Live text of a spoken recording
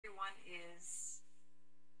everyone is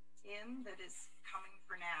in that is coming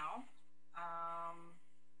for now.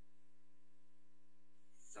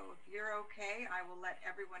 So if you're okay, I will let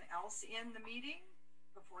everyone else in the meeting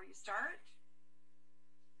before you start.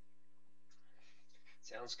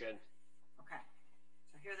 Sounds good. Okay,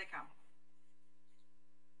 so here they come.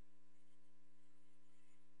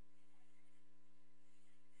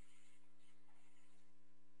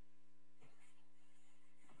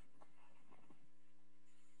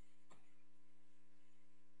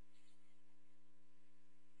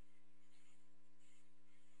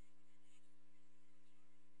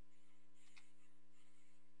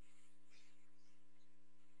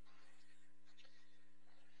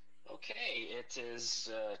 Okay, it is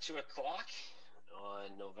 2 o'clock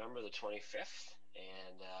on November the 25th,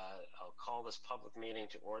 and I'll call this public meeting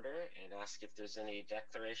to order and ask if there's any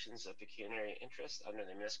declarations of pecuniary interest under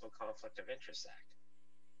the Municipal Conflict of Interest Act.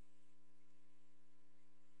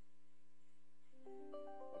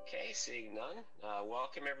 Okay, seeing none.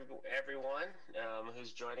 Welcome everyone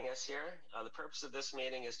who's joining us here. The purpose of this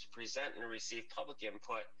meeting is to present and receive public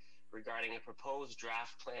input regarding a proposed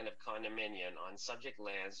draft plan of condominium on subject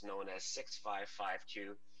lands known as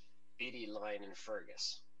 6552 BD Line in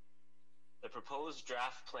Fergus. The proposed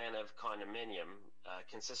draft plan of condominium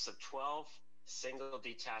consists of 12 single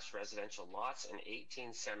detached residential lots and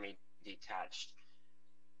 18 semi-detached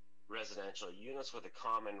residential units with a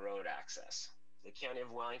common road access. The County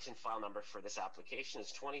of Wellington file number for this application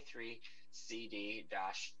is 23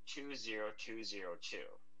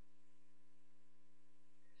 CD-20202.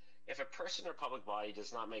 If a person or public body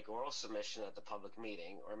does not make oral submission at the public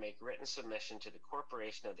meeting or make written submission to the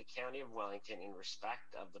Corporation of the County of Wellington in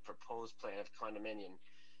respect of the proposed plan of condominium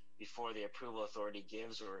before the approval authority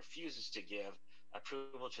gives or refuses to give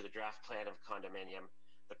approval to the draft plan of condominium,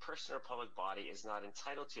 the person or public body is not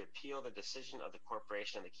entitled to appeal the decision of the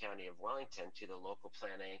Corporation of the County of Wellington to the local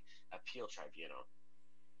planning appeal tribunal.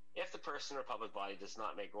 If the person or public body does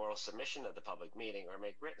not make oral submission at the public meeting or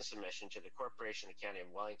make written submission to the Corporation of the County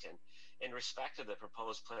of Wellington in respect of the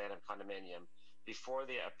proposed plan of condominium before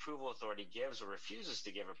the approval authority gives or refuses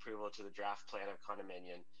to give approval to the draft plan of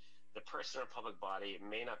condominium, the person or public body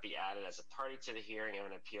may not be added as a party to the hearing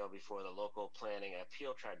of an appeal before the local planning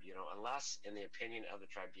appeal tribunal unless, in the opinion of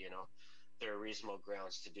the tribunal, there are reasonable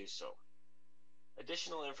grounds to do so.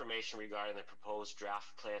 Additional information regarding the proposed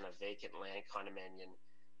draft plan of vacant land condominium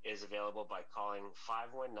is available by calling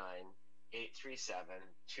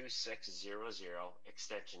 519-837-2600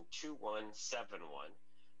 extension 2171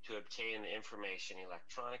 to obtain the information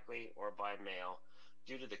electronically or by mail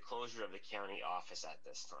due to the closure of the county office at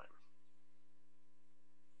this time.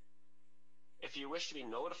 If you wish to be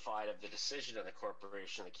notified of the decision of the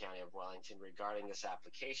Corporation of the County of Wellington regarding this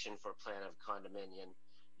application for plan of condominium,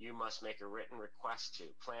 you must make a written request to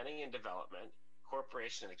Planning and Development,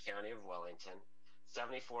 Corporation of the County of Wellington,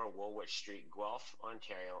 74 Woolwich Street, Guelph,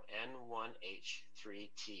 Ontario,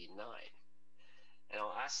 N1H3T9. And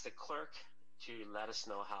I'll ask the clerk to let us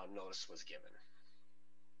know how notice was given.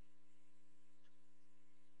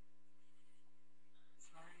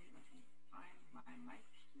 Sorry, let me find my mic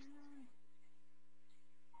here.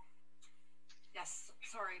 Yes,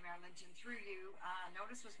 sorry, Mayor Linton, through you.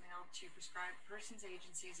 Notice was mailed to prescribed persons,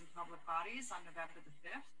 agencies, and public bodies on November the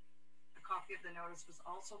 5th. A copy of the notice was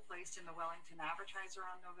also placed in the Wellington Advertiser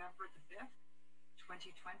on November the 5th,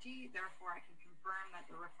 2020. Therefore, I can confirm that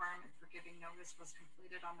the requirement for giving notice was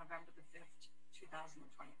completed on November the 5th, 2020.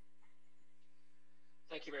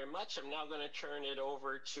 Thank you very much. I'm now going to turn it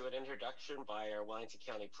over to an introduction by our Wellington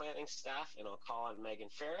County Planning staff, and I'll call on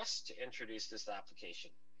Megan Ferris to introduce this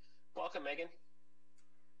application. Welcome, Megan.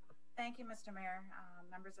 Thank you, Mr. Mayor,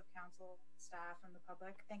 members of council, staff, and the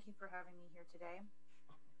public. Thank you for having me here today.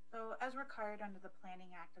 So as required under the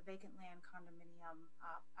Planning Act, a vacant land condominium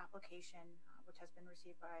application, which has been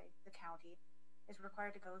received by the county, is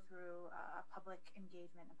required to go through a public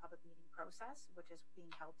engagement and public meeting process, which is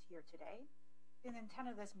being held here today. The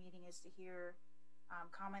intent of this meeting is to hear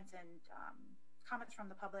comments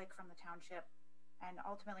from the public, from the township, and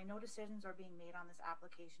ultimately no decisions are being made on this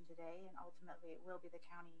application today, and ultimately it will be the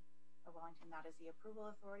County of Wellington that is the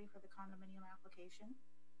approval authority for the condominium application.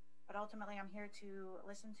 But ultimately, I'm here to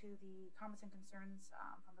listen to the comments and concerns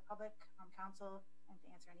from the public, from council, and to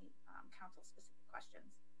answer any council-specific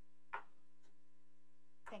questions.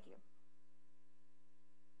 Thank you.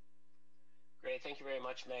 Great, thank you very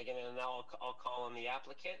much, Megan. And now I'll call on the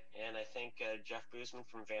applicant, and I think Jeff Boozman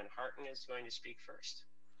from Van Harten is going to speak first.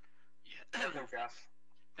 Yeah. Welcome, Jeff.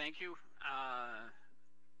 Thank you,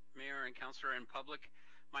 Mayor and Councilor and public.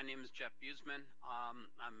 My name is Jeff Boozman.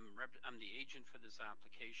 I'm the agent for this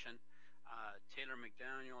application. Taylor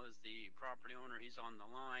McDaniel is the property owner. He's on the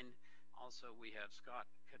line. Also, we have Scott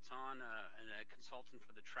Catan, a consultant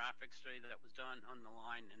for the traffic study that was done, on the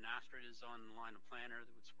line, and Astrid is on the line, a planner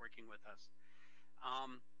that's working with us.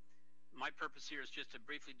 My purpose here is just to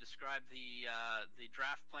briefly describe the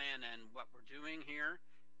draft plan and what we're doing here,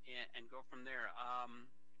 and go from there.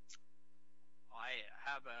 I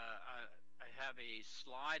have a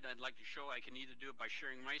slide I'd like to show. I can either do it by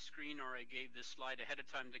sharing my screen, or I gave this slide ahead of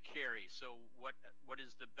time to Carrie. So what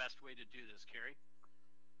is the best way to do this, Carrie?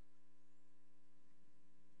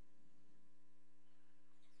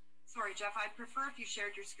 Sorry, Jeff, I'd prefer if you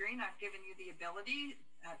shared your screen. I've given you the ability.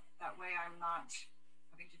 That way I'm not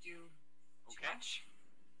having to do too much.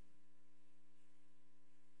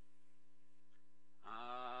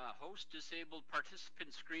 Host disabled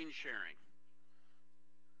participant screen sharing.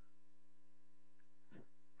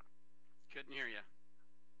 Couldn't hear you.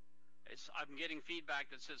 I'm getting feedback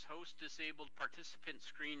that says host disabled participant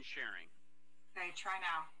screen sharing. Okay, try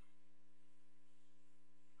now.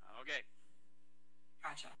 Okay.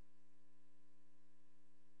 Gotcha.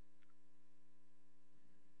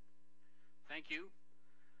 Thank you.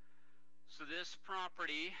 So this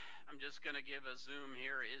property, I'm just going to give a zoom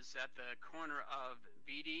here, is at the corner of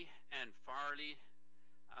Beatty and Farley.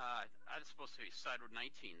 That's supposed to be side road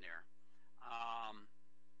 19 there.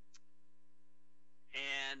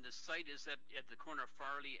 And the site is at the corner of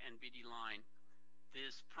Farley and Beatty line.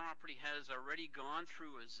 This property has already gone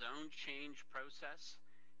through a zone change process,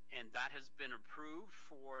 and that has been approved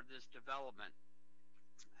for this development.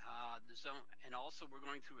 The zone, and also we're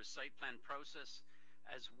going through a site plan process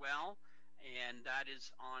as well, and that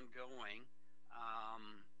is ongoing.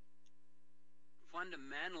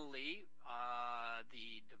 Fundamentally,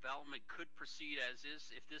 the development could proceed as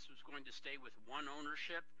is. If this was going to stay with one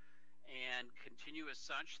ownership and continue as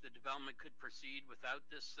such, the development could proceed without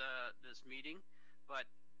this meeting.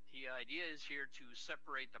 But the idea is here to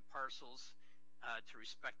separate the parcels to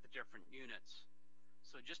respect the different units.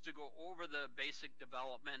 So just to go over the basic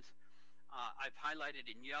development, I've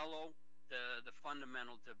highlighted in yellow the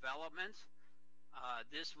fundamental development.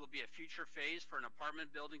 This will be a future phase for an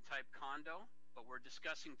apartment building type condo, but we're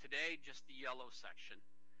discussing today just the yellow section.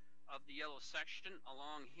 Of the yellow section,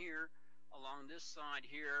 along here, along this side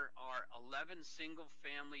here, are 11 single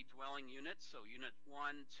family dwelling units. So unit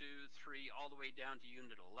 1, 2, 3, all the way down to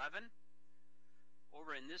unit 11.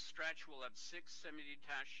 Over in this stretch, we'll have 6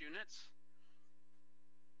 semi-detached units.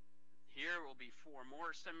 Here will be 4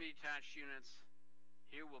 more semi-detached units.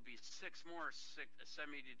 Here will be 6 more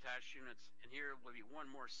semi-detached units, and here will be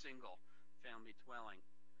 1 more single family dwelling.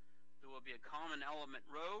 There will be a common element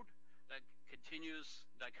road that continues,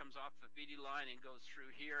 that comes off the Beatty line and goes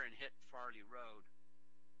through here and hit Farley Road.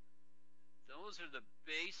 Those are the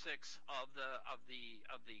basics of the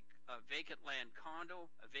vacant land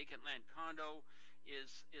condo. A vacant land condo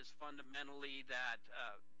is fundamentally that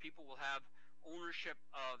people will have ownership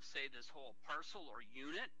of, say, this whole parcel or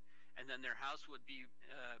unit, and then their house would be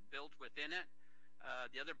built within it.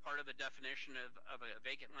 The other part of the definition of a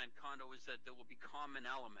vacant land condo is that there will be common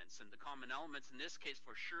elements, and the common elements in this case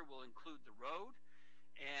for sure will include the road,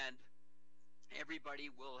 and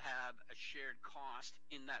everybody will have a shared cost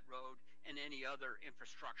in that road and any other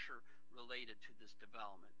infrastructure related to this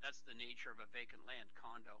development. That's the nature of a vacant land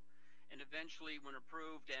condo. And eventually, when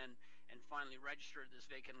approved and finally registered, this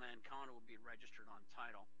vacant land condo will be registered on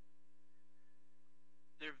title.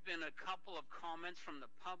 There have been a couple of comments from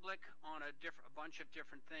the public on a bunch of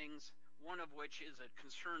different things, one of which is a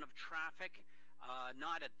concern of traffic,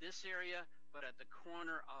 not at this area, but at the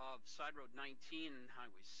corner of Side Road 19 and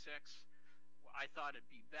Highway 6. I thought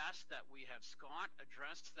it'd be best that we have Scott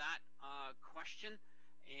address that question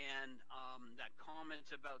and that comment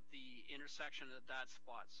about the intersection at that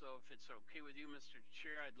spot. So if it's okay with you, Mr.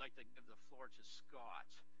 Chair, I'd like to give the floor to Scott.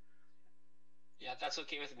 Yeah, that's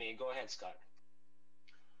okay with me. Go ahead, Scott.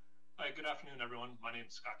 Hi, good afternoon, everyone. My name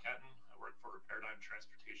is Scott Catton. I work for Paradigm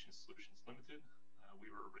Transportation Solutions Limited. We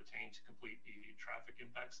were retained to complete the traffic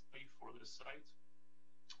impact study for this site.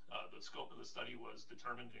 The scope of the study was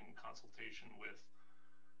determined in consultation with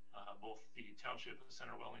both the Township of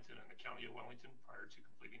Center Wellington and the County of Wellington prior to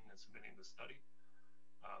completing and submitting the study.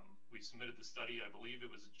 We submitted the study, I believe it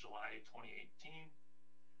was July 2018,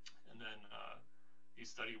 and then the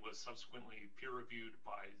study was subsequently peer-reviewed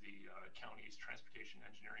by the county's transportation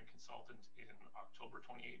engineering consultant in October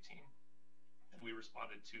 2018, and we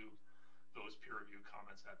responded to those peer-review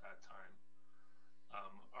comments at that time.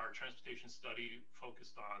 Our transportation study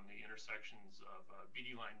focused on the intersections of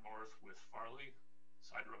Beatty Line North with Farley,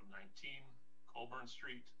 Side Road 19, Colburn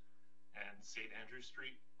Street, and St. Andrew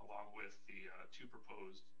Street, along with the 2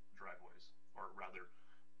 proposed driveways, or rather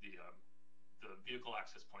the vehicle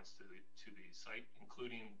access points to the site,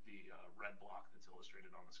 including the red block that's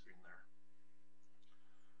illustrated on the screen there.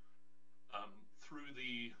 Through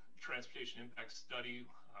the transportation impact study,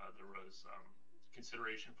 there was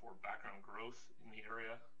consideration for background growth in the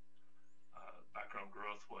area. Background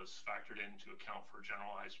growth was factored in to account for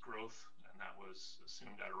generalized growth, and that was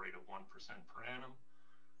assumed at a rate of 1% per annum.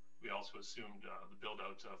 We also assumed the build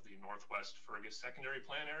out of the Northwest Fergus secondary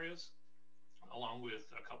plan areas, along with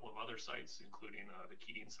a couple of other sites, including the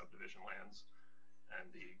Keating subdivision lands and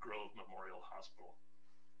the Grove Memorial Hospital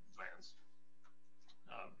lands.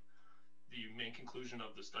 The main conclusion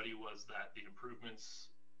of the study was that the improvements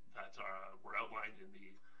that were outlined in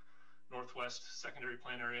the Northwest secondary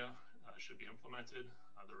plan area should be implemented.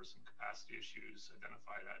 There were some capacity issues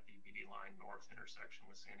identified at the BD Line North intersection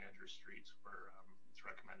with St. Andrews Street, where it's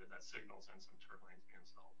recommended that signals and some turn lanes be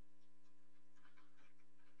installed.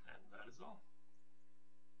 And that is all.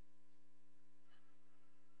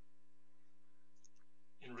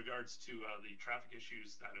 In regards to the traffic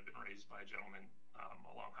issues that have been raised by gentlemen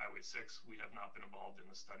along Highway 6, we have not been involved in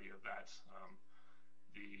the study of that.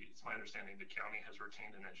 It's my understanding the county has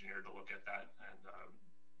retained an engineer to look at that, and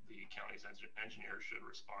the county's engineer should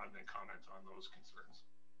respond and comment on those concerns.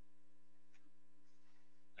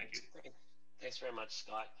 Thank you. Great. Thanks very much,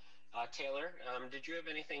 Scott. Taylor, did you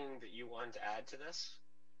have anything that you wanted to add to this?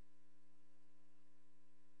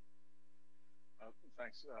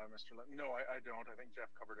 Thanks, Mr. Litton. No, I don't. I think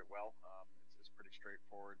Jeff covered it well. It's pretty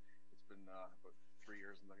straightforward. It's been about 3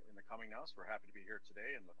 years in the coming now, so we're happy to be here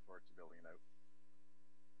today and look forward to building it out.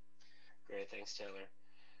 Great, thanks, Taylor.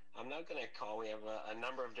 I'm now going to call, we have a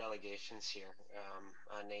number of delegations here,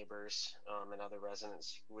 neighbors and other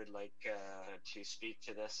residents who would like to speak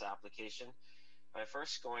to this application. I'm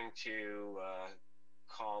first going to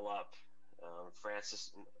call up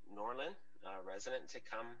Francis Norland, resident, to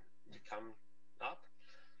come up.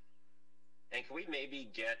 And can we maybe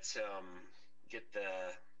get the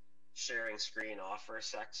sharing screen off for a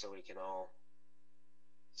sec so we can all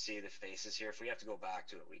see the faces here? If we have to go back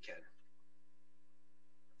to it, we can.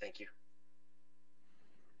 Thank you.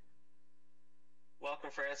 Welcome,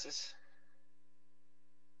 Francis.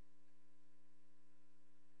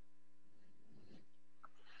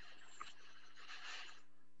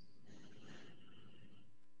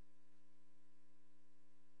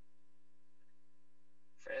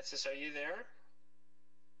 Francis, are you there?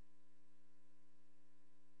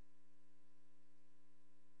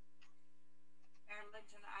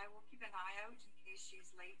 Wellington, I will keep an eye out in case she's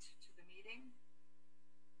late to the meeting,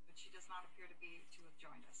 but she does not appear to have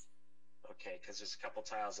joined us. Okay, because there's a couple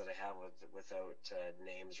tiles that I have without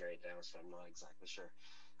names right now, so I'm not exactly sure.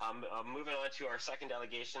 Moving on to our second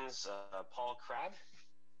delegations, Paul Crabb.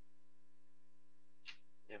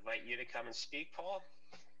 Invite you to come and speak, Paul.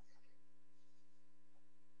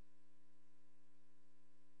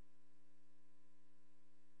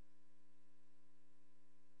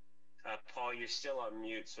 Paul, you're still on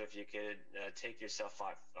mute, so if you could take yourself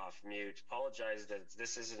off mute. Apologize that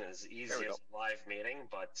this isn't as easy as a live meeting,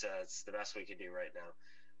 but it's the best we can do right now.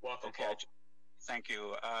 Welcome, okay, Paul. Thank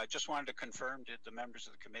you. Just wanted to confirm, did the members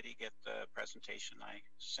of the committee get the presentation I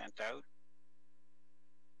sent out?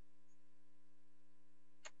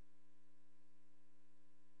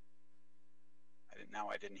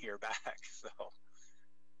 I didn't hear back, so.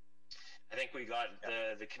 I think we got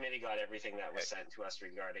the committee got everything that was sent to us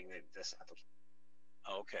regarding this application.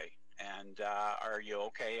 Okay, and are you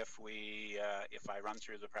okay if I run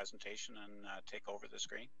through the presentation and take over the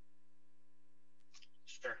screen?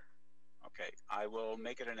 Sure. Okay, I will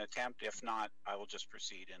make it an attempt. If not, I will just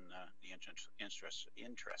proceed in the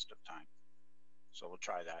interest of time. So we'll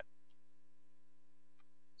try that.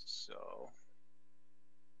 So.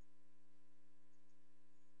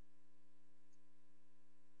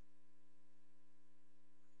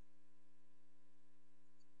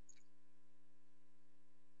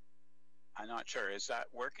 I'm not sure. Is that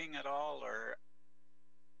working at all, or?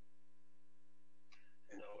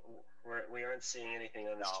 No, we aren't seeing anything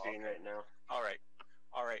on the screen right now. All right.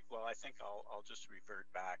 Well, I think I'll just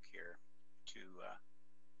revert back here to.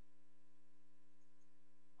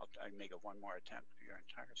 I'll make one more attempt for your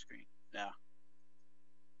entire screen. Now.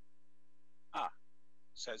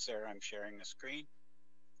 Says there I'm sharing the screen.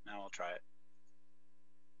 Now I'll try it.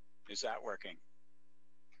 Is that working?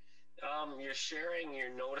 You're sharing your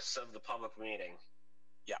notice of the public meeting.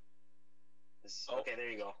 Yeah. Okay, there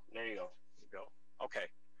you go. There you go. Okay.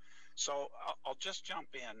 So I'll just jump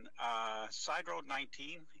in. Side Road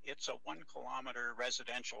 19, it's a 1 kilometer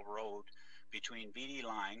residential road between BD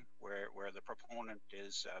Line, where the proponent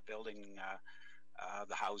is building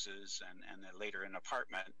the houses and then later an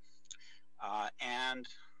apartment, and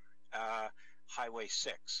Highway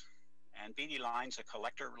 6. And Beatty Line's a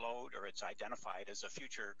collector road, or it's identified as a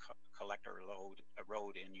future collector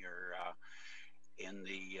road in your in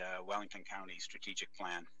the Wellington County Strategic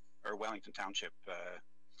Plan, or Wellington Township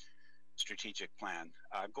Strategic Plan.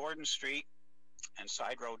 Gordon Street and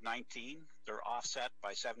Side Road 19, they're offset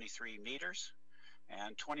by 73 meters,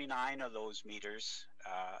 and 29 of those meters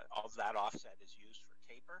of that offset is used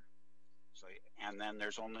for taper. So, and then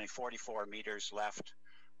there's only 44 meters left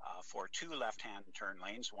for two left-hand turn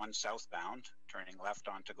lanes, one southbound turning left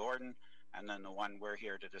onto Gordon, and then the one we're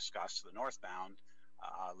here to discuss, the northbound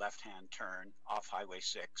left-hand turn off Highway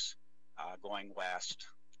 6 going west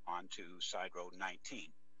onto Side Road 19.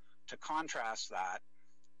 To contrast that,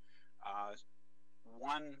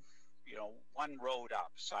 one road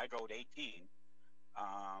up, Side Road 18,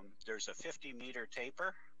 there's a 50-meter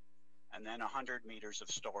taper and then 100 meters of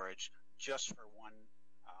storage just for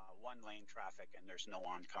one lane traffic, and there's no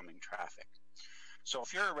oncoming traffic. So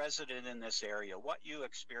if you're a resident in this area, what you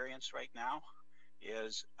experience right now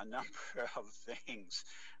is a number of things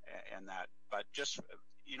in that. But just,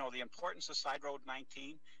 the importance of Side Road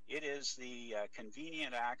 19, it is the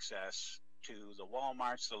convenient access to the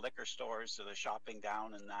Walmarts, the liquor stores, to the shopping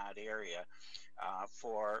down in that area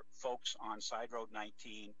for folks on Side Road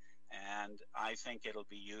 19. And I think it'll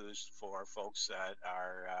be used for folks that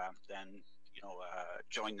are then,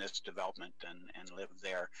 join this development and live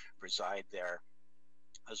there, reside there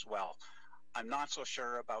as well. I'm not so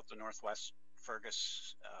sure about the Northwest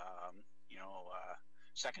Fergus,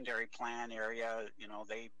 secondary plan area.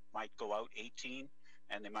 They might go out 18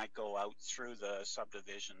 and they might go out through the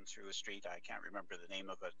subdivision, through a street, I can't remember the name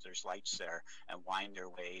of it, there's lights there, and wind their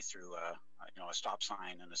way through a stop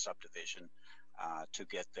sign and a subdivision to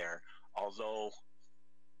get there. Although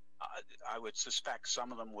I would suspect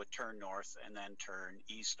some of them would turn north and then turn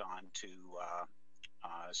east onto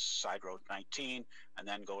Side Road 19 and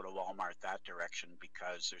then go to Walmart that direction,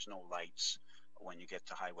 because there's no lights when you get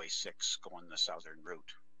to Highway 6 going the southern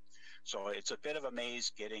route. So it's a bit of a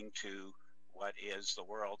maze getting to what is the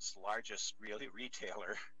world's largest really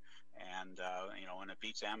retailer, and and it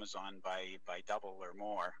beats Amazon by double or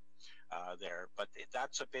more there. But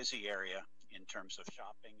that's a busy area in terms of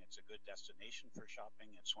shopping. It's a good destination for shopping.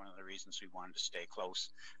 It's one of the reasons we wanted to stay close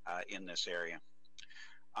in this area.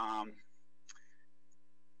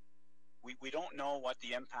 We don't know what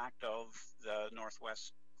the impact of the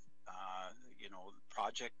Northwest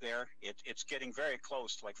project there. It's getting very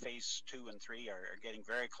close. Like phase 2 and 3 are getting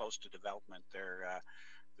very close to development. They're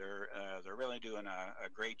really doing a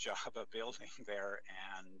great job of building there,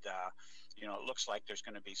 and it looks like there's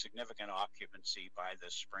going to be significant occupancy by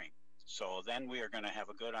this spring. So then we are going to have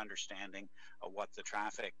a good understanding of what the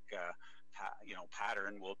traffic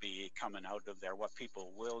pattern will be coming out of there, what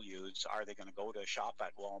people will use. Are they going to go to shop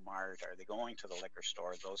at Walmart? Are they going to the liquor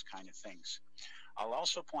store? Those kind of things. I'll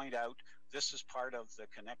also point out this is part of the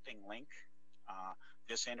connecting link.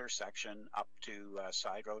 This intersection up to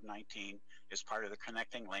Side Road 19 is part of the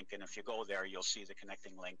connecting link, and if you go there, you'll see the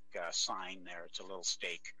connecting link sign there. It's a little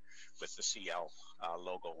stake with the CL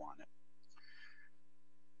logo on it.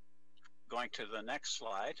 Going to the next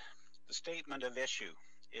slide, the statement of issue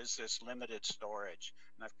is this limited storage.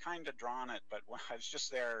 And I've kind of drawn it, but when I was just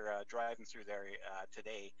there driving through there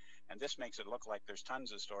today, and this makes it look like there's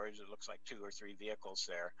tons of storage. It looks like 2 or 3 vehicles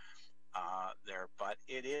there, but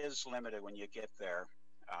it is limited when you get there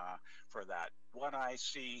for that. What I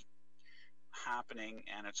see happening,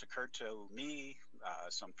 and it's occurred to me,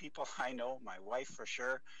 some people I know, my wife for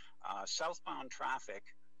sure, southbound traffic,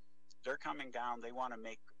 they're coming down, they want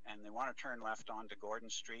to turn left onto Gordon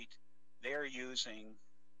Street. They're using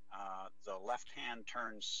the left-hand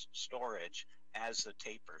turn storage as the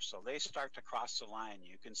taper. So they start to cross the line.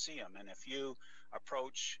 You can see them. And if you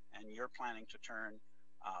approach and you're planning to turn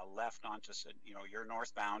left onto, you're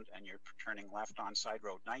northbound and you're turning left on Side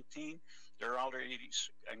Road 19, they're already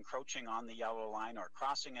encroaching on the yellow line or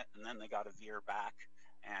crossing it, and then they got to veer back.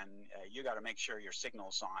 And you got to make sure your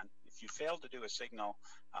signal's on. If you fail to do a signal,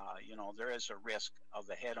 there is a risk of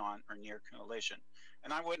a head-on or near collision.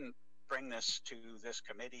 And I wouldn't bring this to this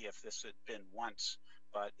committee if this had been once,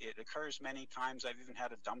 but it occurs many times. I've even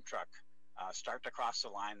had a dump truck start to cross the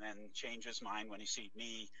line, then change his mind when he sees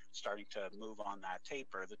me starting to move on that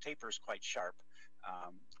taper. The taper is quite sharp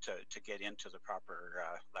to get into the proper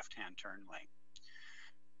left-hand turn lane.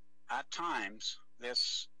 At times,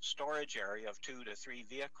 this storage area of 2 to 3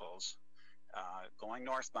 vehicles going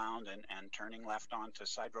northbound and turning left onto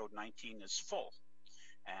Side Road 19 is full.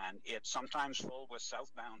 And it's sometimes full with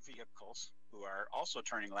southbound vehicles who are also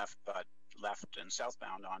turning left but left and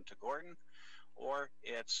southbound onto Gordon, or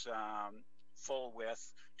it's full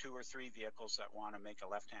with 2 or 3 vehicles that want to make a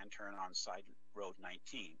left-hand turn on side road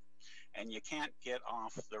 19. And you can't get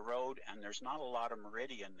off the road, and there's not a lot of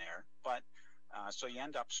meridian there, but so you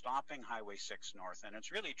end up stopping Highway 6 North, and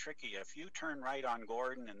it's really tricky. If you turn right on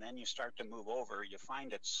Gordon and then you start to move over, you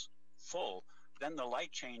find it's full. Then the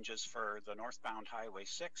light changes for the northbound Highway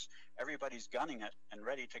 6. Everybody's gunning it and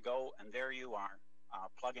ready to go, and there you are,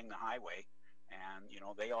 plugging the highway. And, you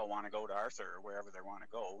know, they all want to go to Arthur or wherever they want to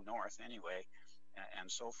go, north anyway, and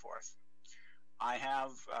so forth. I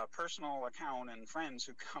have a personal account and friends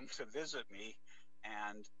who come to visit me,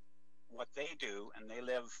 and what they do, and they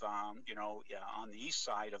live, you know, on the east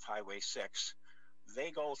side of Highway 6,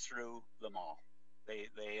 they go through the mall.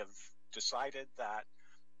 They have decided that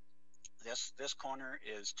this corner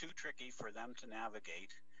is too tricky for them to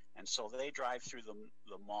navigate, and so they drive through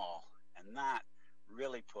the mall, and that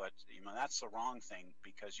really you know, that's the wrong thing,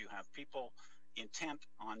 because you have people intent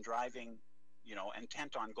on driving, you know,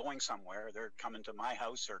 intent on going somewhere. They're coming to my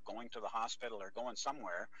house or going to the hospital or going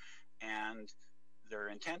somewhere, and they're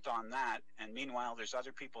intent on that. And meanwhile, there's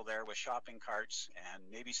other people there with shopping carts, and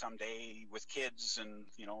maybe someday with kids, and,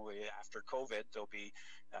 you know, after COVID, there'll be,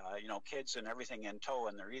 you know, kids and everything in tow,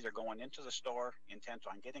 and they're either going into the store intent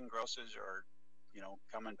on getting groceries, or, you know,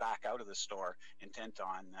 coming back out of the store intent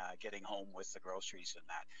on getting home with the groceries and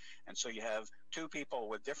that. And so you have 2 people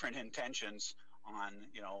with different intentions on,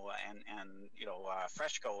 you know, and you know,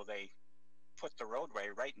 Freshco, they put the roadway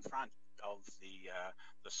right in front of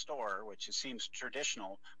the store, which it seems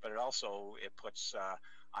traditional, but it puts,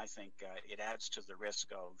 I think, it adds to the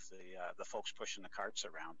risk of the folks pushing the carts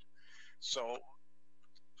around. So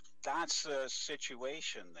that's the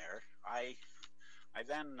situation there. I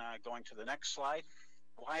then, going to the next slide,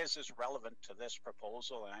 why is this relevant to this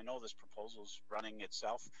proposal? And I know this proposal is running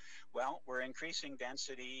itself. Well, we're increasing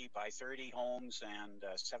density by 30 homes and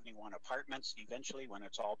 71 apartments eventually when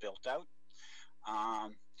it's all built out.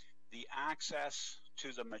 The access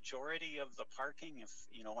to the majority of the parking, if,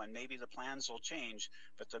 you know, and maybe the plans will change,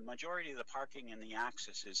 but the majority of the parking and the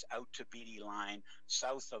access is out to Beatty Line,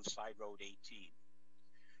 south of Side Road 18.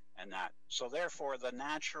 And that, so therefore the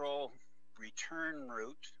natural return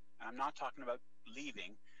route, I'm not talking about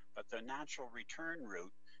leaving, but the natural return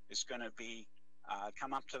route is going to be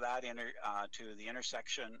come up to that to the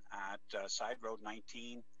intersection at Side Road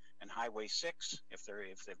 19 and Highway 6. If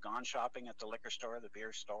they've gone shopping at the liquor store, the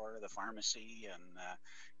beer store, the pharmacy, and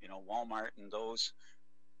you know, Walmart and those,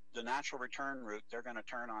 the natural return route, they're going to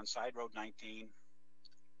turn on Side Road 19,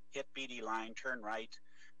 hit Beatty Line, turn right,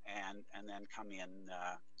 and then come in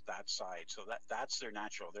that side. So that's their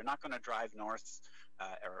natural. They're not going to drive north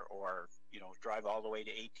or you know, drive all the way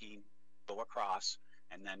to 18, go across,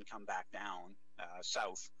 and then come back down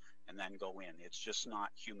south and then go in. It's just not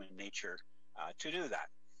human nature to do that.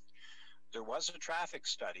 There was a traffic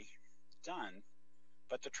study done,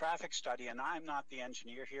 but the traffic study, and I'm not the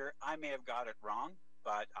engineer here, I may have got it wrong,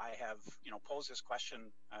 but I have, you know, posed this question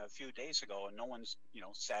a few days ago, and no one's, you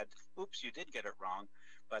know, said, oops, you did get it wrong.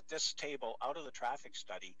 But this table out of the traffic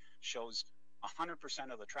study shows 100%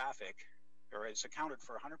 of the traffic, or it's accounted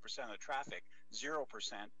for 100% of the traffic, 0%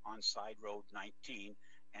 on Side Road 19,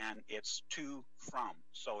 and it's to from.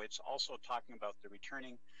 So it's also talking about the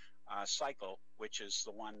returning cycle, which is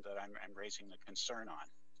the one that I'm raising the concern on.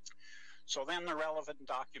 So then the relevant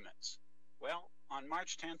documents. Well, on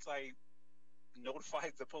March 10th, I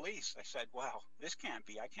notified the police. I said, wow, this can't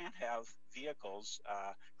be. I can't have vehicles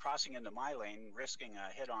crossing into my lane, risking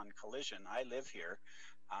a head-on collision. I live here.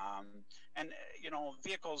 And, you know,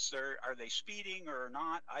 vehicles, are they speeding or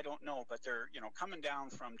not? I don't know, but they're, you know, coming down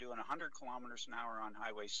from doing 100 kilometers an hour on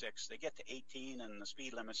Highway 6. They get to 18 and the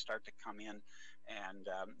speed limits start to come in, and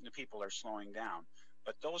the people are slowing down.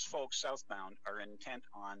 But those folks southbound are intent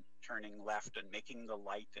on turning left and making the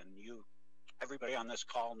light, and everybody on this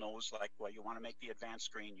call knows, like, well, you want to make the advanced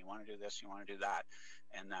screen, you want to do this, you want to do that,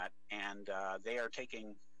 and they are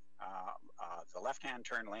taking the left-hand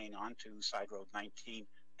turn lane onto Side Road 19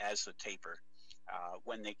 as the taper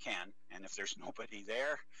when they can, and if there's nobody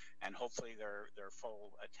there, and hopefully their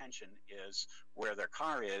full attention is where their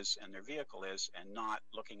car is and their vehicle is, and not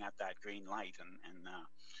looking at that green light and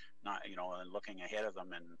not, you know, and looking ahead of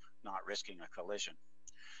them and not risking a collision.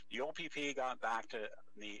 The OPP got back to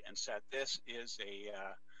me and said, this is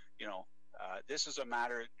this is a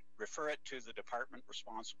matter, refer it to the department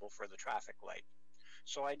responsible for the traffic light.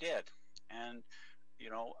 So I did, and you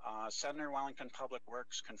know, Senator Wellington Public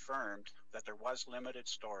Works confirmed that there was limited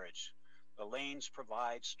storage. The lanes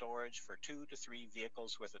provide storage for 2 to 3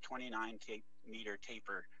 vehicles with a 29 meter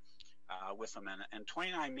taper with them, and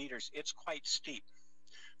 29 meters, it's quite steep.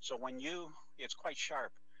 So it's quite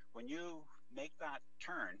sharp. When you make that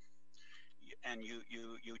turn, and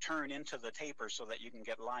you turn into the taper so that you can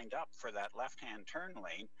get lined up for that left-hand turn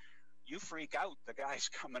lane, you freak out the guys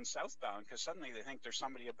coming southbound, because suddenly they think there's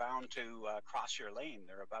somebody bound to cross your lane.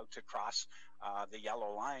 They're about to cross the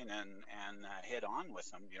yellow line and head on with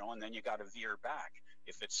them, and then you got to veer back.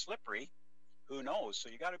 If it's slippery, who knows? So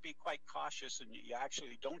you got to be quite cautious, and you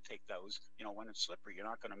actually don't take those. When it's slippery, you're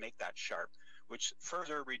not going to make that sharp, which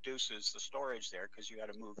further reduces the storage there because you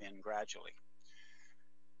got to move in gradually.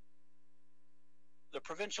 The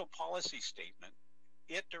provincial policy statement,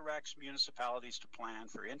 it directs municipalities to plan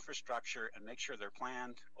for infrastructure and make sure they're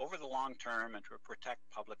planned over the long term and to protect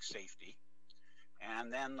public safety.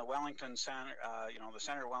 And then the Wellington Center, the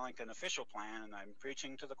Center of Wellington official plan, and I'm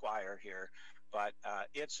preaching to the choir here, but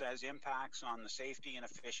it says impacts on the safety and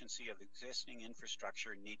efficiency of existing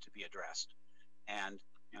infrastructure need to be addressed. And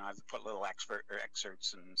I've put little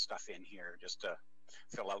excerpts and stuff in here just to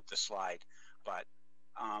fill out the slide, but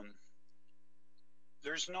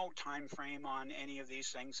there's no time frame on any of these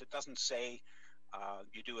things. It doesn't say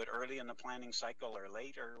you do it early in the planning cycle or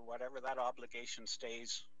late or whatever. That obligation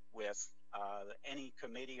stays with any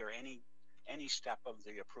committee or any step of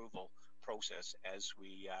the approval process as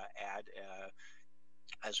we add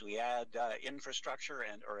infrastructure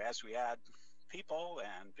or as we add people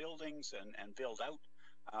and buildings and build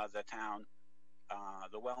out the town.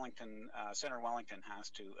 The Wellington Center Wellington has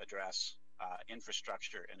to address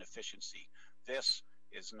infrastructure and efficiency. This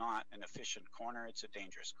is not an efficient corner, it's a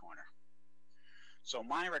dangerous corner. So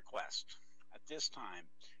my request at this time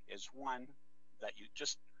is, one, that you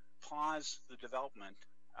just pause the development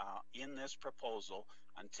in this proposal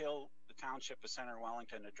until the Township of Center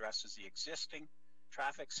Wellington addresses the existing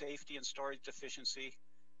traffic safety and storage deficiency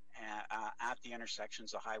at the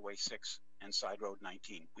intersections of Highway 6 and Side Road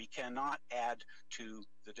 19. We cannot add to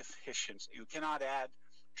the deficiency. You cannot add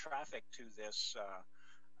traffic to this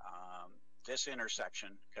this intersection,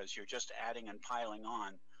 because you're just adding and piling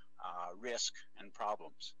on risk and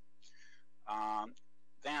problems.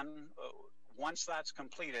 Then once that's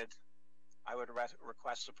completed, I would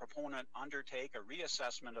request the proponent undertake a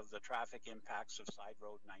reassessment of the traffic impacts of Side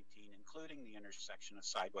Road 19, including the intersection of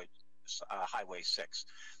Highway 6.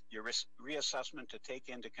 Your reassessment to take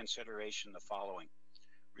into consideration the following: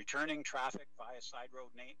 returning traffic via Side Road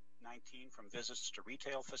 19 from visits to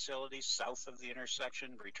retail facilities south of the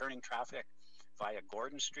intersection, returning traffic via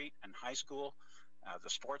Gordon Street and High School, the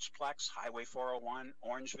Sportsplex, Highway 401,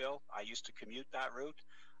 Orangeville. I used to commute that route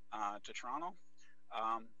to Toronto.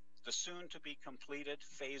 The soon-to-be completed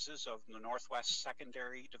phases of the Northwest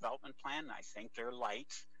Secondary Development Plan, I think they're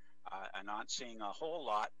light. I'm not seeing a whole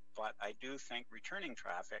lot, but I do think returning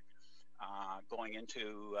traffic going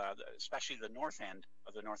into especially the north end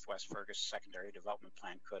of the Northwest Fergus Secondary Development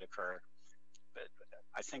Plan could occur. But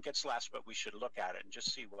I think it's less, but we should look at it and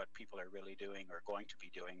just see what people are really doing or going to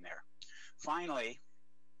be doing there. Finally,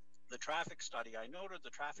 the traffic study. I noted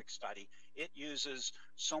the traffic study. It uses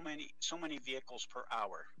so many vehicles per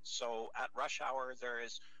hour. So at rush hour, there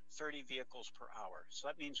is 30 vehicles per hour. So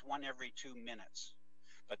that means 1 every 2 minutes.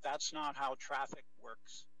 But that's not how traffic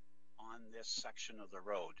works on this section of the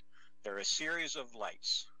road. There are a series of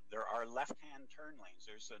lights. There are left-hand turn lanes.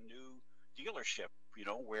 There's a new dealership,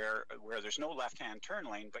 where there's no left-hand turn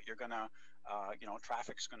lane, but you're gonna,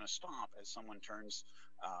 traffic's gonna stop as someone turns,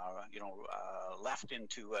 left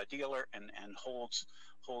into a dealer and holds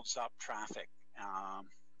up traffic.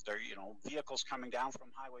 There are, vehicles coming down from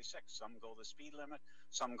Highway 6. Some go the speed limit,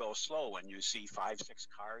 some go slow, and you see 5, 6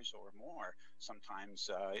 cars or more. Sometimes,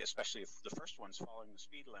 especially if the first one's following the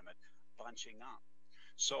speed limit, bunching up.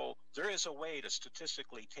 So there is a way to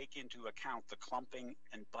statistically take into account the clumping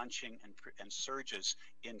and bunching and surges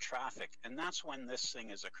in traffic, and that's when this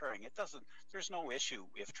thing is occurring. There's no issue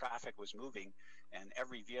if traffic was moving and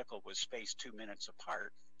every vehicle was spaced 2 minutes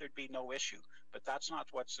apart. There'd be no issue, but that's not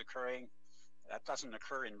what's occurring. That doesn't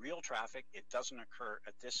occur in real traffic. It doesn't occur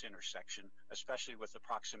at this intersection, especially with the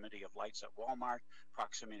proximity of lights at Walmart,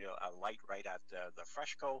 proximity of a light right at the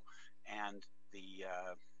Freshco, and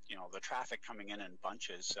the traffic coming in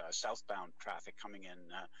bunches, southbound traffic coming in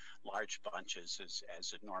large bunches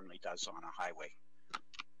as it normally does on a highway.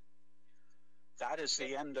 That is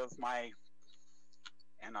the end of my,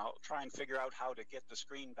 and I'll try and figure out how to get the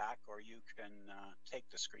screen back, or you can take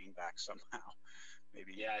the screen back somehow.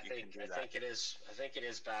 Maybe I think it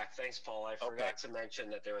is back. Thanks, Paul. I forgot to mention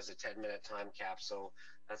that there was a 10-minute time cap, so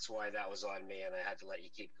that's why that was on me, and I had to let you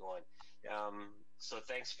keep going. So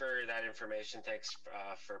thanks for that information. Thanks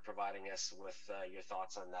for providing us with your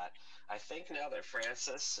thoughts on that. I think now that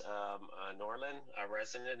Francis Norman, a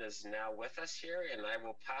resident, is now with us here, and I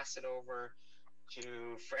will pass it over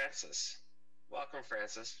to Francis. Welcome,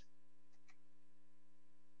 Francis.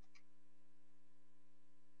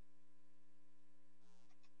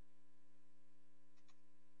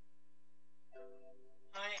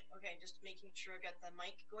 Hi, okay, just making sure I got the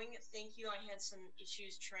mic going. Thank you. I had some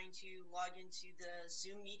issues trying to log into the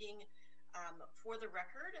Zoom meeting. For the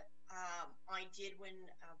record, I did, when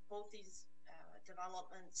both these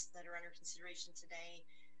developments that are under consideration today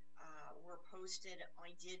were posted,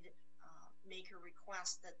 I did make a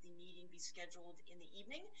request that the meeting be scheduled in the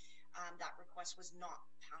evening. That request was not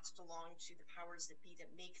passed along to the powers that be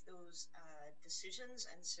that make those decisions,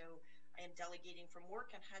 and so I am delegating from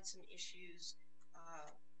work and had some issues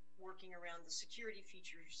working around the security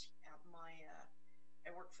features at my,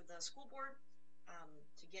 I work for the school board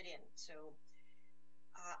to get in. So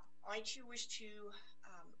I too wish to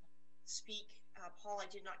speak. Paul, I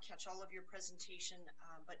did not catch all of your presentation,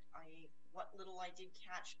 but what little I did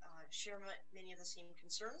catch share many of the same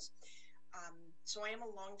concerns. So I am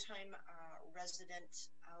a longtime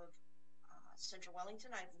resident of Central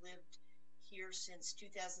Wellington. I've lived here since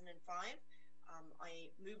 2005. I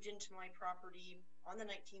moved into my property on the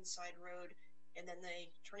 19th Side Road, and then the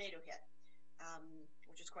tornado hit,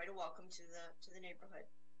 which is quite a welcome to the neighborhood.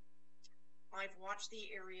 I've watched the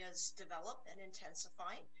areas develop and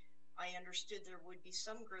intensify. I understood there would be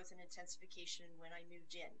some growth and intensification when I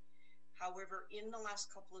moved in. However, in the last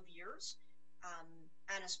couple of years,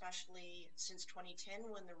 and especially since 2010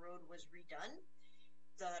 when the road was redone,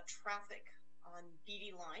 the traffic on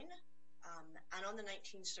BD line and on the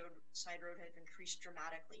 19th Side Road have increased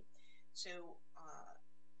dramatically. So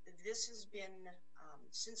this has been,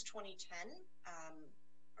 since 2010,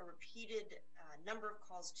 a repeated number of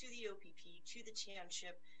calls to the OPP, to the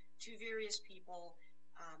township, to various people,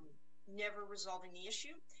 never resolving the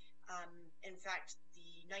issue. In fact,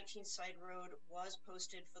 the 19th Side Road was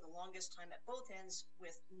posted for the longest time at both ends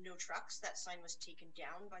with no trucks. That sign was taken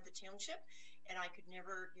down by the township, and I could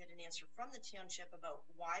never get an answer from the township about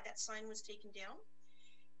why that sign was taken down.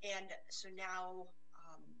 And so now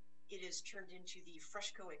it is turned into the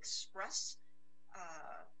Freshco Express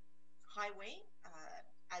highway,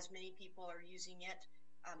 as many people are using it,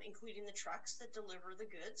 including the trucks that deliver the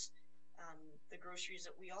goods, the groceries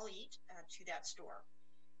that we all eat, to that store.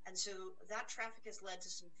 And so that traffic has led to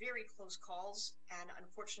some very close calls, and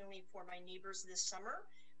unfortunately for my neighbors this summer,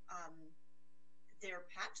 their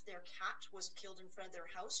cat was killed in front of their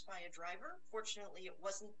house by a driver. Fortunately, it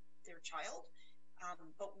wasn't their child,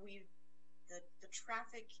 but the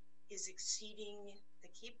traffic is exceeding the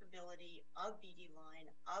capability of BD line,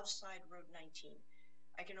 of Side Road 19.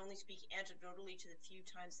 I can only speak anecdotally to the few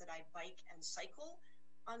times that I bike and cycle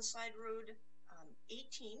on Side Road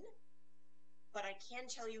 18, but I can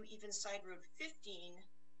tell you even Side Road 15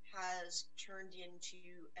 has turned into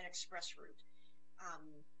an express route.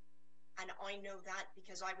 And I know that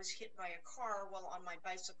because I was hit by a car while on my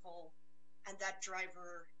bicycle, and that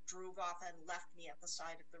driver drove off and left me at the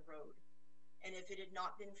side of the road. And if it had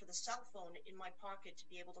not been for the cell phone in my pocket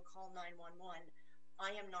to be able to call 911,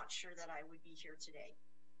 I am not sure that I would be here today.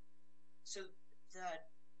 So the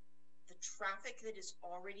traffic that is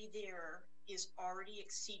already there is already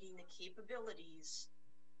exceeding the capabilities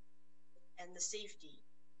and the safety.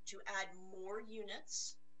 To add more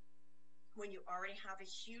units when you already have a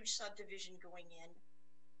huge subdivision going in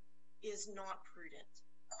is not prudent.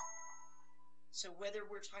 So whether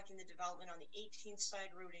we're talking the development on the 18th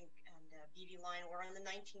Side Road and BD line or on the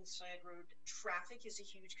 19th Side Road, traffic is a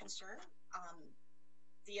huge concern.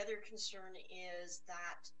 The other concern is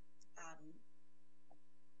that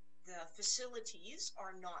the facilities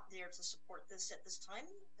are not there to support this at this time.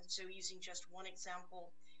 And so using just one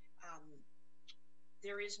example,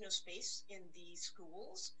 there is no space in the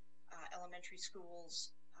schools, elementary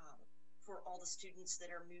schools, for all the students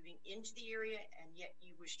that are moving into the area, and yet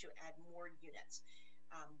you wish to add more units.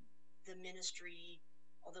 The ministry,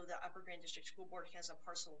 although the Upper Grand District School Board has a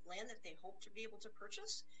parcel of land that they hope to be able to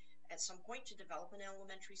purchase at some point to develop an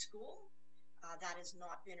elementary school, that has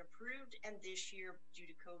not been approved, and this year, due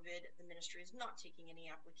to COVID, the ministry is not taking any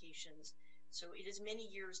applications. So it is many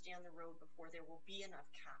years down the road before there will be enough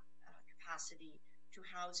capacity to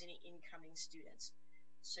house any incoming students.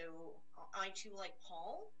 So I too, like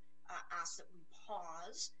Paul, ask that we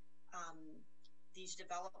pause these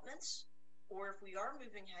developments, or if we are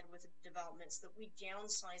moving ahead with developments, that we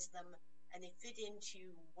downsize them and they fit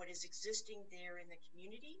into what is existing there in the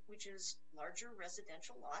community, which is larger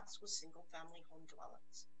residential lots with single family home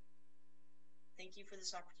dwellings. thank you for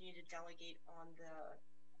this opportunity to delegate on the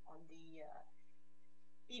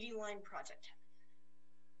BV line project.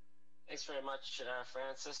 Thanks very much,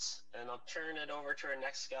 Francis. And I'll turn it over to our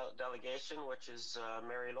next delegation, which is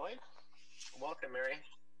Mary Lloyd. Welcome, Mary.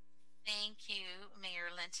 Thank you, Mayor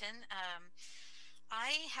Linton.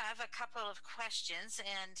 I have a couple of questions,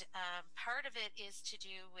 and part of it is to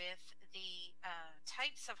do with the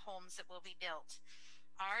types of homes that will be built.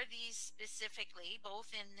 Are these specifically both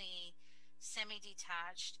in the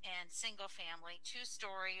semi-detached and single-family,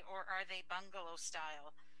 two-story, or are they bungalow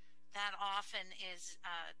style? That often is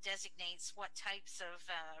designates what types of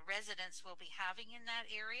residents we'll be having in that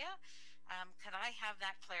area. Could I have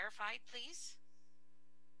that clarified, please?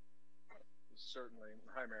 Certainly.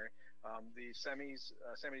 Hi, Mary. The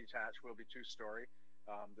semi-detached will be two-story.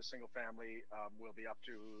 The single-family will be up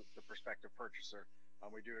to the prospective purchaser.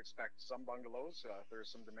 We do expect some bungalows. There's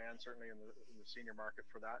some demand certainly in the senior market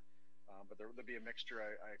for that, but there'll be a mixture.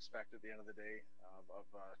 I expect at the end of the day of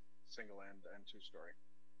single and two-story.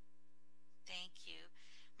 Thank you.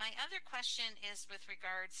 My other question is with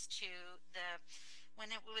regards to when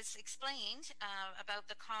it was explained about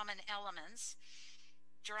the common elements,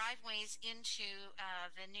 driveways into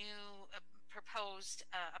the new proposed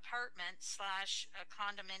apartment /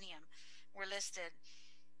 condominium were listed.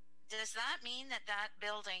 Does that mean that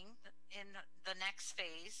building in the next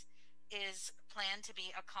phase is planned to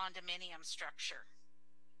be a condominium structure?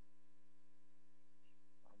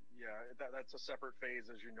 Yeah, that's a separate phase,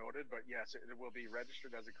 as you noted, but yes, it will be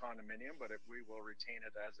registered as a condominium, but we will retain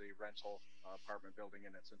it as a rental apartment building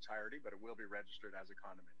in its entirety, but it will be registered as a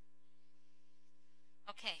condominium.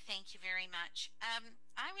 Okay, thank you very much.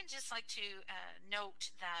 I would just like to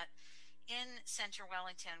note that in Centre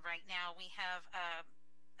Wellington right now, we have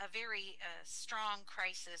a very strong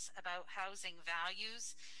crisis about housing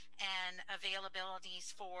values and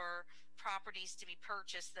availabilities for properties to be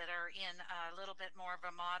purchased that are in a little bit more of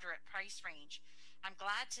a moderate price range. I'm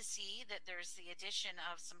glad to see that there's the addition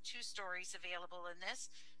of some two-stories available in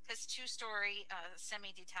this, because two-story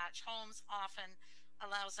semi-detached homes often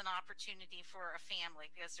allows an opportunity for a family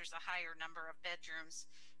because there's a higher number of bedrooms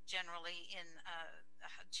generally in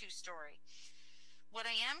a two-story. What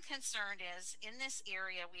I am concerned is, in this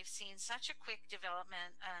area, we've seen such a quick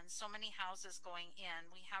development and so many houses going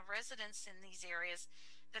in. We have residents in these areas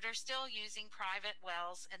that are still using private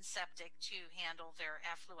wells and septic to handle their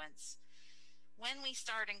effluents. When we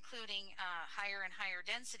start including higher and higher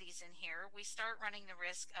densities in here, we start running the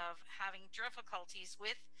risk of having difficulties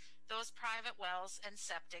with those private wells and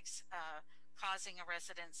septics causing a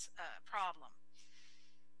resident's problem.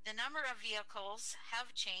 The number of vehicles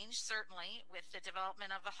have changed, certainly, with the development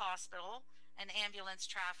of the hospital and ambulance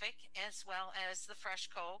traffic, as well as the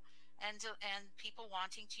Freshco, and people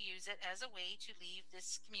wanting to use it as a way to leave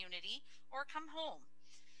this community or come home.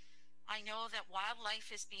 I know that wildlife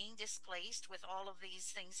is being displaced with all of these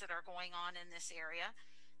things that are going on in this area,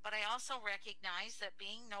 but I also recognize that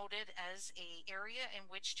being noted as an area in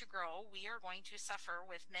which to grow, we are going to suffer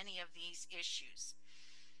with many of these issues.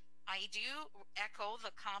 I do echo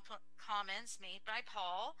the comments made by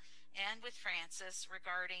Paul and with Francis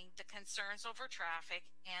regarding the concerns over traffic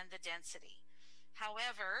and the density.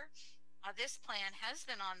 However, this plan has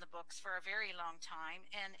been on the books for a very long time,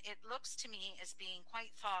 and it looks to me as being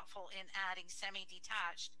quite thoughtful in adding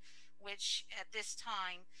semi-detached, which at this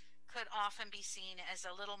time could often be seen as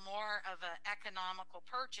a little more of an economical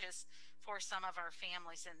purchase for some of our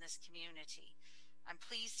families in this community. I'm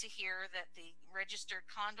pleased to hear that the registered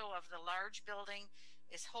condo of the large building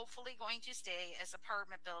is hopefully going to stay as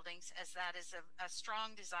apartment buildings, as that is a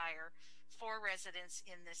strong desire for residents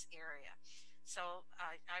in this area. So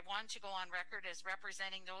I want to go on record as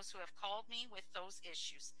representing those who have called me with those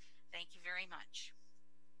issues. Thank you very much.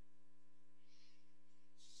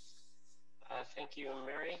 Thank you,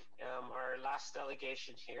 Mary. Our last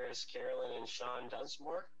delegation here is Carolyn and Sean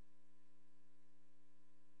Dunsmore.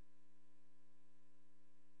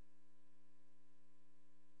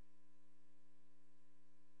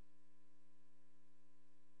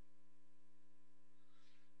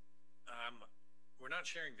 We're not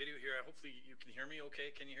sharing video here. Hopefully you can hear me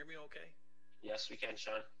okay. Can you hear me okay? Yes, we can,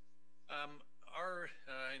 Sean. Our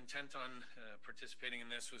intent on participating in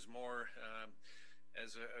this was more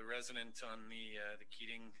as a resident on the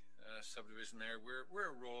Keating subdivision there.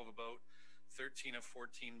 We're a row of about 13 of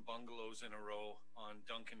 14 bungalows in a row on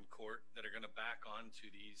Duncan Court that are going to back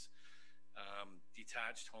onto these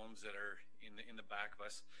detached homes that are in the back of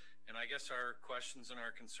us. And I guess our questions and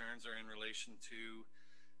our concerns are in relation to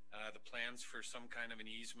the plans for some kind of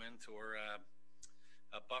an easement or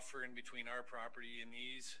a buffer in between our property and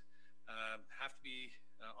these have to be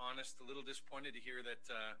honest, a little disappointed to hear that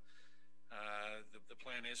the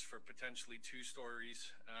plan is for potentially 2 stories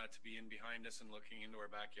to be in behind us and looking into our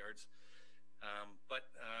backyards. But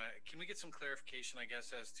can we get some clarification, I guess,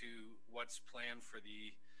 as to what's planned for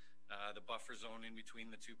the buffer zone in between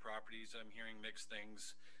the 2 properties? I'm hearing mixed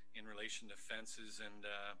things in relation to fences and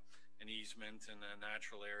an easement and a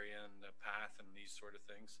natural area and a path and these sort of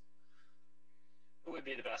things. Who would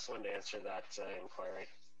be the best one to answer that inquiry?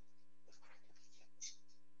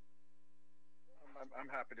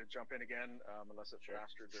 I'm happy to jump in again, unless it's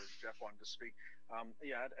Astrid or Jeff wanted to speak.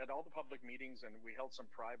 Yeah, at all the public meetings, and we held some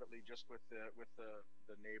privately just with the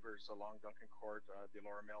neighbors along Duncan Court, the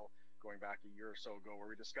Elora Mill, going back a year or so ago,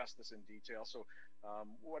 where we discussed this in detail. So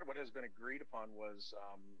what has been agreed upon was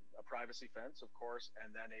a privacy fence, of course,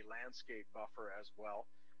 and then a landscape buffer as well.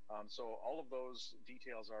 So all of those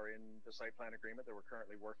details are in the site plan agreement that we're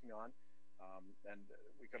currently working on. And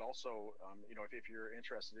we could also, if you're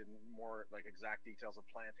interested in more like exact details of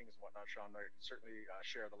plantings and whatnot, Sean, I can certainly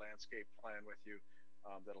share the landscape plan with you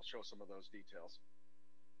that'll show some of those details.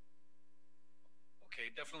 Okay,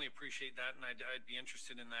 definitely appreciate that, and I'd be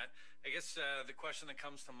interested in that. I guess the question that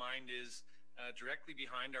comes to mind is directly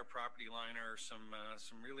behind our property line are some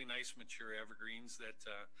really nice mature evergreens that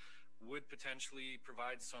would potentially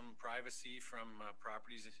provide some privacy from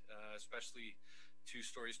properties, especially 2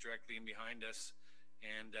 stories directly in behind us.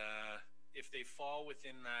 And if they fall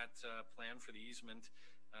within that plan for the easement,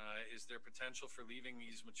 is there potential for leaving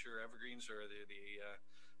these mature evergreens, or are they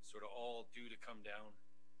sort of all due to come down?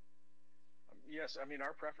 Yes, I mean,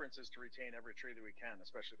 our preference is to retain every tree that we can,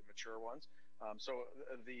 especially the mature ones. So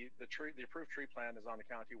the approved tree plan is on the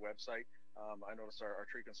county website. I noticed our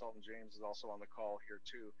tree consultant James is also on the call here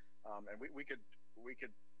too, and we could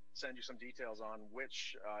send you some details on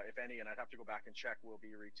which, if any, and I'd have to go back and check, will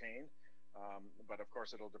be retained. But of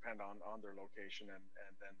course, it'll depend on their location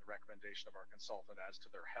and then the recommendation of our consultant as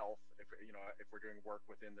to their health. If we're doing work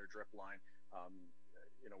within their drip line,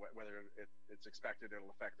 whether it's expected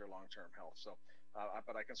it'll affect their long-term health. So,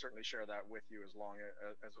 but I can certainly share that with you as well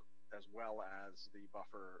as the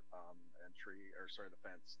buffer and the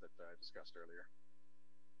fence that I discussed earlier.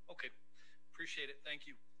 Okay, appreciate it. Thank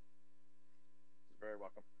you. You're very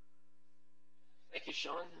welcome. Thank you,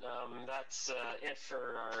 Sean. That's it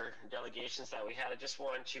for our delegations that we had. I just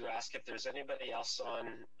wanted to ask if there's anybody else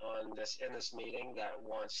in this meeting that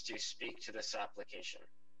wants to speak to this application.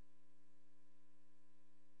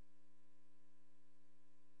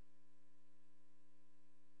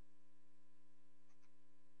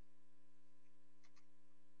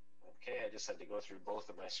 Okay, I just had to go through both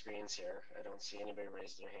of my screens here. I don't see anybody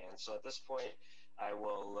raise their hand. So at this point, I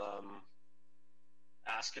will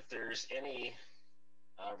ask if there's any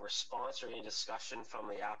response or any discussion from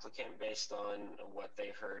the applicant based on what they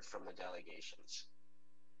heard from the delegations.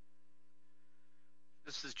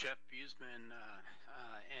 This is Jeff Buseman,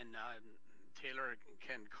 and Taylor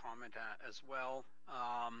can comment as well.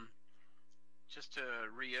 Just to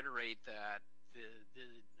reiterate that the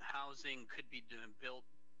housing could be built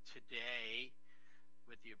today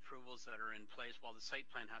with the approvals that are in place. While the site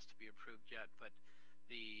plan has to be approved yet, but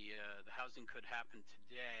the housing could happen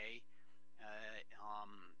today.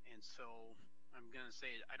 And so I'm going to say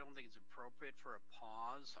I don't think it's appropriate for a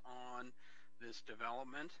pause on this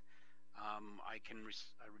development. I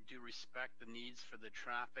do respect the needs for the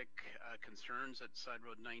traffic concerns at Side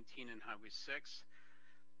Road 19 and Highway 6,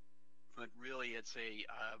 but really it's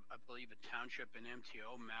I believe a township and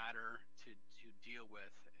MTO matter to deal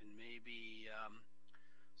with, and maybe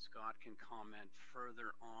Scott can comment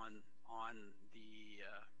further on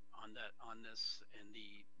this and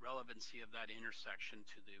the relevancy of that intersection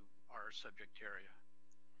to our subject area.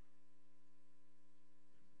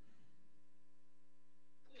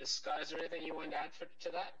 Scott, is there anything you want to add to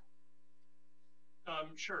that?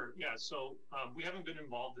 Sure, yeah. So we haven't been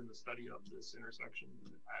involved in the study of this intersection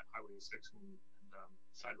at Highway 6 and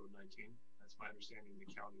Side Road 19. That's my understanding. The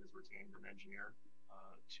county has retained an engineer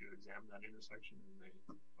to examine that intersection, and they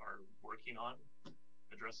are working on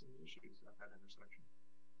addressing the issues at that intersection.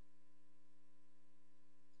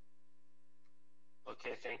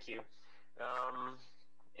 Okay, thank you.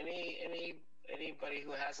 Anybody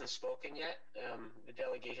who hasn't spoken yet? The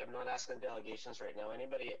delegation. I'm not asking the delegations right now.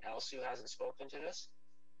 Anybody else who hasn't spoken to this?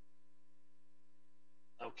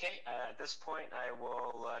 Okay. At this point, I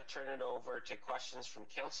will turn it over to questions from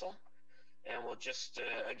council, and we'll just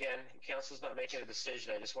again, council's not making a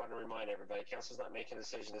decision. I just want to remind everybody, council's not making a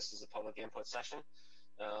decision. This is a public input session,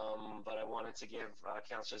 but I wanted to give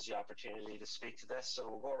councilors the opportunity to speak to this. So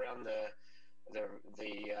we'll go around the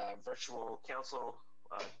virtual council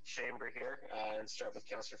chamber here and start with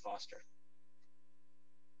Councillor Foster.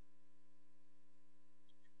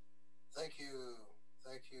 Thank you,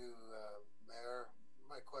 Mayor.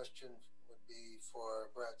 My question would be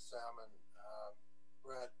for Brett Salmon.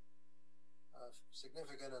 Brett,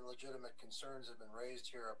 significant and legitimate concerns have been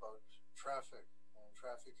raised here about traffic and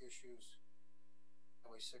traffic issues,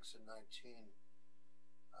 Highway 6 and 19.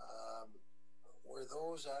 Were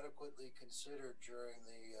those adequately considered during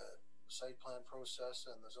the site plan process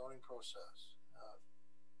and the zoning process?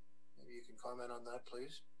 Maybe you can comment on that,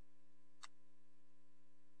 please.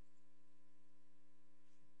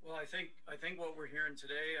 Well, I think what we're hearing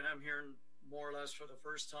today, and I'm hearing more or less for the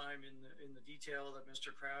first time in the detail that Mr.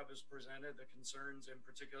 Crabb has presented, the concerns in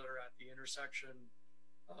particular at the intersection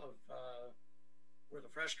of where the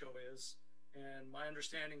Fresco is. And my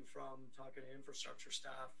understanding from talking to infrastructure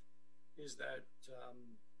staff is that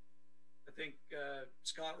I think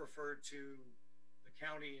Scott referred to the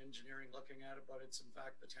county engineering looking at it, but it's in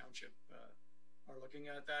fact the township are looking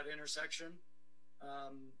at that intersection.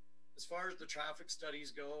 As far as the traffic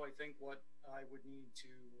studies go, I think what I would need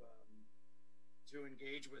to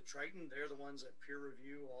engage with Triton. They're the ones that peer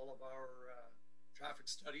review all of our traffic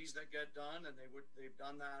studies that get done, and they've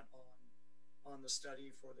done that on the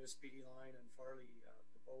study for the Speedy Line and Farley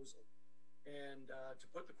proposal. And to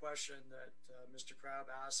put the question that Mr. Crabb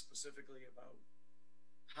asked specifically about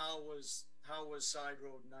how was Side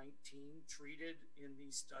Road 19 treated in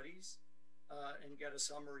these studies, and get a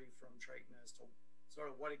summary from Triton as to sort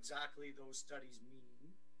of what exactly those studies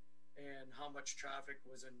mean and how much traffic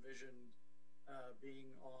was envisioned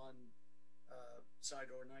being on Side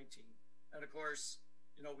Road 19. And of course,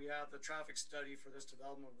 you know, we have the traffic study for this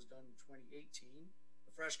development was done in 2018.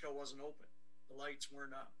 The Fresco wasn't open. The lights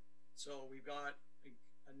weren't up. So we've got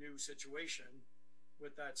a new situation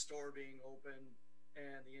with that store being open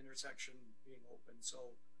and the intersection being open.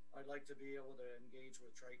 So I'd like to be able to engage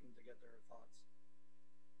with Triton to get their thoughts.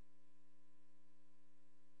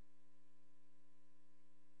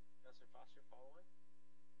 Councillor Foster, following.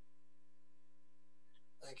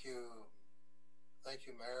 Thank you,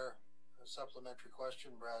 Mayor. A supplementary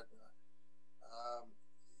question, Brad.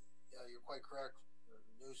 Yeah, you're quite correct.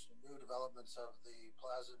 New developments of the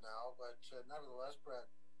plaza now, but nevertheless, Brad,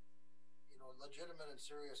 you know, legitimate and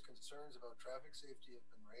serious concerns about traffic safety have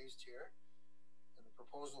been raised here. And the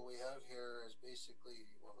proposal we have here is basically,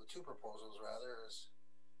 well, the two proposals rather, is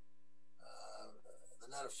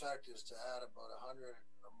the net effect is to add about 100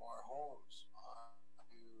 or more homes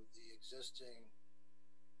to the existing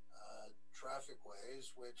traffic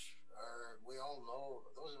ways, which are, we all know,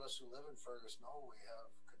 those of us who live in Fergus know we have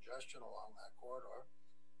congestion along that corridor.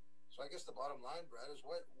 So I guess the bottom line, Brett, is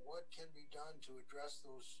what can be done to address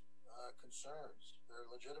those concerns? They're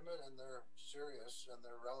legitimate and they're serious and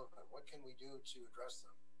they're relevant. What can we do to address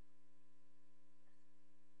them?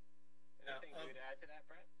 Anything you would add to that,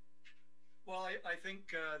 Brett? Well, I think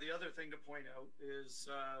the other thing to point out is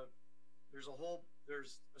there's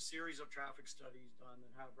a series of traffic studies done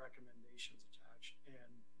that have recommendations attached,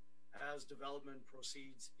 and as development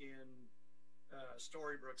proceeds in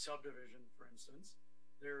Storybrook subdivision, for instance,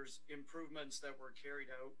 there's improvements that were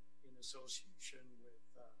carried out in association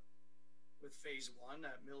with phase one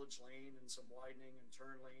at Millage Lane and some widening and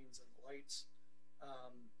turn lanes and the lights,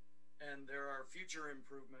 and there are future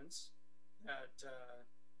improvements that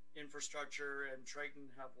infrastructure and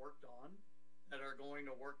Triton have worked on that are going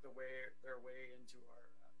to work their way into our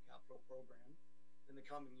capital program in the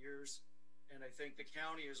coming years. And I think the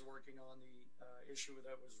county is working on the issue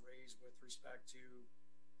that was raised with respect to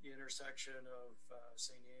the intersection of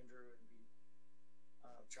St. Andrew and the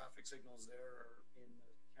traffic signals there are in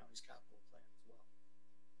the county's capital plan as well.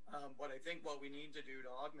 But I think what we need to do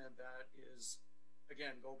to augment that is,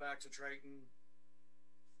 again, go back to Triton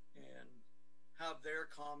and have their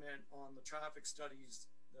comment on the traffic studies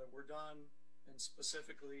that were done, and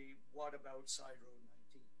specifically what about Side Road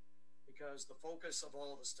 19, because the focus of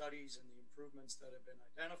all the studies and the improvements that have been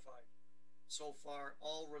identified so far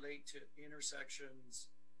all relate to intersections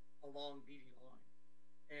along Beatty Line,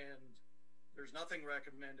 and there's nothing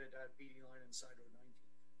recommended at Beatty Line and Side Road 19,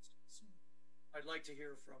 for instance. So I'd like to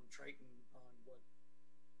hear from Triton on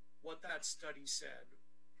what that study said.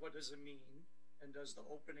 What does it mean, and does the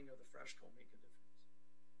opening of the Fresco make a difference?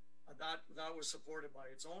 That was supported by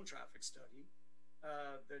its own traffic study,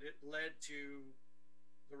 that it led to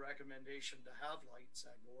the recommendation to have lights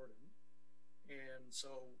at Gordon, and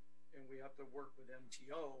we have to work with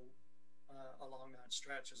MTO along that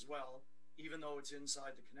stretch as well. Even though it's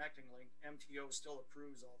inside the connecting link, MTO still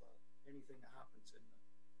approves anything that happens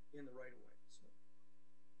in the right of way. So,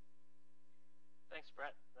 thanks,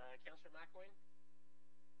 Brett. Councillor McElwain.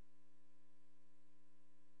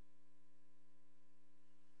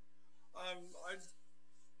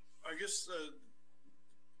 I guess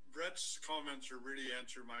Brett's comments are really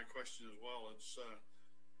answer my question as well. It's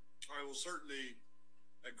I will certainly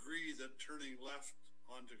agree that turning left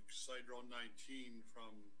onto Side Road 19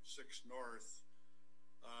 from 6 North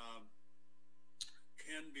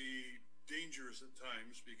can be dangerous at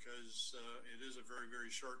times because it is a very, very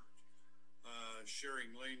short sharing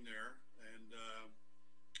lane there, and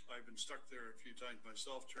I've been stuck there a few times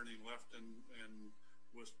myself turning left and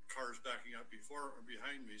with cars backing up before or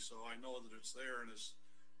behind me, so I know that it's there and it's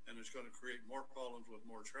going to create more problems with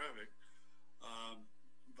more traffic.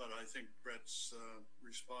 But I think Brett's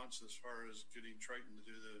response as far as getting Triton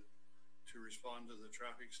to respond to the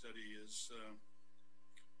traffic study is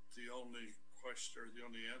the only question or the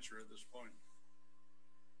only answer at this point.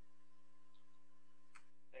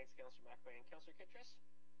 Thanks, Councillor McAvoy. And Councillor Kittress?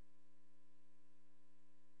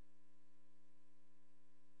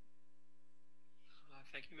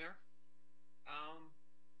 Thank you, Mayor.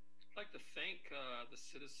 I'd like to thank the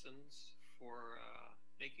citizens for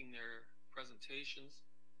making their presentations,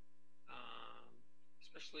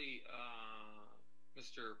 especially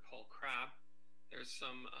Mr. Paul Crabb. There's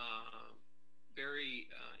some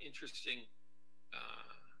very interesting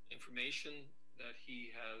information that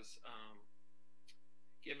he has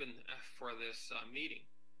given for this meeting.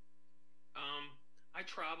 I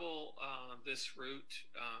travel this route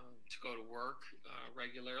to go to work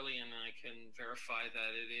regularly, and I can verify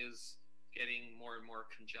that it is getting more and more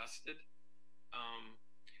congested,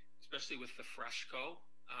 especially with the Freshco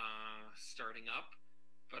starting up.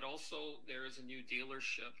 But also there is a new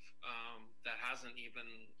dealership that hasn't even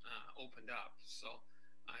opened up. So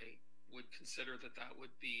I would consider that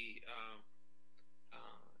would be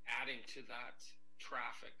adding to that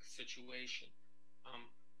traffic situation.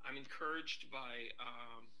 I'm encouraged by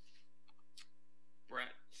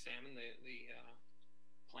Brett Salmon, the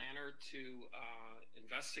planner, to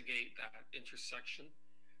investigate that intersection.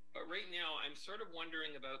 But right now, I'm sort of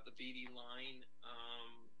wondering about the BD line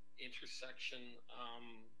intersection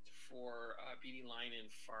for BD line in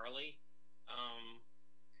Farley.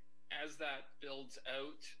 As that builds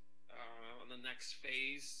out on the next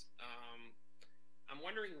phase, I'm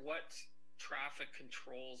wondering what traffic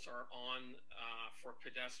controls are on for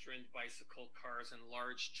pedestrian, bicycle, cars, and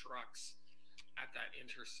large trucks at that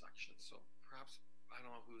intersection. So perhaps, I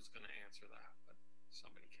don't know who's going to answer that, but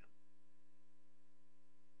somebody can.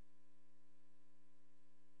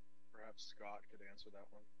 Perhaps Scott could answer that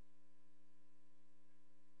one.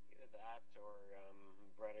 Either that or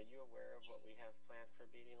Brett, are you aware of what we have planned for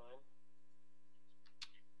BD line?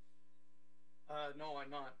 No,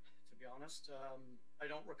 I'm not, to be honest. I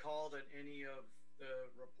don't recall that any of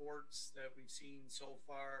the reports that we've seen so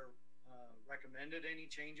far recommended any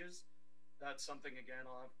changes. That's something, again,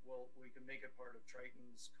 we can make it part of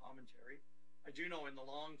Triton's commentary. I do know in the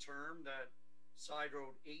long term that Side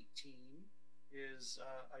Road 18 is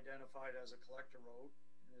identified as a collector road,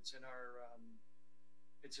 and it's in our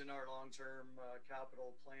long-term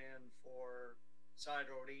capital plan for Side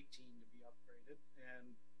Road 18 to be upgraded.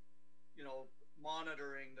 And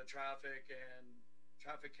monitoring the traffic and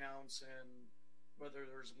traffic counts and whether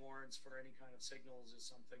there's warrants for any kind of signals is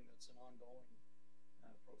something that's an ongoing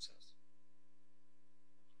process.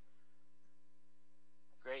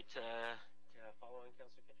 Great. Following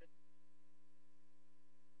Councillor Kitchen.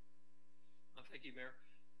 Thank you, Mayor.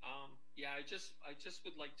 Yeah, I just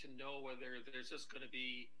would like to know whether there's just going to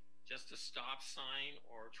be just a stop sign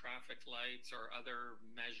or traffic lights or other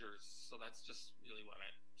measures. So that's just really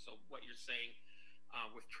so what you're saying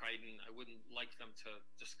with Triton, I wouldn't like them to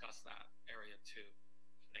discuss that area too.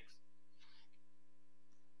 Thanks.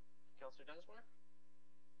 Councillor Dunsmore?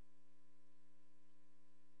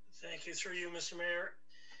 Thank you. Through you, Mr. Mayor.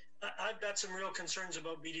 I've got some real concerns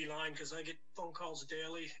about BD line because I get phone calls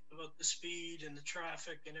daily about the speed and the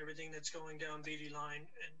traffic and everything that's going down BD line,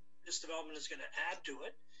 and this development is going to add to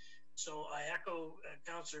it. So I echo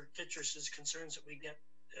Councillor Kittress's concerns that we get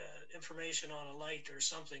information on a light or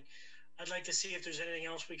something. I'd like to see if there's anything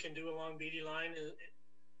else we can do along BD line,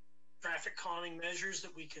 traffic calming measures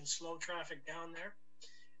that we can slow traffic down there.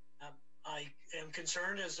 I am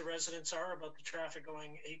concerned, as the residents are, about the traffic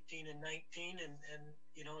going 18 and 19, and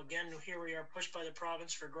again, here we are pushed by the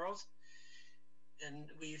province for growth, and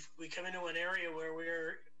we come into an area where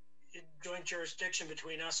we're in joint jurisdiction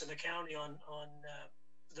between us and the county on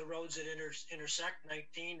the roads that intersect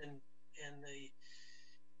 19 and the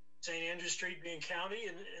St. Andrew Street being county,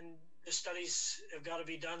 and the studies have got to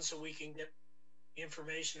be done so we can get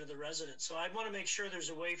information to the residents. So I want to make sure there's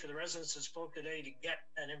a way for the residents that spoke today to get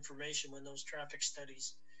that information when those traffic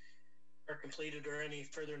studies are completed or any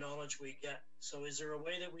further knowledge we get. So is there a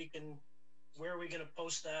way that we can where are we going to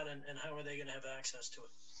post that, and how are they going to have access to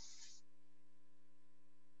it?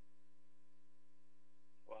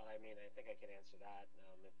 Well, I mean, I think I can answer that.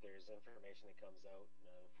 If there's information that comes out,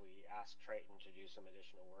 if we ask Triton to do some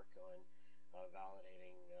additional work on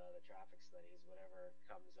validating the traffic studies, whatever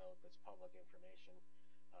comes out that's public information,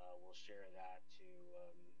 we'll share that to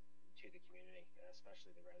the community,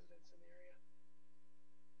 especially the residents in the area.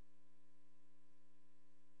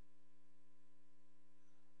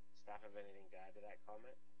 Staff have anything to add to that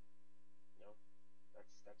comment? No,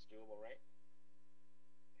 that's doable, right?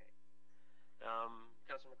 Okay.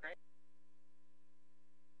 Councilor McCray.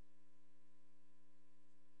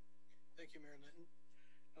 Thank you, Mayor Linton.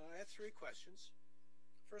 I have 3 questions.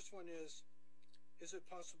 First one is it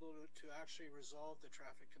possible to actually resolve the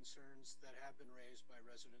traffic concerns that have been raised by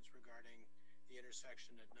residents regarding the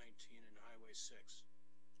intersection at 19 and Highway 6?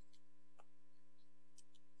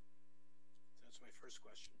 That's my first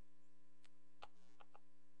question.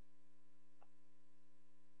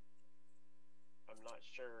 I'm not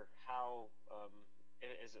sure how,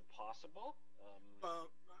 is it possible?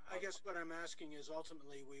 Well, I guess what I'm asking is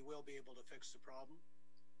ultimately we will be able to fix the problem.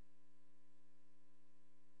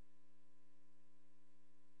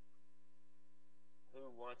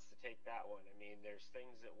 Who wants to take that one? I mean, there's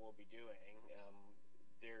things that we'll be doing.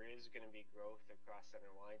 There is going to be growth across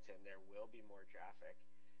Center Wellington. There will be more traffic.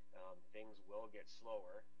 Things will get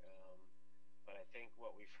slower. But I think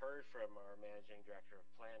what we've heard from our managing director of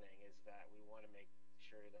planning is that we want to make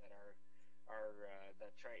sure that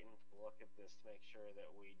that Triton look at this to make sure that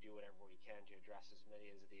we do whatever we can to address as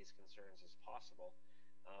many of these concerns as possible.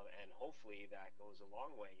 And hopefully that goes a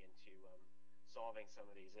long way into solving some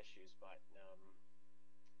of these issues. But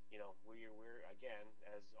you know, we're again,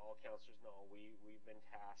 as all councillors know, we've been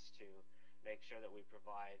tasked to make sure that we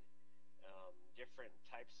provide different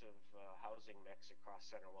types of housing mix across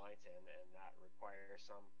Center Wellington, and that requires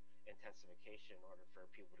some intensification in order for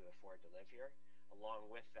people to afford to live here.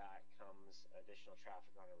 Along with that comes additional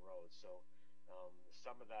traffic on our roads. So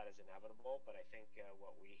some of that is inevitable, but I think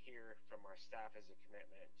what we hear from our staff is a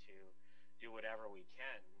commitment to do whatever we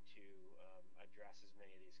can to address as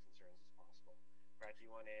many of these concerns as possible. Brad, do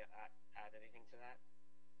you want to add anything to that?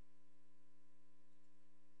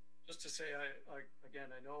 Just to say,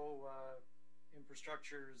 I know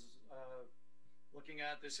infrastructure is looking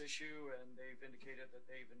at this issue, and they've indicated that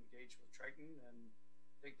they've engaged with Triton, and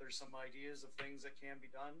I think there's some ideas of things that can be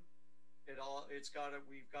done. We've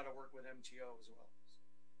got to work with MTO as well.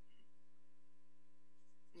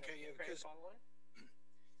 Okay, yeah, because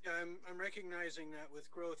I'm recognizing that with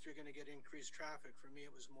growth you're going to get increased traffic. For me,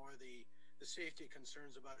 it was more the safety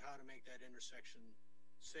concerns about how to make that intersection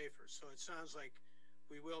safer. So it sounds like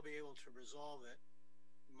we will be able to resolve it.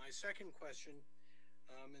 My second question,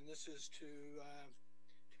 and this is to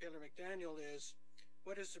Taylor McDaniel, is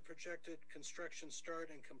what is the projected construction start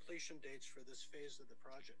and completion dates for this phase of the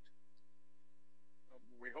project?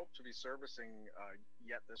 We hope to be servicing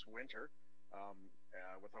yet this winter,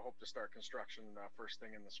 with a hope to start construction first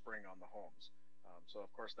thing in the spring on the homes. So of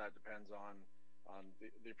course that depends on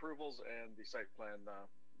the approvals and the site plan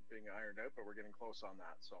being ironed out, but we're getting close on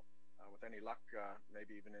that. So with any luck,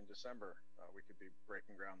 maybe even in December, we could be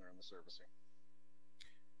breaking ground there in the servicing.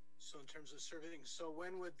 So in terms of servicing, so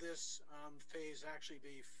when would this phase actually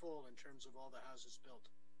be full in terms of all the houses built?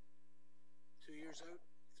 2 years out?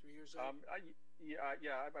 3 years out?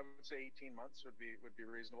 Yeah, I would say 18 months would be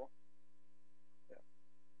reasonable. Yeah.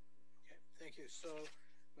 Okay, thank you. So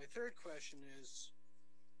my third question is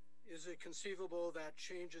it conceivable that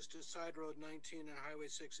changes to Side Road 19 and Highway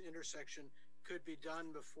 6 intersection could be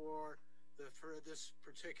done before this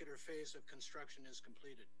particular phase of construction is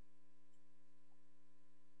completed?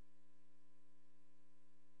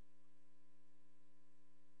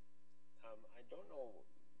 I don't know.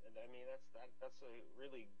 I mean, that's a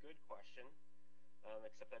really good question.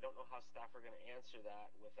 Except I don't know how staff are going to answer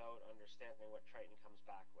that without understanding what Triton comes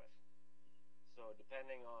back with. So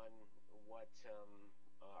depending on what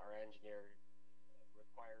our engineer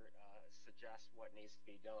suggests what needs to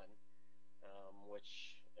be done,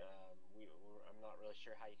 which I'm not really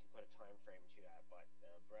sure how you can put a time frame to that. But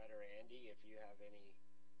Brett or Andy, if you have any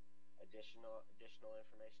additional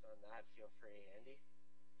information on that, feel free, Andy.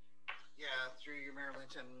 Yeah, through you, Mayor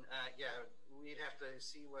Linton. Yeah, we'd have to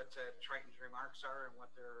see what Triton's remarks are and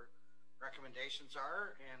what their recommendations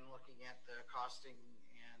are, and looking at the costing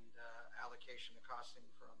and allocation of costing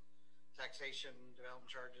from taxation,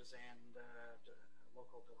 development charges, and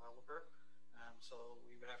local developer. So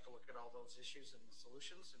we would have to look at all those issues and the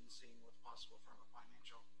solutions and seeing what's possible from a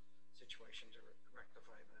financial situation to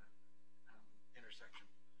rectify the intersection.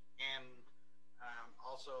 And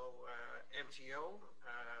also, MTO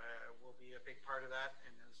will be a big part of that,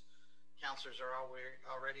 and as councillors are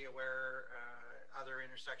already aware, other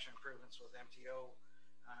intersection improvements with MTO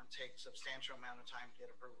take substantial amount of time to get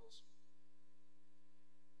approvals.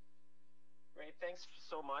 Great, thanks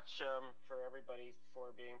so much for everybody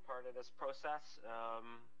for being part of this process.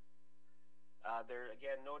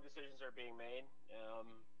 Again, no decisions are being made,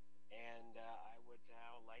 and I would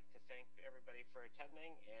now like to thank everybody for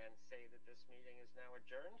attending and say that this meeting is now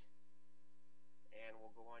adjourned, and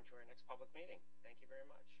we'll go on to our next public meeting. Thank you very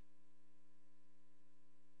much.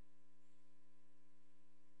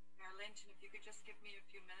 Mayor Linton, if you could just give me a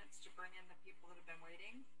few minutes to bring in the people that have been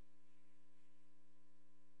waiting.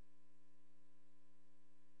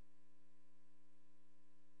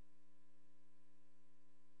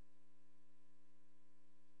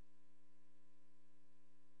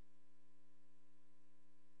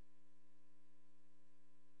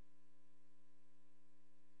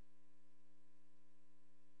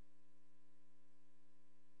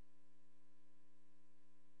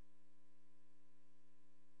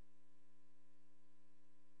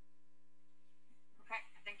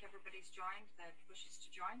 Everybody's joined that wishes to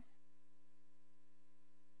join.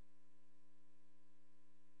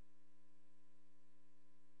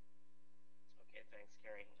 Okay, thanks,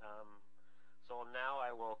 Carrie. So now I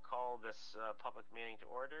will call this public meeting to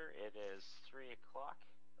order. It is 3 o'clock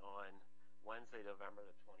on Wednesday, November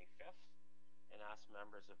the 25th, and ask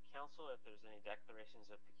members of council if there's any declarations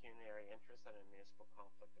of pecuniary interest under the Municipal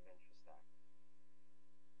Conflict of Interest Act.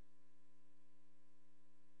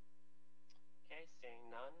 Okay, seeing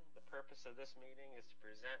none, the purpose of this meeting is to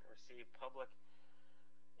present and receive public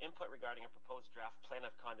input regarding a proposed draft plan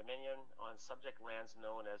of condominium on subject lands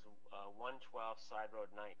known as 112 Side Road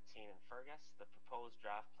 19 in Fergus. The proposed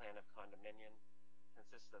draft plan of condominium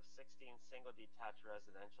consists of 16 single detached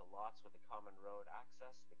residential lots with a common road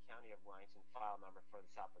access. The County of Wellington file number for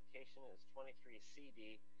this application is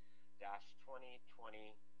 23CD-2023.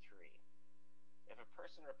 If a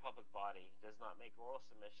person or public body does not make oral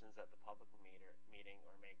submissions at the public meeting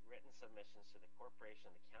or make written submissions to the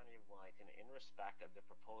Corporation of the County of Wellington in respect of the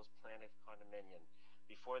proposed plan of condominium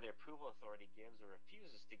before the approval authority gives or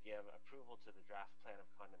refuses to give approval to the draft plan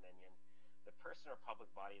of condominium, the person or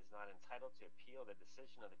public body is not entitled to appeal the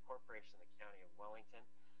decision of the Corporation of the County of Wellington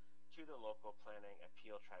to the local planning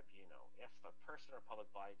appeal tribunal. If a person or public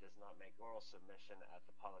body does not make oral submission at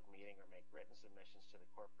the public meeting or make written submissions to the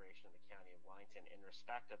Corporation of the County of Wellington in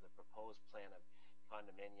respect of the proposed plan of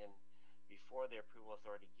condominium before the approval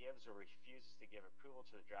authority gives or refuses to give approval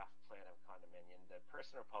to the draft plan of condominium, the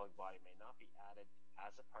person or public body may not be added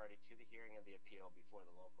as a party to the hearing of the appeal before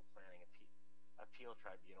the local planning appeal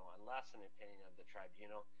tribunal unless, in the opinion of the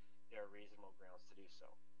tribunal, there are reasonable grounds to do so.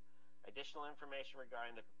 Additional information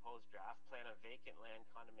regarding the proposed draft plan of vacant land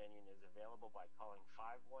condominium is available by calling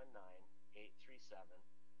 519-837-2600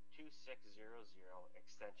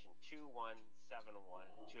 extension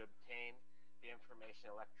 2171 to obtain the information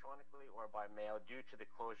electronically or by mail due to the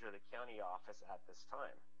closure of the county office at this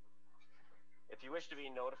time. If you wish to be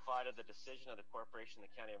notified of the decision of the Corporation of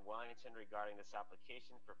the County of Wellington regarding this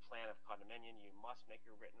application for plan of condominium, you must make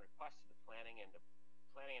a written request to the Planning and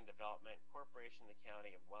Development Corporation of the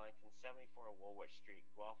County of Wellington, 74 Woolwich Street,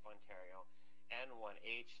 Guelph, Ontario,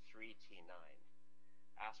 N1H3T9.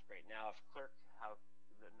 Ask right now if clerk how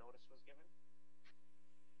the notice was given.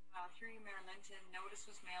 Through you, Mayor Linton, notice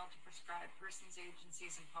was mailed to prescribed persons,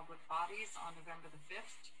 agencies, and public bodies on November the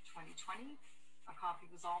 5th, 2020. A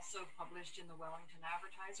copy was also published in the Wellington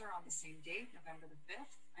Advertiser on the same date, November the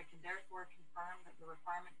 5th. I can therefore confirm that the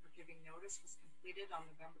requirement for giving notice was completed on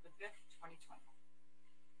November the 5th, 2020.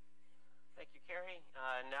 Thank you, Carrie.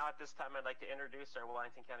 Now at this time, I'd like to introduce our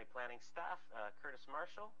Wellington County Planning staff, Curtis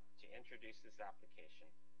Marshall, to introduce this application.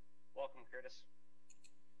 Welcome, Curtis.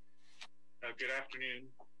 Good afternoon,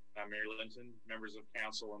 Mayor Linton, members of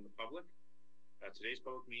council, and the public. Today's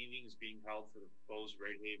public meeting is being held for the proposed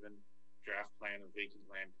Redhaven draft plan of vacant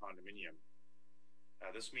land condominium.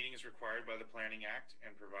 This meeting is required by the Planning Act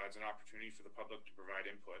and provides an opportunity for the public to provide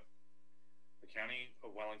input. The County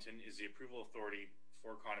of Wellington is the approval authority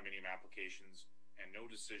for condominium applications, and no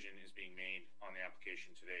decision is being made on the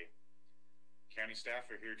application today. County staff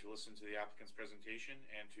are here to listen to the applicant's presentation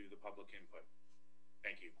and to the public input.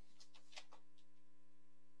 Thank you.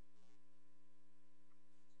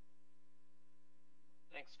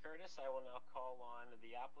 Thanks, Curtis. I will now call on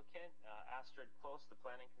the applicant, Astrid, the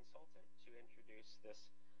planning consultant, to introduce this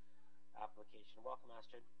application. Welcome,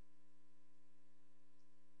 Astrid.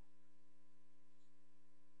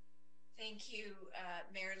 Thank you,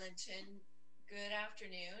 Mayor Linton. Good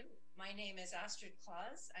afternoon. My name is Astrid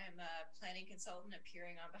Claus. I am a planning consultant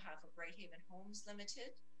appearing on behalf of Brighthaven Homes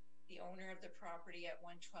Limited, the owner of the property at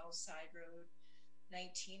 112 Side Road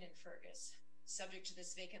 19 in Fergus, subject to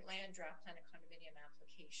this vacant land draft plan and condominium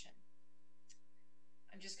application.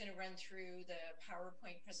 I'm just going to run through the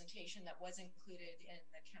PowerPoint presentation that was included in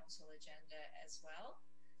the council agenda as well.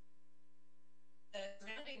 The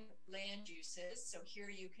surrounding land uses, so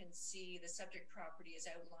here you can see the subject property is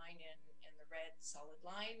outlined in the red solid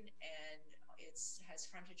line, and it has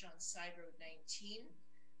frontage on Side Road 19,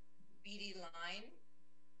 BD line,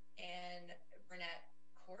 and Burnett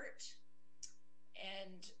Court.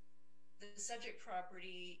 And the subject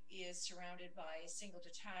property is surrounded by single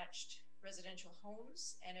detached residential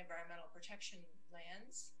homes and environmental protection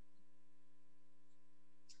lands.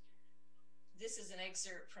 This is an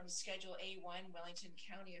excerpt from Schedule A1 Wellington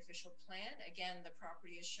County Official Plan. Again, the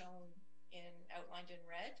property is shown outlined in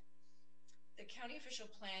red. The County Official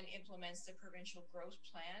Plan implements the Provincial Growth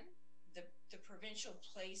Plan. The Provincial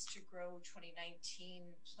Place to Grow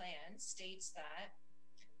 2019 plan states that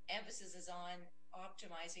emphasis is on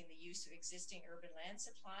optimizing the use of existing urban land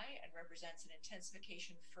supply and represents an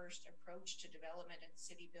intensification first approach to development and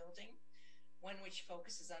city building, one which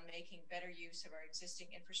focuses on making better use of our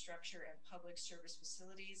existing infrastructure and public service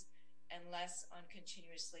facilities and less on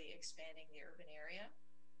continuously expanding the urban area.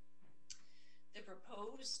 The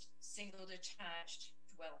proposed single detached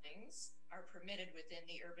dwellings are permitted within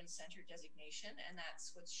the urban center designation, and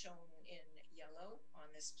that's what's shown in yellow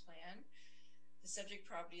on this plan. The subject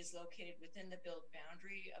property is located within the built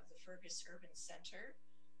boundary of the Fergus Urban Center.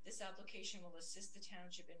 This application will assist the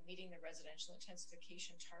township in meeting the residential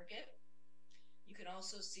intensification target. You can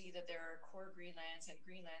also see that there are core greenlands and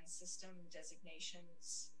greenland system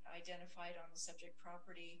designations identified on the subject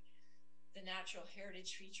property. The natural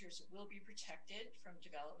heritage features will be protected from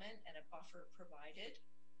development and a buffer provided.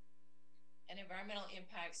 An environmental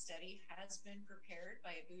impact study has been prepared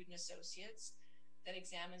by Abood & Associates that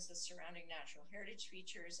examines the surrounding natural heritage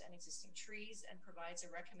features and existing trees and provides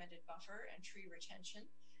a recommended buffer and tree retention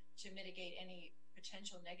to mitigate any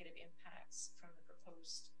potential negative impacts from the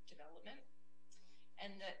proposed development.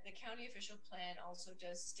 And the county official plan also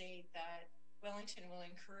does state that Wellington will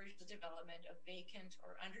encourage the development of vacant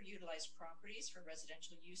or underutilized properties for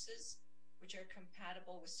residential uses, which are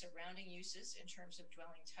compatible with surrounding uses in terms of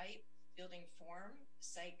dwelling type, building form,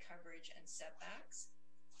 site coverage, and setbacks.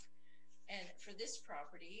 And for this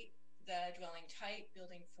property, the dwelling type,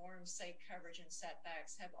 building form, site coverage, and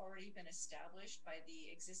setbacks have already been established by the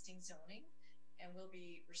existing zoning and will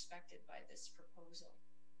be respected by this proposal.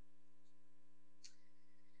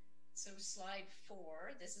 So slide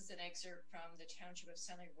 4, this is an excerpt from the Township of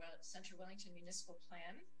Centre Wellington Municipal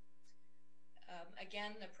Plan.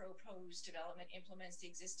 Again, the proposed development implements the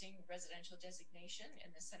existing residential designation in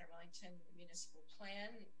the Centre Wellington Municipal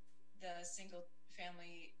Plan. The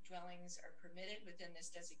single-family dwellings are permitted within this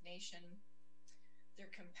designation. They're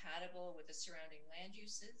compatible with the surrounding land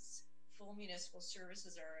uses. Full municipal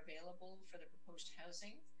services are available for the proposed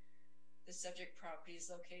housing. The subject property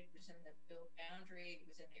is located within the built boundary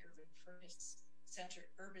within the urban center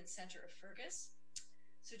of Fergus.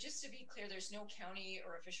 So just to be clear, there's no county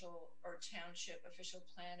or township official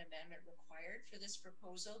plan amendment required for this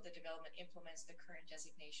proposal. The development implements the current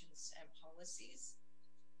designations and policies.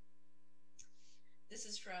 This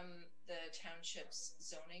is from the township's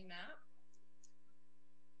zoning map.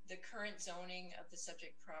 The current zoning of the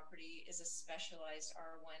subject property is a specialized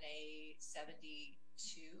R1A 72,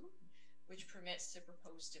 which permits the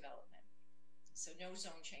proposed development. So no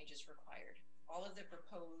zone change is required. All of the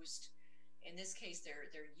proposed, in this case,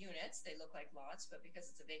 they're units. They look like lots, but because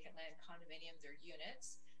it's a vacant land condominium, they're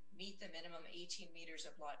units, meet the minimum 18 meters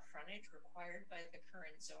of lot frontage required by the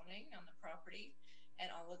current zoning on the property. And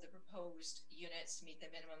all of the proposed units meet the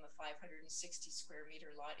minimum of 560 square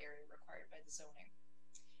meter lot area required by the zoning.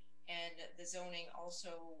 And the zoning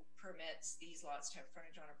also permits these lots to have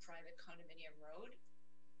frontage on a private condominium road.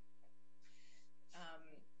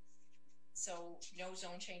 So no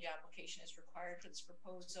zone change application is required for this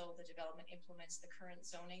proposal. The development implements the current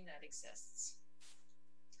zoning that exists.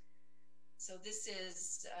 So this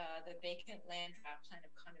is the vacant land draft plan of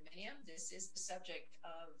condominium. This is the subject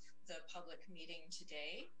of the public meeting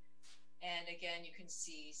today. And again, you can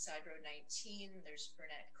see Side Road 19, there's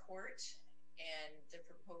Burnett Court, and the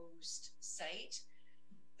proposed site.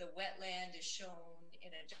 The wetland is shown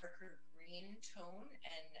in a darker green tone,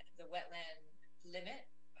 and the wetland limit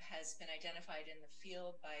has been identified in the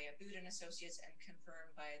field by Abood & Associates and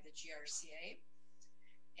confirmed by the GRCA.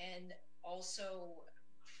 And also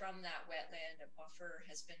from that wetland, a buffer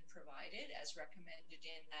has been provided as recommended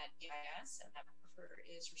in that EIS, and that aquifer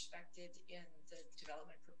is respected in the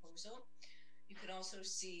development proposal. You can also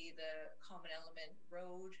see the common element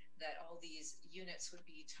road that all these units would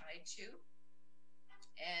be tied to,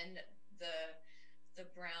 and the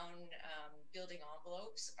brown building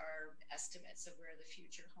envelopes are estimates of where the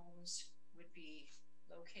future homes would be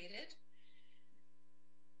located.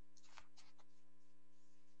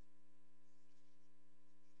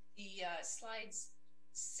 The slides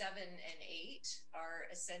 7 and 8 are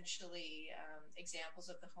essentially examples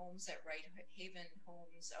of the homes that Whitehaven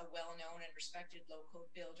Homes, a well-known and respected local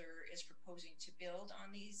builder, is proposing to build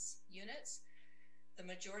on these units. The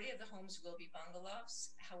majority of the homes will be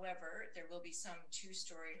bungalows. However, there will be some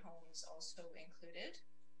two-story homes also included.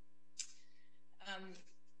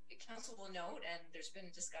 Council will note, and there's been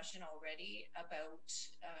a discussion already about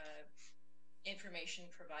information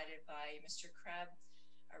provided by Mr. Crabb,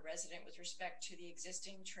 a resident, with respect to the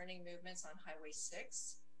existing turning movements on Highway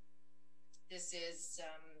 6. This is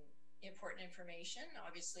important information,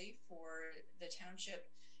 obviously, for the township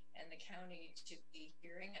and the county to be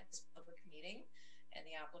hearing at this public meeting, and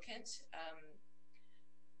the applicant.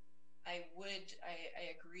 I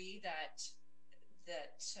agree that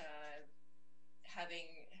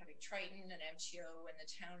having Triton and MTO and the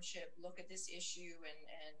township look at this issue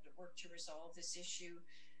and work to resolve this issue,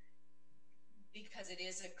 because it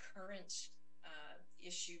is a current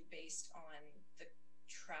issue based on the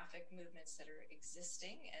traffic movements that are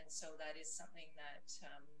existing, and so that is something that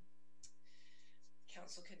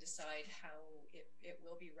council can decide how it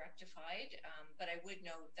will be rectified. But I would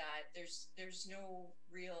note that there's no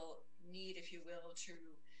real need, if you will, to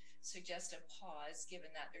suggest a pause,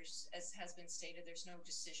 given that there's, as has been stated, there's no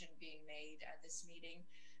decision being made at this meeting.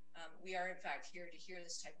 We are in fact here to hear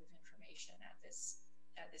this type of information at this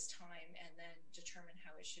time, and then determine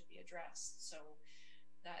how it should be addressed. So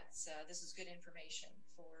that's this is good information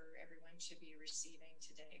for everyone to be receiving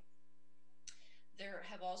today. There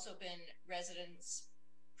have also been letters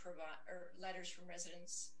from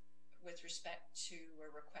residents with respect to a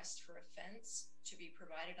request for a fence to be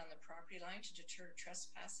provided on the property line to deter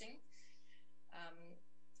trespassing.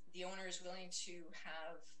 The owner is willing to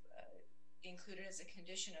have included as a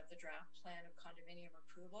condition of the draft plan of condominium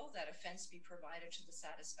approval that a fence be provided to the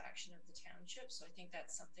satisfaction of the township. So I think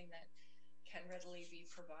that's something that can readily be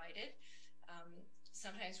provided.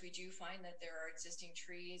 Sometimes we do find that there are existing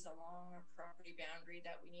trees along a property boundary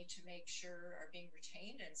that we need to make sure are being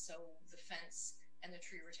retained, and so the fence and the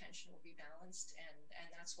tree retention will be balanced, and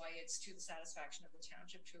that's why it's to the satisfaction of the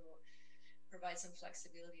township to provide some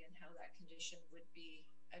flexibility in how that condition would be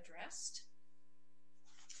addressed.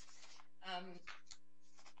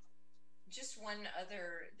 Just one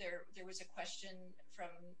other, there was a question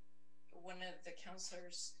from one of the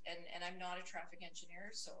councillors, and I'm not a traffic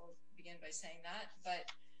engineer, so I'll begin by saying that, but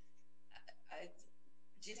I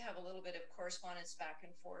did have a little bit of correspondence back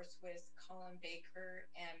and forth with Colin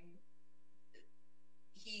Baker, and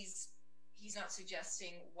he's not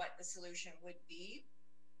suggesting what the solution would be,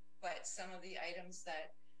 but some of the items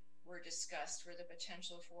that were discussed were the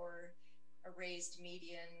potential for a raised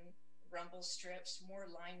median, rumble strips, more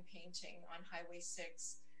line painting on Highway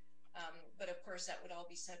 6. But of course that would all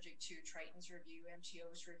be subject to Triton's review,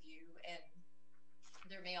 MTO's review, and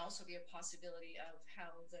there may also be a possibility of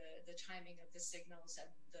how the timing of the signals and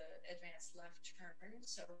the advanced left turn.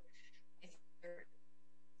 So I think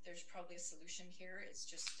there's probably a solution here. It's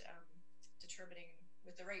just determining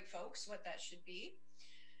with the right folks what that should be.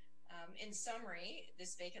 In summary,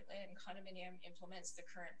 this vacant land condominium implements the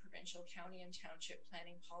current provincial, county, and township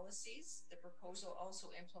planning policies. The proposal also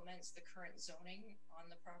implements the current zoning on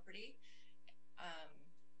the property.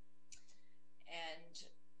 And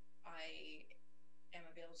I am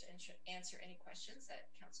available to answer any questions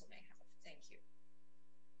that council may have. Thank you.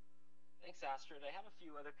 Thanks, Astrid. I have a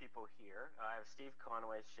few other people here. I have Steve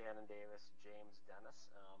Conway, Shannon Davis, James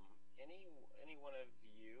Dennis. Any one of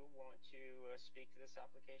you want to speak to this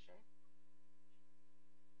application?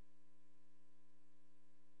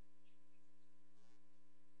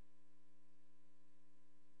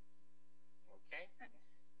 Okay.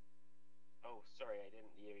 Oh, sorry, I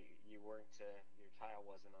didn't. You weren't. Your tile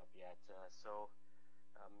wasn't up yet.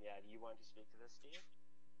 Yeah. Do you want to speak to this, Steve?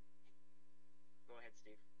 Go ahead,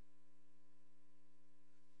 Steve.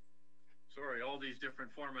 Sorry, all these different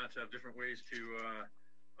formats have different ways to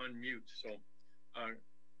unmute. So,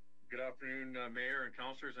 good afternoon, Mayor and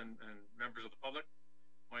councillors and members of the public.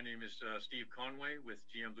 My name is Steve Conway with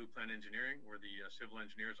GM Blue Plan Engineering. We're the civil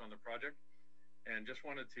engineers on the project, and just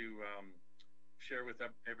wanted to share with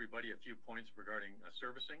everybody a few points regarding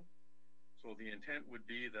servicing. So the intent would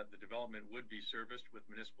be that the development would be serviced with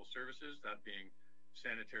municipal services, that being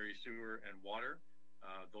sanitary sewer and water.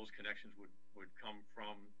 Those connections would come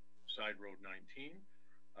from side road 19.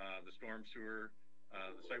 The storm sewer,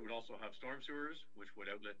 the site would also have storm sewers, which would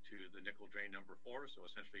outlet to the nickel drain number 4. So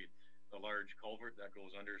essentially the large culvert that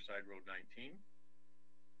goes under side road 19.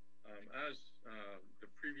 As the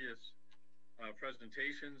previous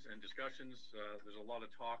presentations and discussions, there's a lot of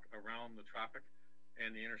talk around the traffic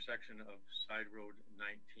and the intersection of side road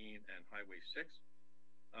 19 and highway 6.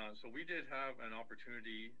 So we did have an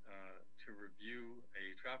opportunity to review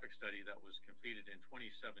a traffic study that was completed in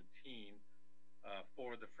 2017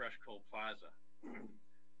 for the Freshco Plaza.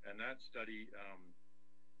 And that study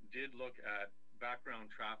did look at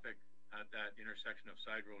background traffic at that intersection of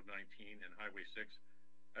side road 19 and highway 6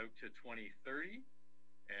 out to 2030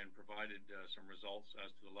 and provided some results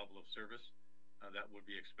as to the level of service that would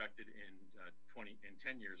be expected in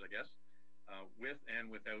 10 years, I guess, with and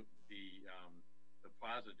without the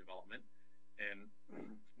plaza development. And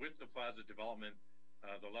with the plaza development,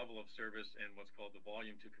 the level of service and what's called the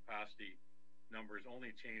volume to capacity numbers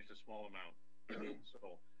only changed a small amount.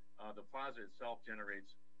 So the plaza itself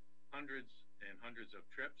generates hundreds and hundreds of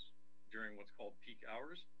trips during what's called peak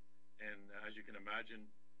hours. And as you can imagine,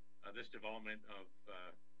 this development of,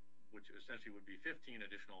 which essentially would be 15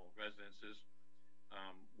 additional residences,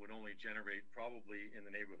 would only generate probably in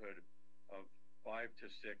the neighborhood of 5 to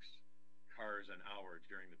 6 cars an hour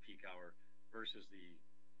during the peak hour versus the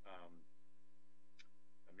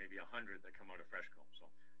maybe 100 that come out of Freshco. So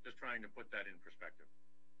just trying to put that in perspective.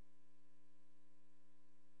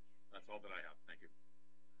 That's all that I have. Thank you.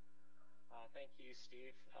 Thank you,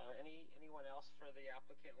 Steve. Anyone else for the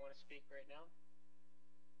applicant want to speak right now?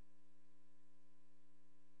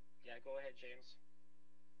 Yeah, go ahead, James.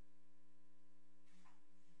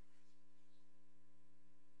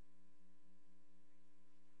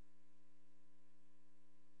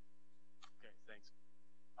 Okay, thanks.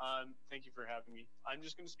 Thank you for having me. I'm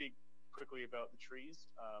just going to speak quickly about the trees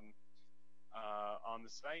on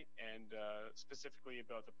the site and specifically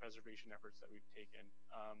about the preservation efforts that we've taken.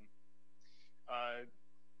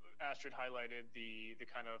 Astrid highlighted the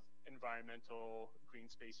kind of environmental green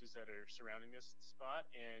spaces that are surrounding this spot,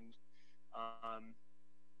 and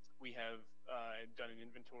we have done an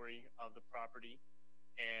inventory of the property,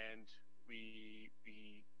 and we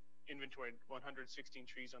inventoried 116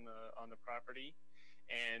 trees on the property,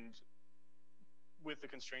 and with the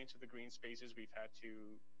constraints of the green spaces, we've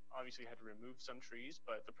obviously had to remove some trees,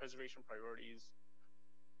 but the preservation priorities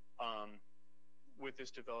with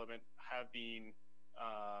this development have been,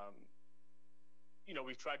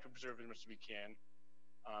 we've tried to preserve as much as we can,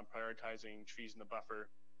 prioritizing trees in the buffer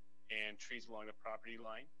and trees along the property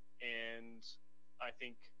line. And I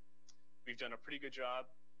think we've done a pretty good job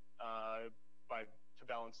to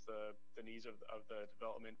balance the needs of the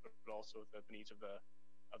development, but also the needs of the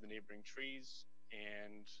neighboring trees.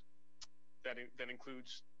 And that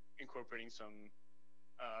includes incorporating some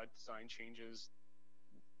design changes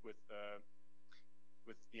with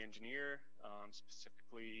the engineer,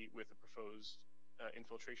 specifically with the proposed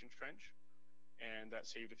infiltration trench, and that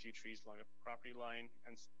saved a few trees along the property line,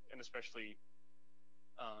 and especially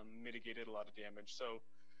mitigated a lot of damage. So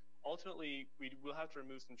ultimately, we will have to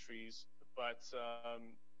remove some trees, but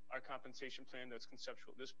our compensation plan that's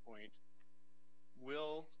conceptual at this point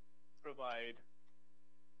will provide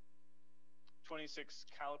 26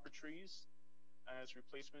 caliper trees as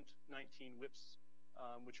replacement, 19 whips,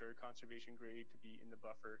 which are conservation grade to be in the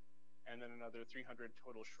buffer, and then another 300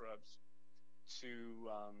 total shrubs to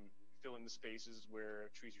fill in the spaces where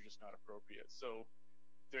trees are just not appropriate. So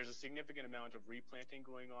there's a significant amount of replanting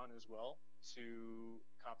going on as well to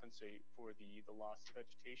compensate for the loss of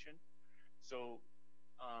vegetation. So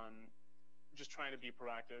just trying to be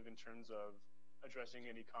proactive in terms of addressing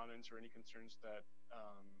any comments or any concerns that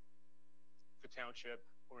the township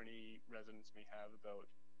or any residents may have about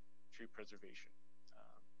tree preservation.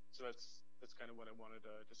 So that's kind of what I wanted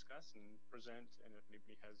to discuss and present. And if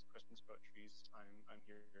anybody has questions about trees, I'm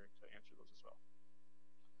here to answer those as well.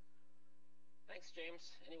 Thanks,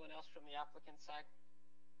 James. Anyone else from the applicant side?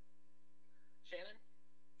 Shannon?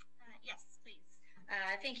 Yes, please.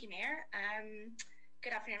 Thank you, Mayor.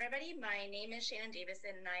 Good afternoon, everybody. My name is Shannon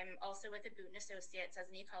Davison, and I'm also with the Booten Associates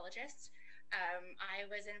as an ecologist. I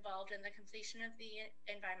was involved in the completion of the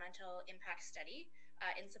environmental impact study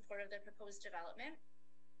in support of the proposed development.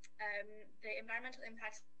 The environmental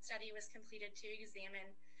impact study was completed to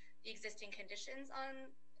examine the existing conditions on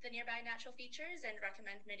the nearby natural features and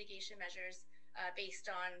recommend mitigation measures based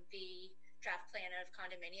on the draft plan of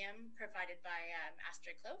condominium provided by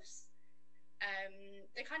Astrid.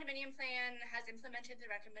 The condominium plan has implemented the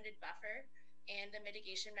recommended buffer and the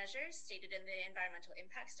mitigation measures stated in the environmental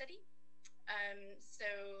impact study. So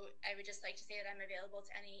I would just like to say that I'm available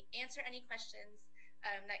to answer any questions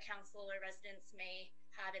that council or residents may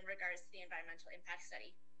have in regards to the environmental impact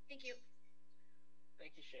study. Thank you.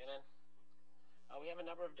 Thank you, Shannon. We have a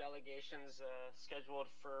number of delegations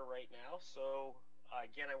scheduled for right now. So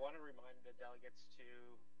again, I want to remind the delegates to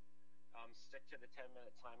stick to the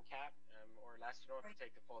 10-minute time cap or less. You don't have to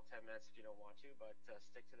take the full 10 minutes if you don't want to, but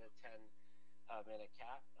stick to the 10-minute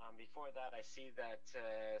cap. Before that, I see that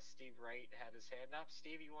Steve Wright had his hand up.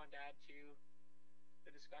 Steve, you wanted to add to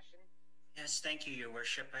the discussion? Yes, thank you, Your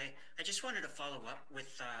Worship. I just wanted to follow up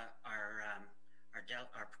with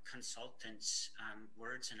our consultants'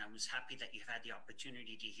 words, and I was happy that you've had the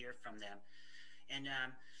opportunity to hear from them. And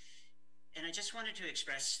I just wanted to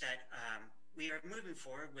express that we are moving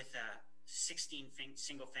forward with a 16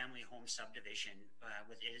 single-family home subdivision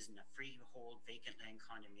with it is in a freehold vacant land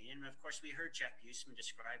condominium. And of course, we heard Jeff Buseman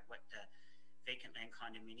describe what the vacant land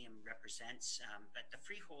condominium represents, but the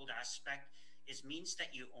freehold aspect means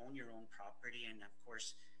that you own your own property, and of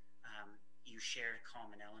course, you share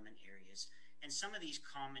common element areas. And some of these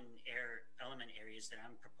common element areas that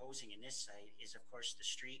I'm proposing in this site is, of course, the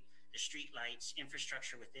street lights,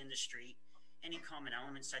 infrastructure within the street, any common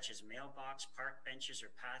elements such as mailbox, park benches,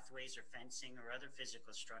 or pathways, or fencing, or other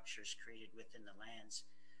physical structures created within the lands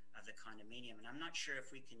of the condominium. And I'm not sure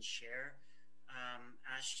if we can share,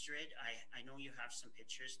 Astrid. I know you have some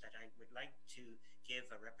pictures that I would like to give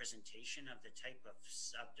a representation of the type of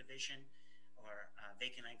subdivision or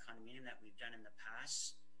vacant land condominium that we've done in the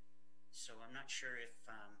past. So I'm not sure if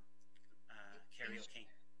Carrie, okay.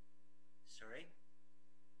 Sorry?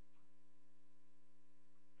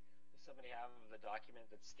 Does somebody have the document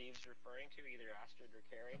that Steve's referring to, either Astrid or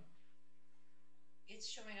Carrie? It's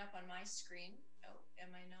showing up on my screen. Oh,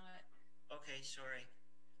 am I not? Okay, sorry.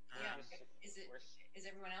 Yeah, is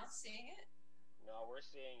everyone else seeing it? No, we're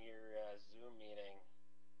seeing your Zoom meeting.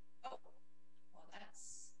 Oh, well,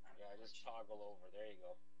 that's... Yeah, just toggle over. There you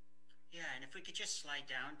go. Yeah, and if we could just slide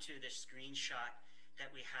down to the screenshot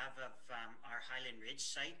that we have of our Highland Ridge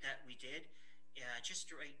site that we did,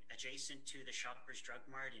 just right adjacent to the Shoppers Drug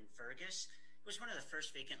Mart in Fergus. It was one of the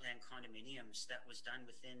first vacant land condominiums that was done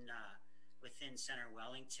within Center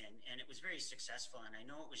Wellington, and it was very successful, and I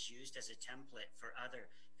know it was used as a template for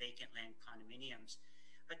other vacant land condominiums.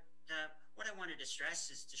 But what I wanted to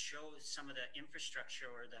stress is to show some of the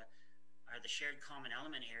infrastructure or the shared common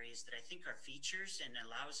element areas that I think are features and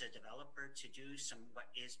allows a developer to do what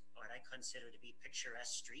I consider to be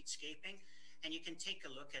picturesque streetscaping. And you can take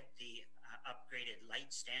a look at the upgraded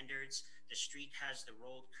light standards. The street has the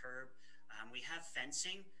rolled curb. We have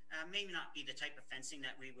fencing, maybe not be the type of fencing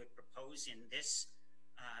that we would propose in this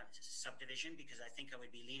subdivision, because I think I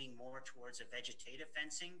would be leaning more towards a vegetative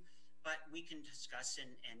fencing, but we can discuss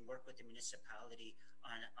and work with the municipality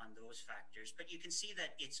on those factors. But you can see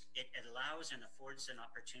that it allows and affords an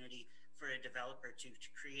opportunity for a developer to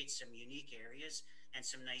create some unique areas and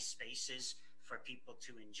some nice spaces for people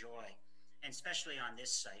to enjoy, and especially on this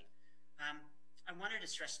site. I wanted to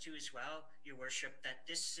stress too as well, Your Worship, that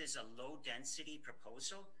this is a low density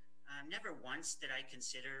proposal. Never once did I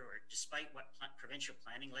consider, or despite what provincial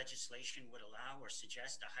planning legislation would allow or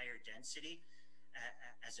suggest, a higher density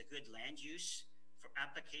as a good land use for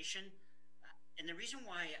application. And the reason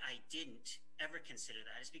why I didn't ever consider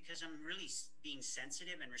that is because I'm really being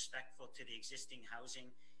sensitive and respectful to the existing housing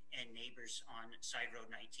and neighbors on Side Road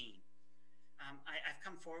 19. I've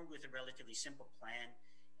come forward with a relatively simple plan,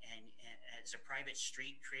 and as a private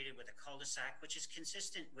street created with a cul-de-sac, which is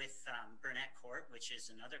consistent with Burnett Court, which is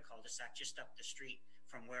another cul-de-sac just up the street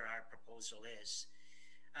from where our proposal is.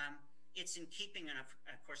 It's in keeping, and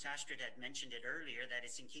of course Astrid had mentioned it earlier, that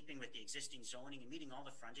it's in keeping with the existing zoning and meeting all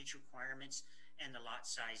the frontage requirements and the lot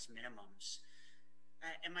size minimums.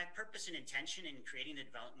 And my purpose and intention in creating the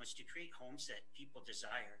development was to create homes that people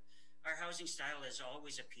desire. Our housing style has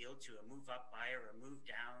always appealed to a move-up buyer or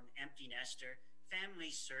move-down, empty nester,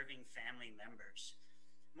 family serving family members.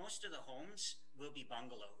 Most of the homes will be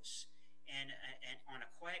bungalows and on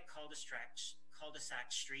a quiet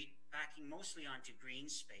cul-de-sac street backing mostly onto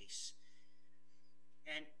green space.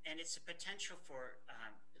 And it's a potential for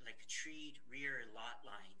like treed rear lot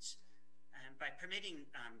lines. And by permitting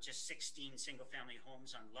just 16 single-family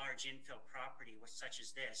homes on large infill property such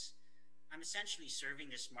as this, I'm essentially serving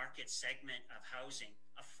this market segment of housing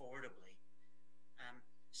affordably.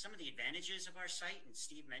 Some of the advantages of our site, and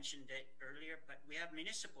Steve mentioned it earlier, but we have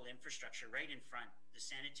municipal infrastructure right in front. The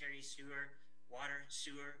sanitary sewer, water,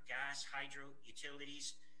 sewer, gas, hydro,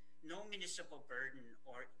 utilities. No municipal burden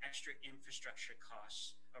or extra infrastructure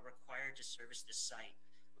costs are required to service the site.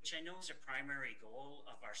 which I know is a primary goal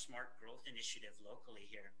of our smart growth initiative locally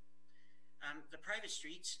here. The private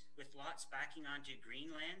streets with lots backing onto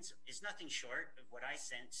greenlands is nothing short of what I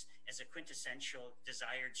sense as a quintessential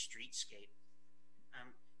desired streetscape.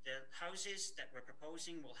 The houses that we're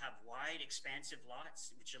proposing will have wide, expansive lots,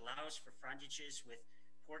 which allows for frontages with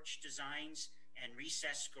porch designs and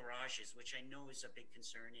recessed garages, which I know is a big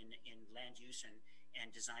concern in land use and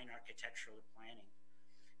design architectural planning.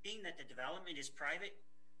 Being that the development is private,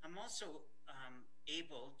 I'm also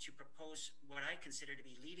able to propose what I consider to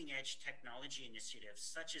be leading-edge technology initiatives,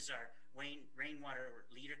 such as our rainwater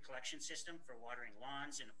leader collection system for watering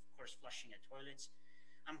lawns and, of course, flushing of toilets.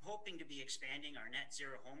 I'm hoping to be expanding our net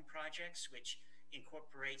zero home projects, which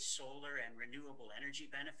incorporates solar and renewable energy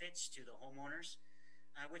benefits to the homeowners,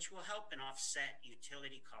 which will help and offset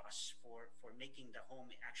utility costs for making the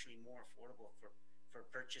home actually more affordable for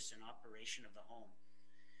purchase and operation of the home.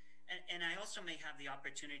 And I also may have the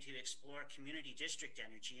opportunity to explore community district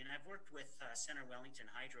energy, and I've worked with Center Wellington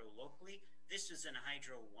Hydro locally. This is an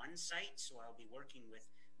Hydro 1 site, so I'll be working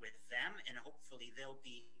with them, and hopefully they'll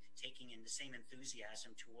be taking in the same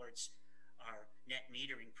enthusiasm towards our net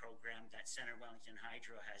metering program that Center Wellington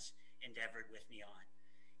Hydro has endeavored with me on.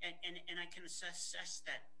 And I can assess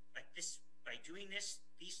that by doing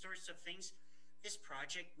these sorts of things, this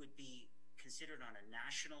project would be considered on a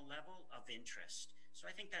national level of interest. So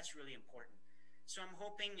I think that's really important. So I'm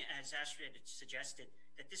hoping, as Astrid suggested,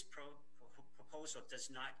 that this proposal does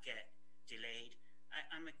not get delayed.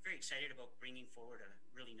 I'm very excited about bringing forward a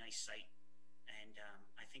really nice site, and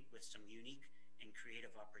I think with some unique and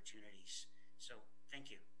creative opportunities. So thank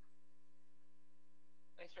you.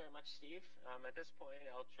 Thanks very much, Steve. At this point,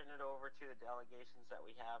 I'll turn it over to the delegations that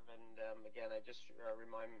we have. And again, I just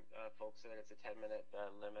remind folks that it's a 10-minute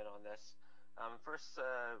limit on this. First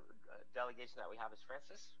delegation that we have is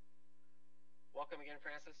Francis. Welcome again,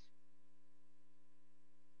 Francis.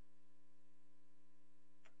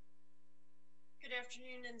 Good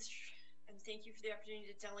afternoon, and thank you for the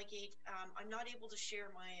opportunity to delegate. I'm not able to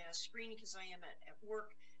share my screen because I am at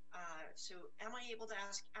work. So am I able to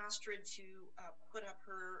ask Astrid to put up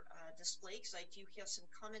her display? Because I do have some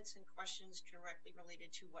comments and questions directly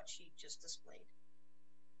related to what she just displayed.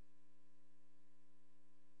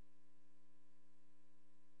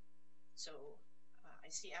 So I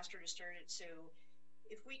see Astrid has started. So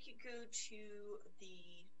if we could go to the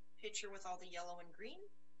picture with all the yellow and green.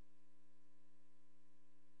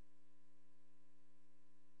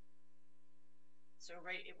 So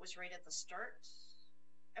it was right at the start.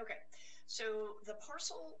 Okay, so the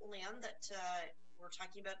parcel land that we're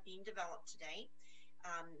talking about being developed today,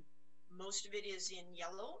 most of it is in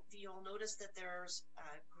yellow. You'll notice that there's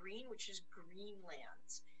green, which is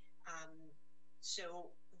greenlands.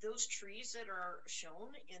 So those trees that are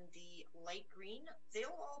shown in the light green,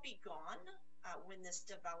 they'll all be gone when this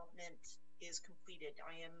development is completed.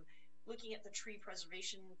 I am looking at the tree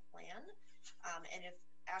preservation plan, and if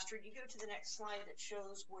Astrid, you go to the next slide that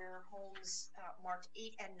shows where homes marked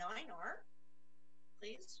 8 and 9 are,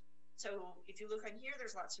 please. So if you look on here,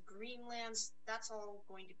 there's lots of greenlands. That's all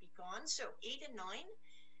going to be gone. So 8 and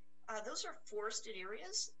 9, those are forested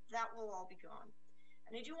areas. That will all be gone.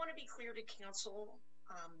 And I do want to be clear to council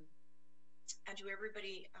and to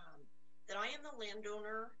everybody that I am the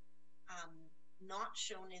landowner not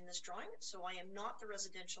shown in this drawing. So I am not the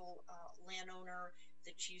residential landowner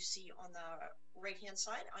that you see on the right-hand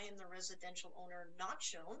side. I am the residential owner not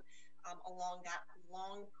shown along that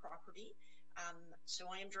long property. So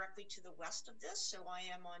I am directly to the west of this. So I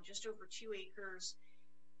am on just over 2 acres.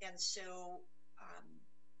 And so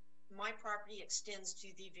my property extends to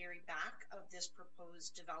the very back of this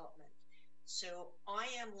proposed development. So I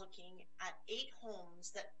am looking at 8 homes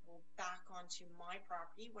that will back onto my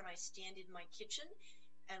property. When I stand in my kitchen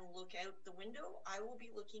and look out the window, I will be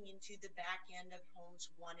looking into the back end of homes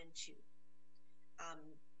 1 and 2.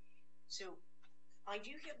 So I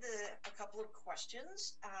do have a couple of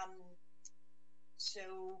questions.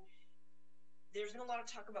 So there's been a lot of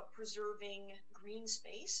talk about preserving green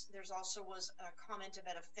space. There's also was a comment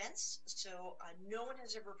about a fence. So no one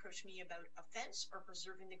has ever approached me about a fence or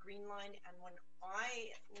preserving the green line. And when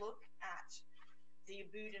I look at the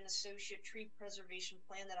Abood and Associate Tree Preservation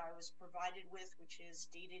Plan that I was provided with, which is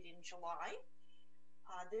dated in July,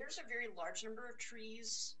 there's a very large number of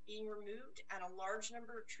trees being removed, and a large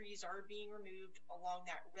number of trees are being removed along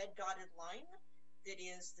that red dotted line that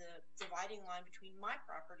is the dividing line between my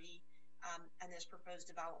property and this proposed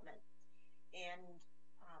development. And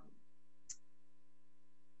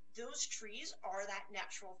those trees are that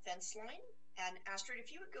natural fence line. And Astrid,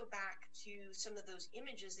 if you would go back to some of those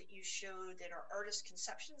images that you showed that are artist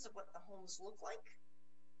conceptions of what the homes look like.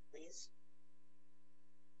 please.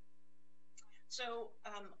 So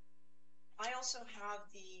I also have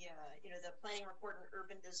the the planning report and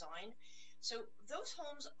urban design. So those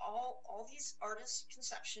homes, all these artists'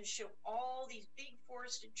 conceptions show all these big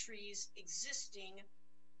forested trees existing.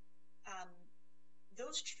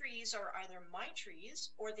 Those trees are either my trees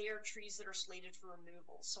or they are trees that are slated for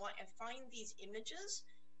removal. So I find these images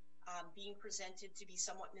being presented to be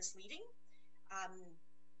somewhat misleading.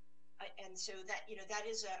 And so that, that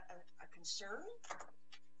is a concern.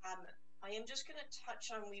 I am just going to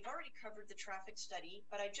touch on, we've already covered the traffic study,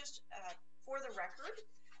 but I just, for the record,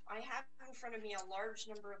 I have in front of me a large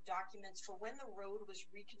number of documents for when the road was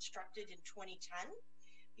reconstructed in 2010,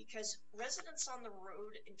 because residents on the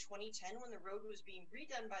road in 2010, when the road was being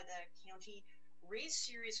redone by the county, raised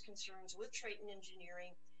serious concerns with Triton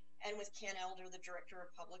Engineering and with Ken Elder, the Director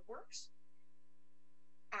of Public Works.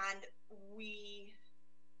 And we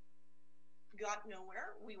got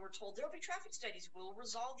nowhere. We were told there'll be traffic studies, we'll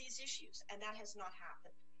resolve these issues, and that has not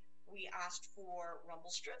happened. We asked for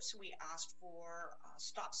rumble strips, we asked for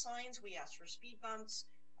stop signs, we asked for speed bumps.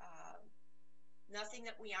 Nothing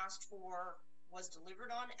that we asked for was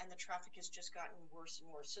delivered on, and the traffic has just gotten worse and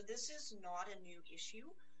worse. So this is not a new issue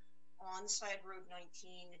on Side Road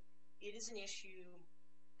 19. It is an issue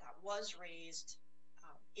that was raised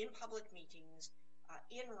in public meetings,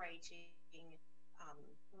 in writing,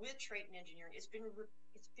 with Triton Engineering. It's been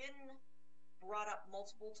brought up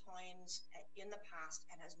multiple times in the past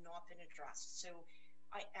and has not been addressed. So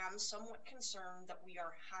I am somewhat concerned that we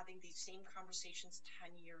are having these same conversations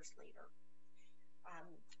 10 years later.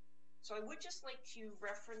 So I would just like to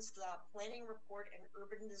reference the planning report and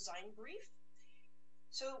urban design brief.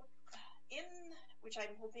 So which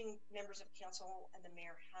I'm hoping members of council and the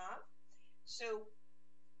mayor have. So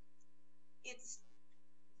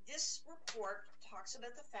this report talks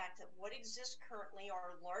about the fact that what exists currently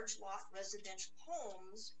are large lot residential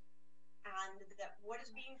homes, and that what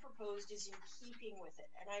is being proposed is in keeping with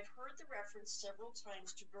it. And I've heard the reference several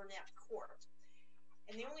times to Burnett Court.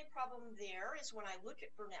 And the only problem there is when I look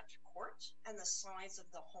at Burnett Court and the size of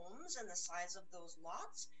the homes and the size of those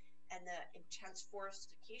lots and the intense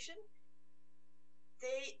forestification,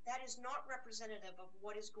 that is not representative of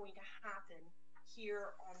what is going to happen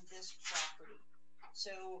here on this property.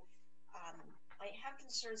 So I have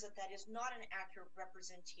concerns that that is not an accurate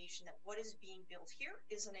representation, that what is being built here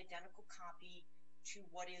is an identical copy to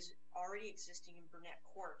what is already existing in Burnett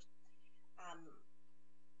Court.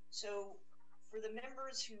 So for the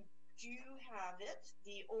members who do have it,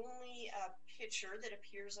 the only picture that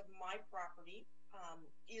appears of my property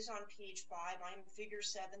is on page 5. I'm figure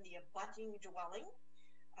 7, the abutting dwelling.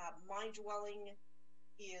 My dwelling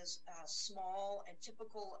is small and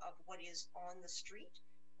typical of what is on the street,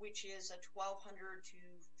 which is a 1,200 to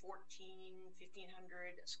 1,500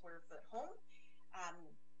 square foot home,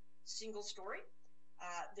 single story.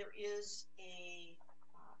 There is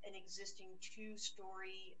an existing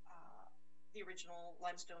 2-story, the original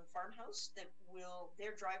limestone farmhouse that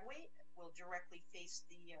their driveway will directly face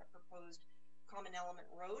the proposed common element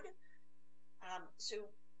road. So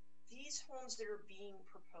these homes that are being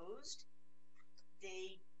proposed,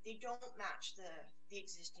 they don't match the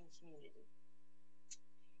existing community.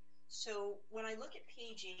 So when I look at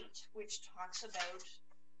page 8, which talks about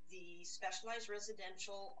the specialized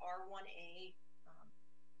residential R1A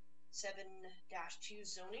 7-2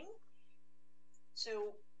 zoning,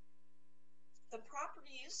 so the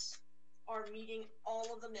properties are meeting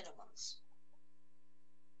all of the minimums.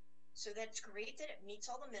 So that's great that it meets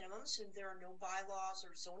all the minimums and there are no bylaws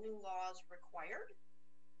or zoning laws required,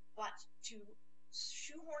 but to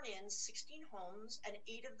shoehorn in 16 homes and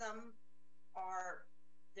 8 of them are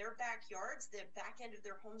their backyards, the back end of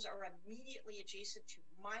their homes are immediately adjacent to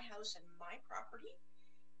my house and my property,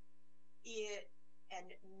 and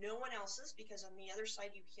no one else's, because on the other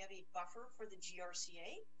side you have a buffer for the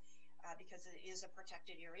GRCA, because it is a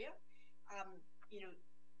protected area.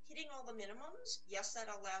 Hitting all the minimums, yes,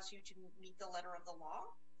 that allows you to meet the letter of the law.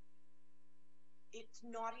 It's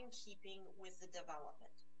not in keeping with the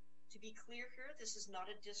development. To be clear here, this is not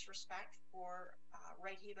a disrespect for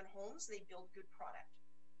Right-Haven Homes. They build good product.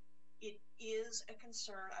 It is a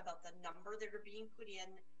concern about the number that are being put in,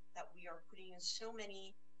 that we are putting in so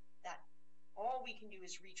many that all we can do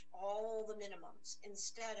is reach all the minimums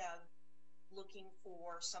instead of looking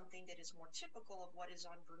for something that is more typical of what is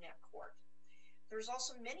on Burnett Court. There's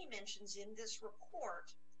also many mentions in this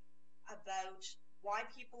report about why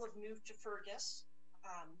people have moved to Fergus,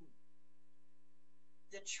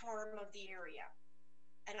 the charm of the area.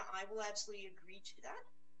 And I will absolutely agree to that.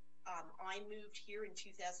 I moved here in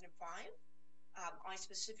 2005. I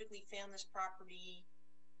specifically found this property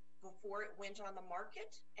before it went on the market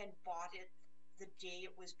and bought it the day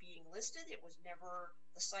it was being listed. It was never,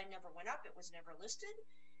 the sign never went up, it was never listed,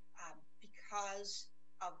 because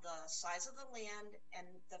of the size of the land and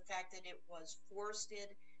the fact that it was forested.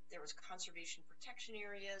 There was conservation protection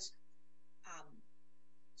areas.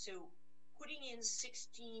 So putting in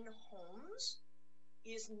 16 homes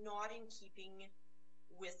is not in keeping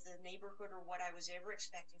with the neighborhood or what I was ever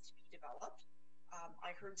expecting to be developed.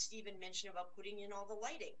 I heard Stephen mention about putting in all the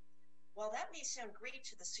lighting. While that may sound great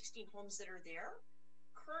to the 16 homes that are there,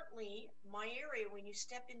 currently my area, when you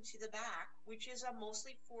step into the back, which is a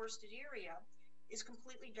mostly forested area, is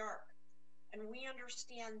completely dark. And we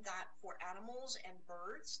understand that for animals and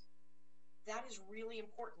birds, that is really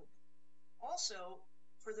important. Also,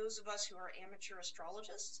 for those of us who are amateur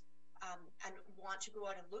astrologists and want to go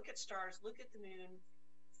out and look at stars, look at the moon,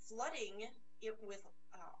 flooding it with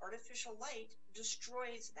artificial light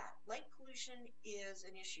destroys that. Light pollution is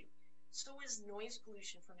an issue. So is noise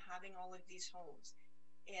pollution from having all of these homes.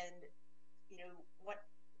 And, you know, what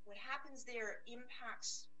happens there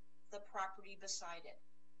impacts the property beside it.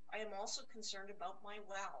 I am also concerned about my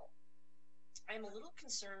well. I am a little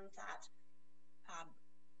concerned that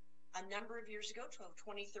a number of years ago,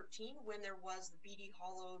 2013, when there was the Beatty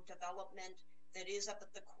Hollow development that is up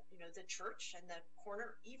at the, you know, the church and the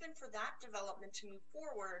corner, even for that development to move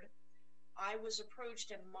forward, I was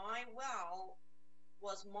approached and my well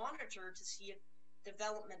was monitored to see if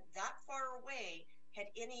development that far away had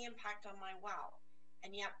any impact on my well.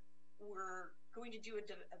 And yet we're going to do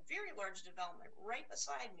a very large development right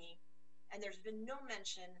beside me, and there's been no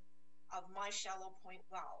mention of my Shallow Point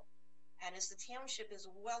well. And as the township is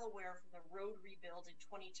well aware from the road rebuild in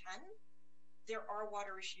 2010, there are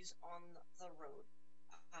water issues on the road.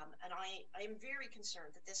 And I am very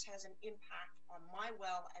concerned that this has an impact on my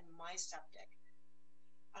well and my septic.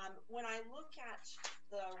 When I look at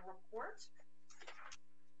the report,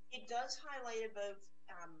 it does highlight about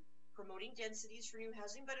promoting densities for new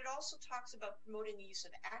housing, but it also talks about promoting the use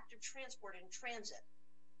of active transport and transit.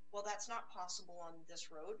 Well, that's not possible on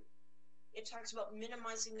this road. It talks about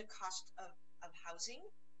minimizing the cost of housing.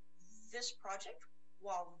 This project,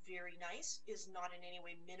 while very nice, is not in any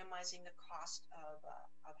way minimizing the cost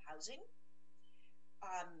of housing.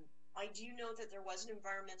 I do know that there was an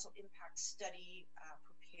environmental impact study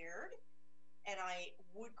prepared, and I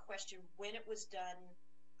would question when it was done,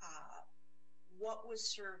 what was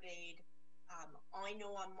surveyed. I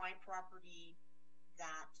know on my property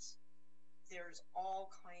that there's all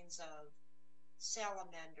kinds of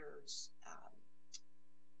salamanders,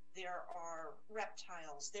 there are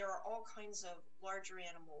reptiles, there are all kinds of larger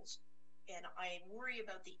animals, and I worry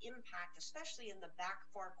about the impact, especially in the back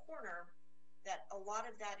far corner, that a lot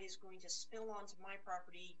of that is going to spill onto my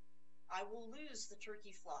property. I will lose the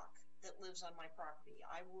turkey flock that lives on my property.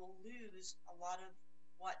 I will lose a lot of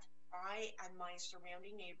what I and my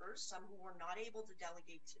surrounding neighbors, some who were not able to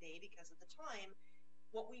delegate today because of the time,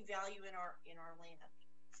 what we value in our land.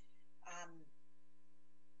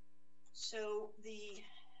 So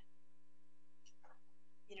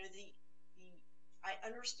I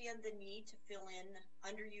understand the need to fill in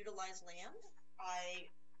underutilized land. I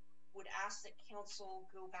would ask that council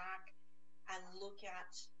go back and look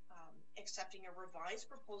at accepting a revised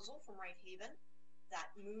proposal from Whitehaven that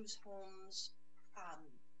moves homes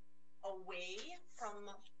away from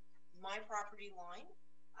my property line,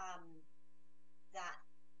 that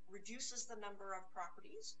reduces the number of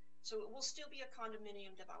properties. So it will still be a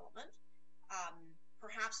condominium development,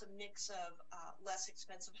 perhaps a mix of less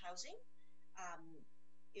expensive housing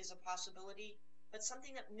is a possibility, but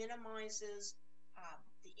something that minimizes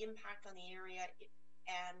the impact on the area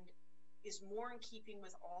and is more in keeping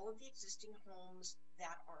with all of the existing homes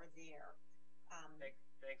that are there.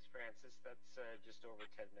 Thanks, Francis. That's just over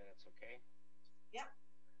 10 minutes, okay? Yeah.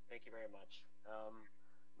 Thank you very much.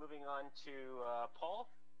 Moving on to Paul.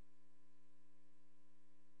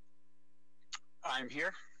 I'm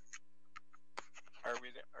here. Are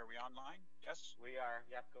we online? Yes? We are.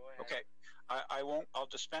 Yep, go ahead. Okay.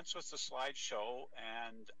 I'll dispense with the slideshow,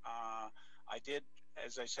 and I did,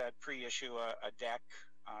 as I said, pre-issue a deck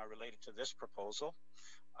related to this proposal.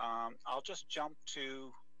 I'll just jump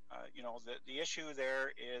to the issue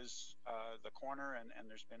there is the corner, and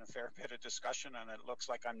there's been a fair bit of discussion, and it looks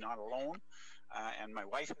like I'm not alone, and my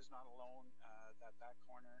wife is not alone, that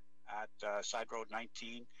corner at Side Road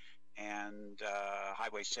 19 and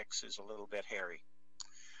Highway 6 is a little bit hairy.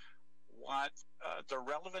 What the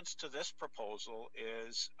relevance to this proposal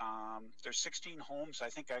is, there's 16 homes. I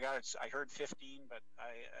think I heard 15, but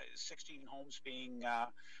 16 homes being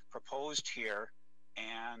proposed here.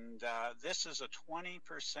 And this is a 20%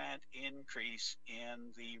 increase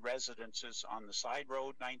in the residences on the side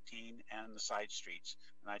road 19 and the side streets.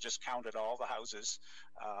 And I just counted all the houses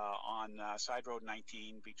on side road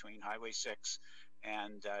 19 between Highway 6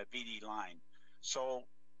 and BD line. So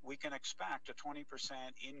we can expect a 20%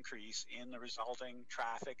 increase in the resulting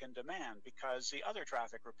traffic and demand, because the other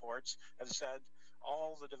traffic reports have said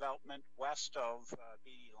all the development west of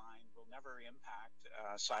BD line will never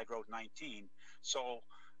impact side road 19. So,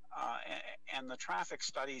 and the traffic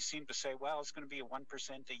studies seem to say, well, it's going to be a 1%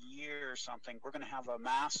 a year or something. We're going to have a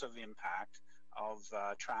massive impact of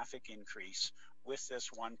traffic increase with this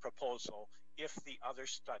one proposal if the other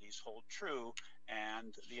studies hold true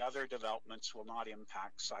and the other developments will not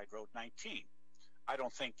impact side road 19. I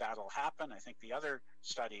don't think that'll happen. I think the other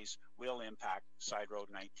studies will impact side road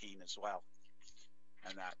 19 as well.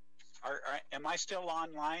 And that. Am I still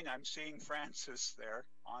online? I'm seeing Francis there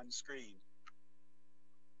on screen.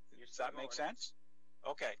 Does that make sense?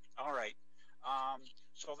 Okay, all right.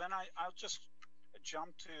 So then I'll just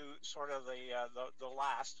jump to sort of the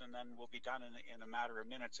last, and then we'll be done in a matter of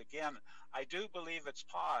minutes. Again, I do believe it's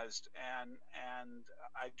paused, and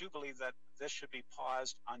I do believe that this should be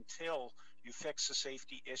paused until you fix the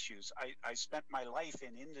safety issues. I spent my life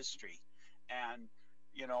in industry, and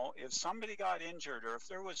you know, if somebody got injured, or if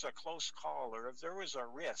there was a close call, or if there was a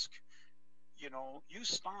risk, you know, you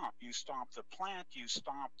stop the plant, you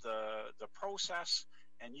stop the process,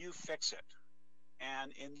 and you fix it.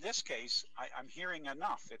 And in this case, I'm hearing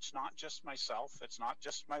enough. It's not just myself. It's not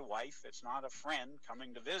just my wife. It's not a friend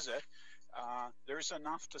coming to visit. There's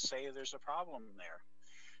enough to say there's a problem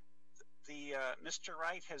there. Mr.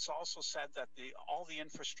 Wright has also said that all the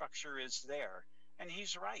infrastructure is there. And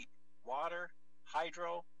he's right. Water,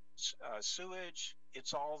 hydro, sewage,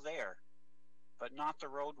 it's all there, but not the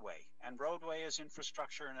roadway. And roadway is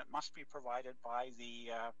infrastructure, and it must be provided by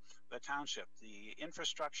the township. The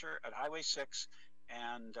infrastructure at Highway 6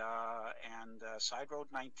 and Side Road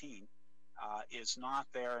 19 is not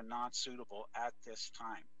there and not suitable at this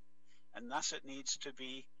time. And thus it needs to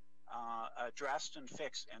be addressed and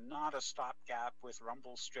fixed, and not a stopgap with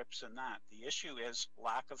rumble strips and that. The issue is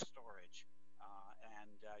lack of storage.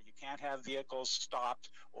 You can't have vehicles stopped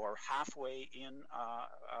or halfway in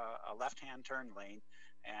a left-hand turn lane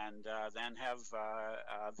and then have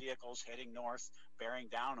vehicles heading north bearing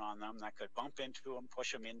down on them that could bump into them,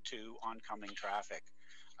 push them into oncoming traffic.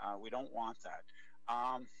 We don't want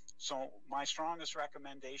that. So my strongest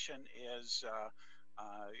recommendation is,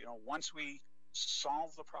 you know, once we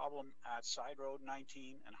solve the problem at Side Road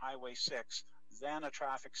 19 and Highway 6, then a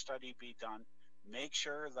traffic study be done. Make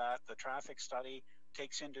sure that the traffic study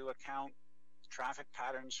takes into account traffic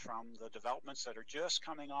patterns from the developments that are just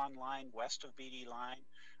coming online west of BD line,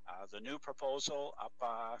 the new proposal up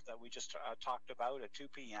that we just talked about at 2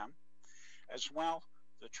 p.m. As well,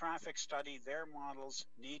 the traffic study, their models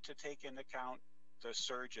need to take into account the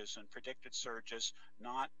surges and predicted surges,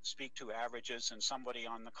 not speak to averages. And somebody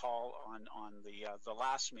on the call on the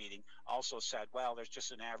last meeting also said, well, there's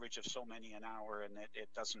just an average of so many an hour and it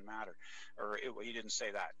doesn't matter. Or he didn't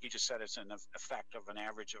say that. He just said it's an effect of an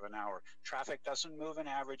average of an hour. Traffic doesn't move in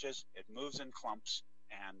averages. It moves in clumps,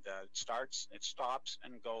 and it stops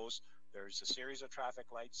and goes. There's a series of traffic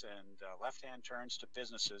lights and left-hand turns to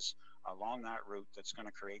businesses along that route that's going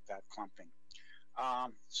to create that clumping.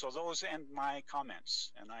 So those end my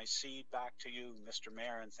comments, and I cede back to you, Mr.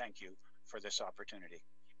 Mayor, and thank you for this opportunity.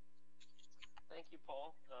 Thank you,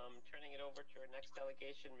 Paul. Turning it over to our next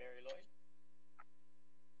delegation, Mary Lloyd.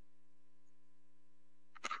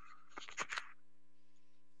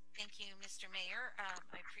 Thank you, Mr. Mayor.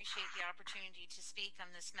 I appreciate the opportunity to speak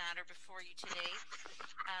on this matter before you today.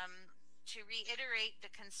 To reiterate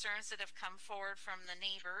the concerns that have come forward from the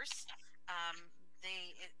neighbors,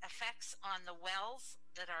 the effects on the wells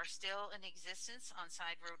that are still in existence on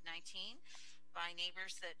Side Road 19 by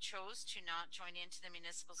neighbors that chose to not join into the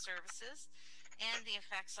municipal services, and the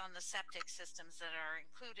effects on the septic systems that are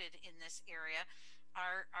included in this area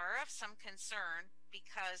are of some concern,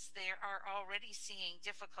 because they are already seeing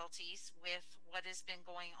difficulties with what has been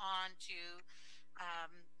going on to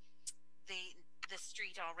the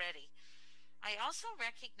street already. I also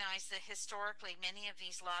recognize that historically many of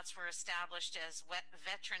these lots were established as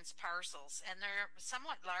veterans parcels, and they're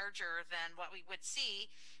somewhat larger than what we would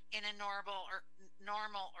see in a normal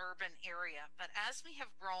urban area. But as we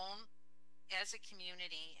have grown as a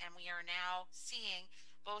community, and we are now seeing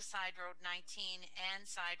both Side Road 19 and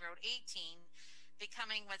Side Road 18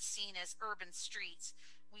 becoming what's seen as urban streets,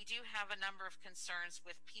 we do have a number of concerns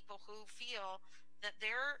with people who feel that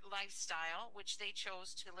their lifestyle, which they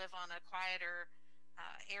chose to live on a quieter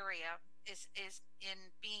area, is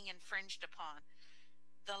in being infringed upon.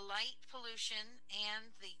 The light pollution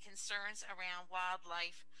and the concerns around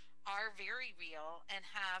wildlife are very real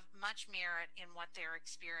and have much merit in what they're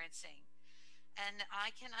experiencing. And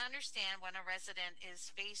I can understand when a resident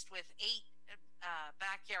is faced with 8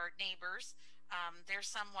 backyard neighbors, they're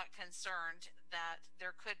somewhat concerned that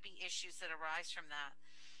there could be issues that arise from that.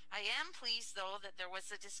 I am pleased, though, that there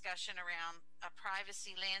was a discussion around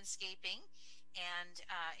privacy landscaping and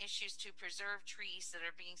issues to preserve trees that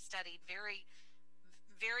are being studied very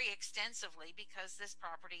extensively, because this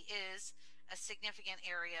property is a significant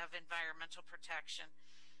area of environmental protection.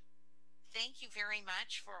 Thank you very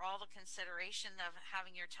much for all the consideration of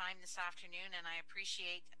having your time this afternoon, and I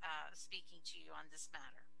appreciate speaking to you on this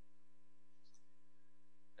matter.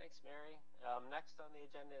 Thanks, Mary. Next on the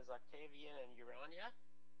agenda is Octavian and Urania.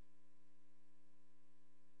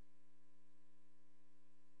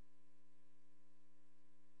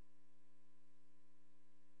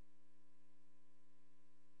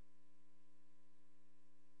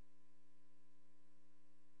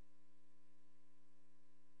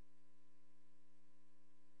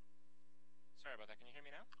 Sorry about that. Can you hear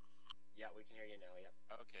me now? Yeah, we can hear you now, yeah.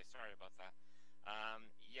 Okay, sorry about that.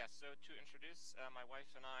 So to introduce my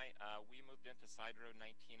wife and I, we moved into Side Road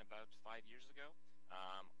 19 about 5 years ago.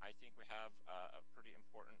 I think we have a pretty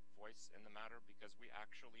important voice in the matter because we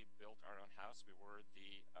actually built our own house. We were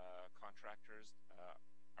the contractors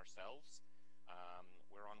ourselves.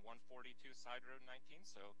 We're on 142 Side Road 19,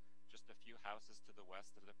 so just a few houses to the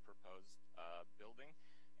west of the proposed building.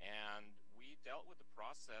 And we dealt with the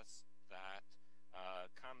process that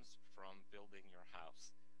comes from building your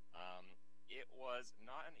house. It was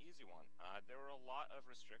not an easy one. There were a lot of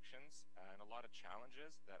restrictions and a lot of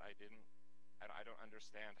challenges that I don't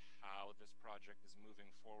understand how this project is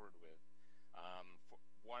moving forward with.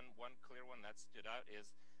 One clear one that stood out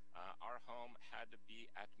is our home had to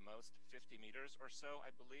be at most 50 meters or so,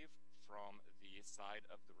 I believe, from the side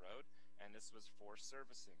of the road, and this was for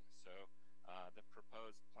servicing. So the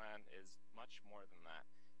proposed plan is much more than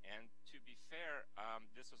that. And to be fair,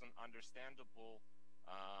 this was an understandable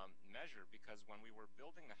measure because when we were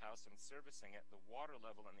building the house and servicing it, the water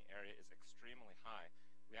level in the area is extremely high.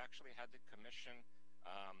 We actually had to commission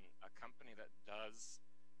a company that does,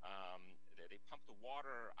 they pump the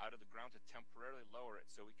water out of the ground to temporarily lower it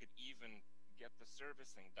so we could even get the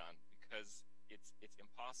servicing done, because it's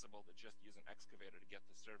impossible to just use an excavator to get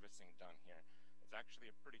the servicing done here. It's actually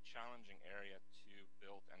a pretty challenging area to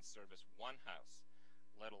build and service one house,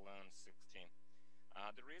 let alone 16.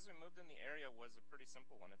 The reason we moved in the area was a pretty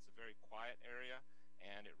simple one. It's a very quiet area,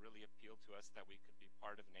 and it really appealed to us that we could be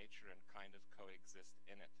part of nature and kind of coexist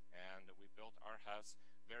in it. And we built our house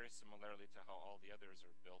very similarly to how all the others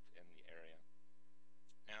are built in the area.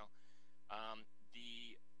 Now,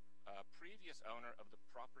 the previous owner of the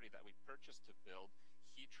property that we purchased to build,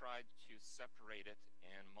 he tried to separate it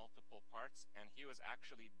in multiple parts, and he was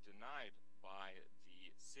actually denied by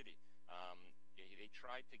the city. They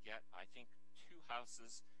tried to get, I think, 2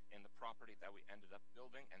 houses in the property that we ended up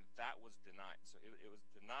building, and that was denied. So it was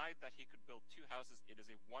denied that he could build 2 houses. It is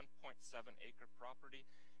a 1.7-acre property.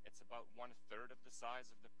 It's about 1/3 of the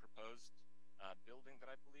size of the proposed building that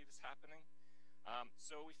I believe is happening.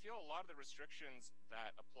 So we feel a lot of the restrictions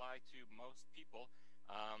that apply to most people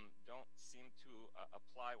don't seem to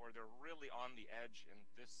apply, or they're really on the edge in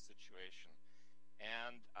this situation.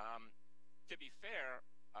 And to be fair,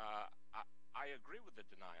 I agree with the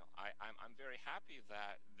denial. I'm very happy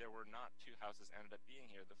that there were not 2 houses ended up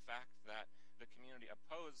being here. The fact that the community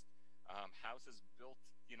opposed houses built,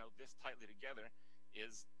 this tightly together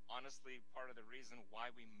is honestly part of the reason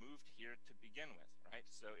why we moved here to begin with, right?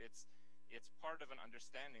 So it's part of an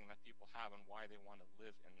understanding that people have and why they want to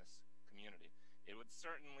live in this community. It would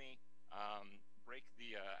certainly break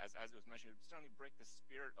the, as it was mentioned, it would certainly break the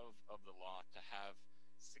spirit of the law to have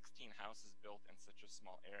 16 houses built in such a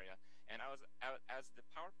small area. And as the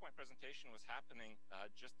PowerPoint presentation was happening,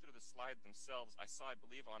 just through the slides themselves, I saw, I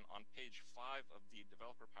believe, on page 5 of the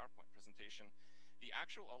developer PowerPoint presentation, the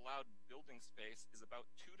actual allowed building space is about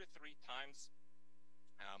 2 to 3 times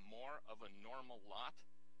more of a normal lot,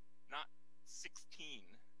 not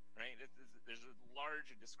 16, right? There's a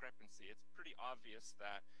large discrepancy. It's pretty obvious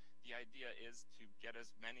that the idea is to get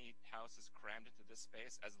as many houses crammed into this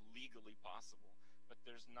space as legally possible. But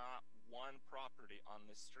there's not one property on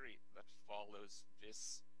this street that follows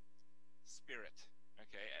this spirit,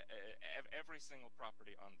 okay? Every single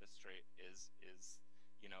property on this street is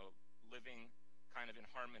living kind of in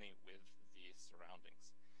harmony with the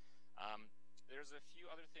surroundings. There's a few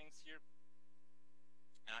other things here.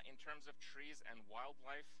 In terms of trees and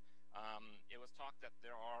wildlife, It was talked that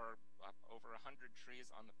there are over 100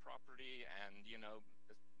 trees on the property, and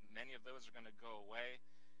many of those are going to go away.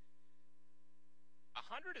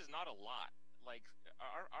 100 is not a lot. Like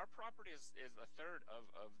our property is a third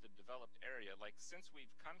of the developed area. Like since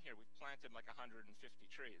we've come here, we've planted like 150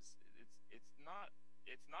 trees. It's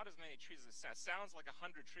not as many trees as it sounds like.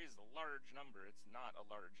 100 trees is a large number. It's not a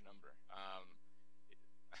large number.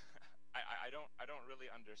 I don't really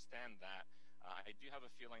understand that. I do have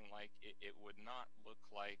a feeling like it would not look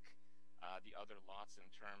like the other lots in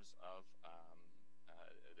terms of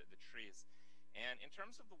the trees. And in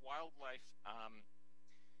terms of the wildlife,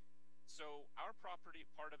 so our property,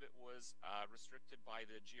 part of it was restricted by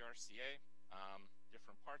the GRCA,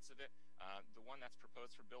 different parts of it. The one that's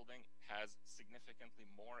proposed for building has significantly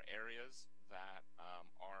more areas that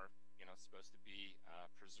are supposed to be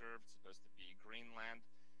preserved, supposed to be greenland,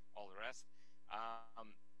 all the rest.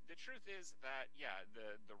 The truth is that, yeah,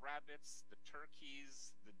 the rabbits, the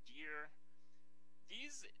turkeys, the deer,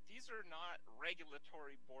 these are not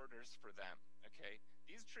regulatory borders for them, okay?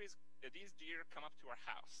 These deer come up to our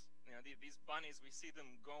house. These bunnies, we see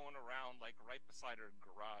them going around like right beside our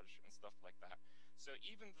garage and stuff like that. So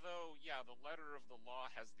even though, yeah, the letter of the law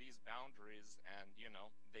has these boundaries and,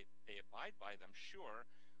 they abide by them, sure,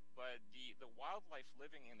 but the wildlife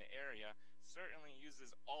living in the area certainly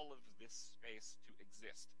uses all of this space to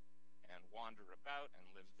exist and wander about and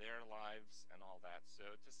live their lives and all that.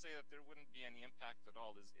 So to say that there wouldn't be any impact at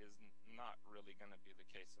all is not really going to be the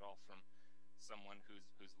case at all from someone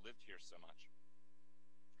who's lived here so much.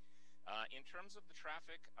 In terms of the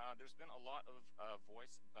traffic, there's been a lot of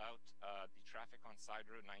voice about the traffic on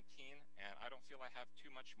Side Road 19, and I don't feel I have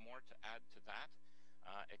too much more to add to that,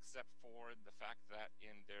 except for the fact that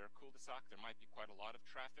in their cul-de-sac there might be quite a lot of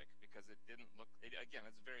traffic because it didn't look, again,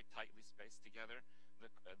 it's very tightly spaced together.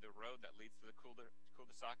 The road that leads to the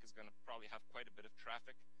cul-de-sac is going to probably have quite a bit of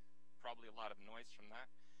traffic, probably a lot of noise from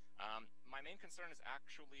that. My main concern is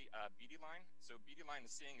actually BD Line. So BD Line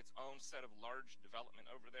is seeing its own set of large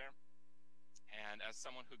development over there. And as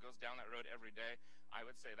someone who goes down that road every day, I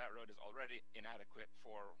would say that road is already inadequate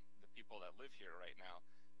for the people that live here right now,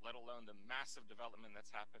 let alone the massive development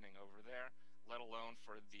that's happening over there, let alone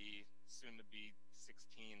for the soon-to-be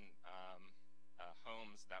 16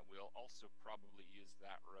 homes that will also probably use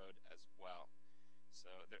that road as well. So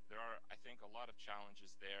there are, I think, a lot of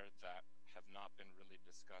challenges there that have not been really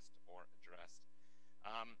discussed or addressed.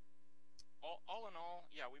 All in all,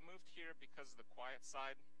 yeah, we moved here because of the quiet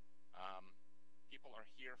side. People are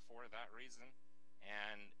here for that reason,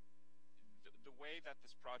 and the way that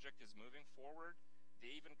this project is moving forward,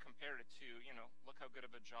 they even compared it to, look how good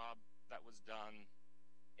of a job that was done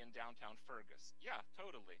in downtown Fergus. Yeah,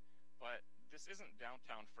 totally, but this isn't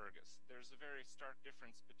downtown Fergus. There's a very stark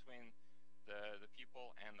difference between the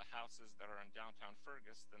people and the houses that are in downtown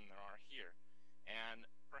Fergus than there are here, and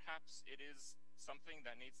perhaps it is something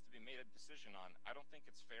that needs to be made a decision on. I don't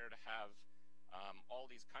think it's fair to have all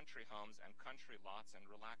these country homes and country lots and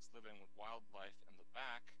relaxed living with wildlife in the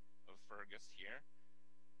back of Fergus here,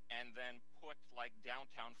 and then put like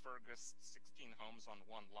downtown Fergus 16 homes on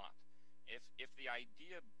one lot. If the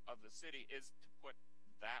idea of the city is to put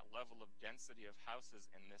that level of density of houses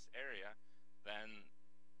in this area, then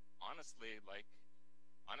honestly,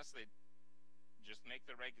 just make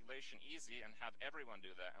the regulation easy and have everyone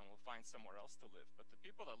do that, and we'll find somewhere else to live. But the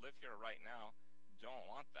people that live here right now don't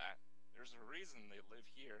want that. There's a reason they live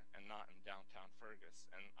here and not in downtown Fergus,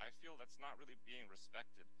 and I feel that's not really being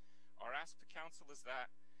respected. Our ask to council is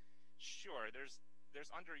that, sure, there's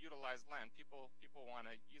underutilized land. People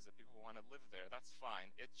want to use it. People want to live there. That's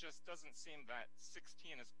fine. It just doesn't seem that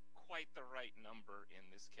 16 is quite the right number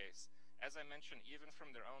in this case. As I mentioned, even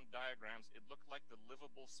from their own diagrams, it looked like the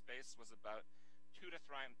livable space was about 2 to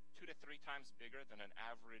 3 times bigger than an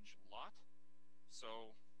average lot.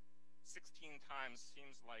 So 16 times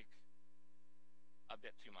seems like a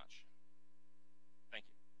bit too much. Thank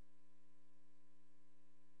you.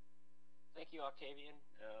 Thank you, Octavian.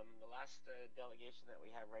 The last delegation that we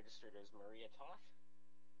have registered is Maria Toth.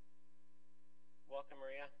 Welcome,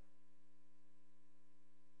 Maria.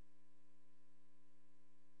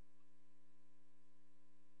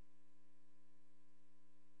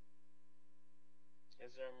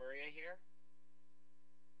 Is there a Maria here?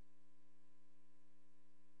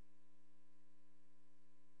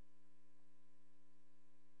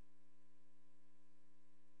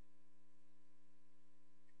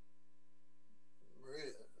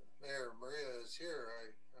 Maria is here.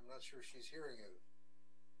 I'm not sure she's hearing you.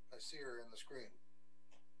 I see her in the screen.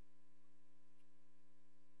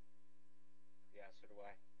 Yeah, so do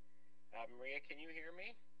I. Maria, can you hear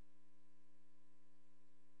me?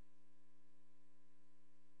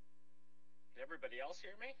 everybody else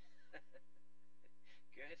hear me?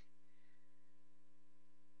 Good.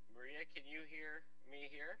 Maria, can you hear me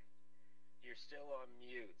here? You're still on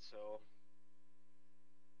mute, so.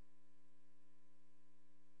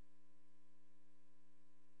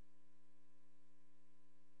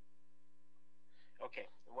 Okay,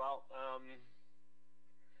 well,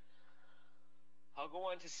 I'll go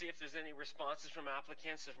on to see if there's any responses from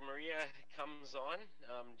applicants. If Maria comes on,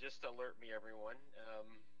 just alert me, everyone.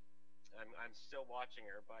 I'm still watching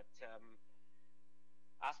her, but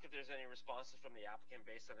ask if there's any responses from the applicant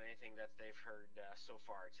based on anything that they've heard so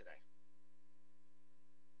far today.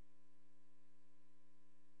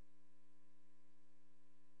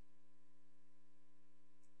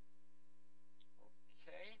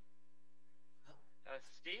 Okay.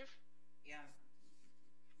 Steve? Yeah,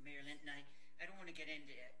 Mayor Linton, I don't want to get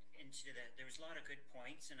into there was a lot of good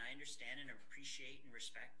points, and I understand and appreciate and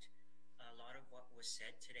respect a lot of what was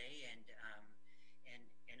said today, and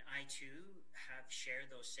I too have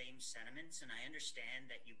shared those same sentiments, and I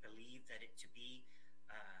understand that you believe that it to be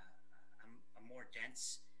a more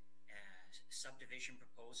dense subdivision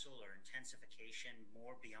proposal or intensification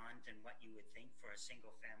more beyond than what you would think for a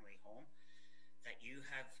single family home that you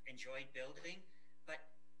have enjoyed building,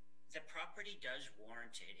 but the property does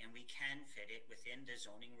warrant it, and we can fit it within the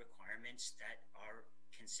zoning requirements that are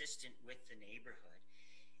consistent with the neighborhood.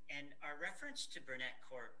 And our reference to Burnett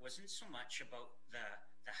Court wasn't so much about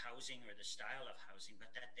the housing or the style of housing,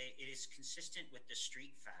 but that it is consistent with the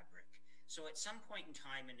street fabric. So at some point in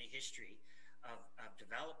time in the history of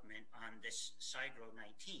development on this side road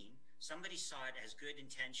 19, somebody saw it as good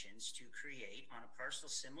intentions to create on a parcel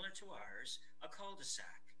similar to ours a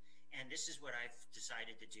cul-de-sac. And this is what I've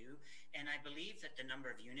decided to do. And I believe that the number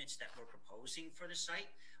of units that we're proposing for the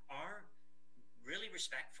site are really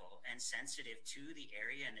respectful and sensitive to the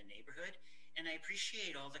area and the neighborhood. And I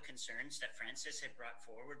appreciate all the concerns that Francis had brought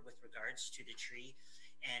forward with regards to the tree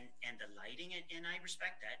and the lighting, and I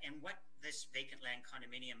respect that. And what this vacant land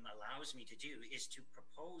condominium allows me to do is to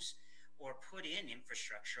propose or put in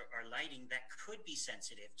infrastructure or lighting that could be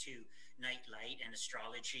sensitive to night light and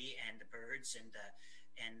astrology and the birds and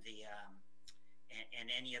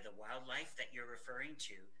any of the wildlife that you're referring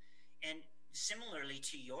to. And similarly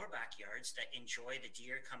to your backyards that enjoy the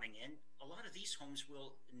deer coming in, a lot of these homes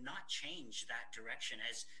will not change that direction.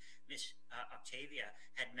 As Miss Octavia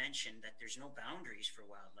had mentioned, that there's no boundaries for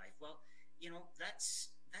wildlife. Well, you know,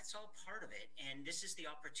 that's all part of it, and this is the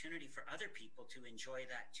opportunity for other people to enjoy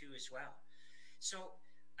that too as well. So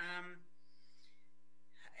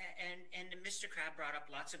and Mr. Crab brought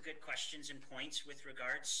up lots of good questions and points with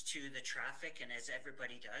regards to the traffic, and as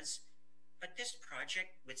everybody does. But this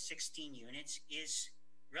project with 16 units is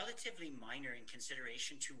relatively minor in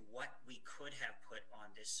consideration to what we could have put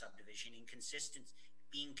on this subdivision in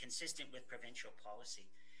being consistent with provincial policy.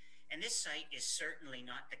 And this site is certainly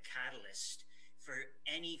not the catalyst for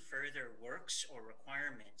any further works or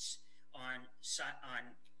requirements on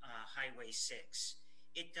Highway 6.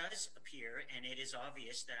 It does appear, and it is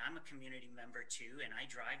obvious, that I'm a community member too, and I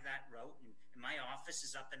drive that route, and my office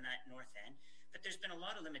is up in that north end. But there's been a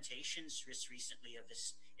lot of limitations just recently of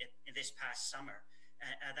this past summer.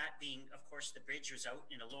 That being, of course, the bridge was out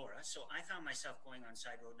in Elora, so I found myself going on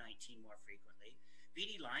Side Road 19 more frequently.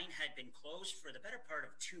 BD Line had been closed for the better part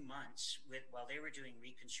of 2 months while they were doing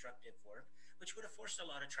reconstructive work, which would have forced a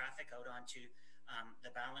lot of traffic out onto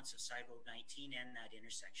the balance of Side Road 19 and that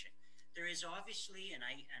intersection. There is obviously, and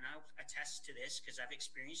I'll attest to this because I've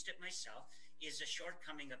experienced it myself, is a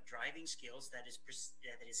shortcoming of driving skills that is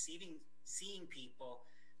seeing people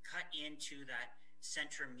cut into that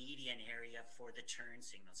center median area for the turn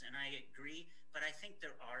signals. And I agree, but I think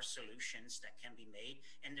there are solutions that can be made,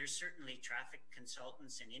 and there's certainly traffic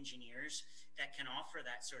consultants and engineers that can offer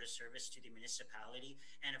that sort of service to the municipality,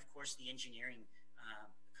 and of course the engineering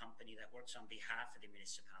company that works on behalf of the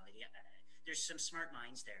municipality. There's some smart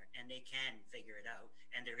minds there, and they can figure it out,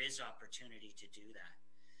 and there is opportunity to do that.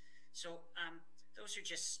 So those are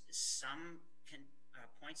just some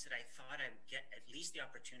points that I thought I'd get at least the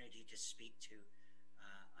opportunity to speak to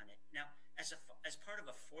on it. Now, as part of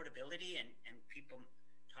affordability and people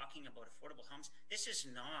talking about affordable homes, this is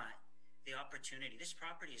not the opportunity. This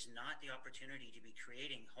property is not the opportunity to be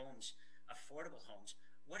creating homes, affordable homes.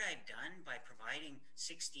 What I've done by providing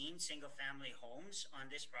 16 single-family homes on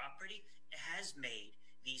this property has made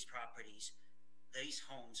these properties, these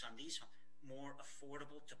homes more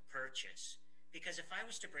affordable to purchase. Because if I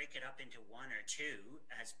was to break it up into 1 or 2,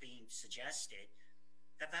 as being suggested,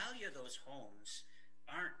 the value of those homes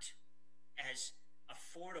aren't as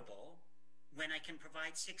affordable when I can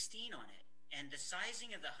provide 16 on it. And the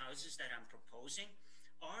sizing of the houses that I'm proposing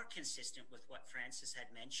are consistent with what Francis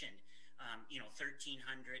had mentioned.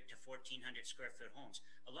 1,300 to 1,400 square foot homes.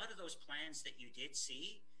 A lot of those plans that you did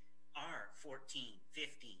see are 14,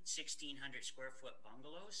 15, 1,600 square foot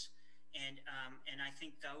bungalows. And I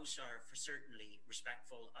think those are certainly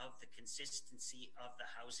respectful of the consistency of the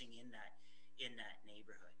housing in that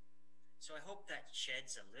neighborhood. So I hope that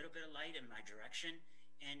sheds a little bit of light in my direction.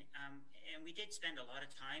 And we did spend a lot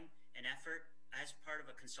of time and effort as part of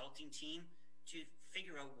a consulting team to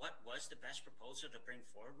figure out what was the best proposal to bring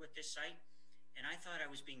forward with this site. And I thought I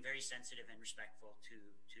was being very sensitive and respectful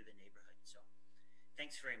to the neighborhood. So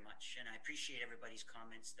thanks very much. And I appreciate everybody's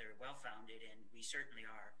comments. They're well-founded, and we certainly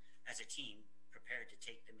are, as a team, prepared to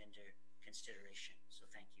take them into consideration. So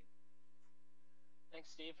thank you.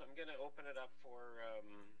 Thanks, Steve. I'm going to open it up for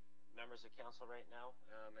members of council right now.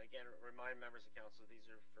 Again, remind members of council these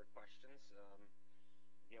are for questions.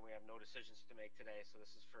 Again, we have no decisions to make today, so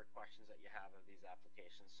this is for questions that you have of these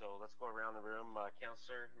applications. So let's go around the room.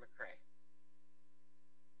 Councillor McCrae.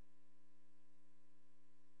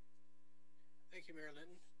 Thank you, Mayor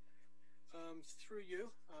Linton. Through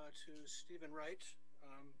you to Stephen Wright.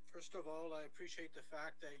 First of all, I appreciate the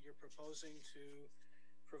fact that you're proposing to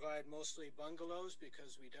provide mostly bungalows,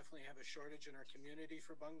 because we definitely have a shortage in our community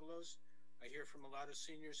for bungalows. I hear from a lot of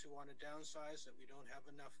seniors who want to downsize that we don't have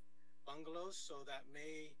enough bungalows, so that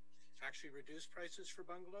may actually reduce prices for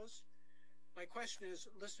bungalows. My question is,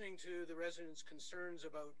 listening to the residents' concerns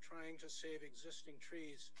about trying to save existing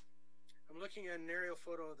trees, I'm looking at an aerial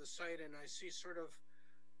photo of the site and I see sort of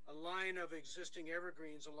a line of existing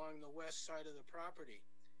evergreens along the west side of the property.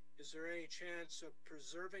 Is there any chance of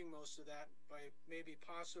preserving most of that by maybe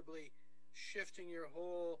possibly shifting your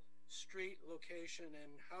whole street location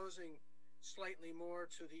and housing slightly more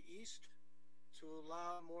to the east to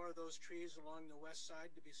allow more of those trees along the west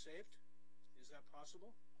side to be saved? Is that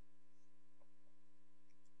possible?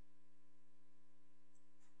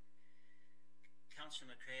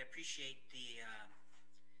 Councillor McCrae, I appreciate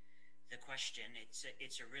the question.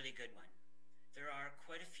 It's a really good one. There are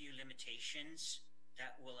quite a few limitations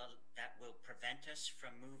that will prevent us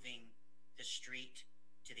from moving the street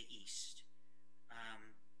to the east.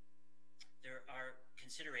 There are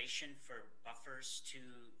consideration for buffers to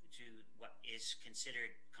what is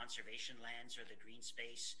considered conservation lands or the green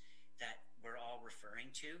space that we're all referring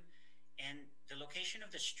to. And the location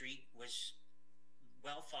of the street was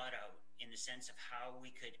well thought out in the sense of how we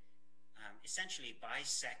could essentially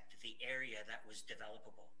bisect the area that was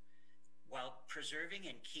developable while preserving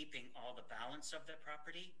and keeping all the balance of the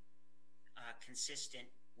property consistent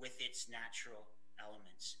with its natural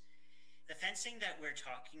elements. The fencing that we're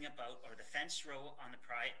talking about, or the fence row on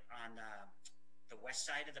the west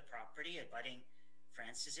side of the property abutting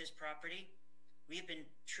Francis's property, we have been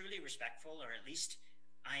truly respectful, or at least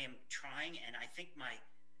I am trying, and I think my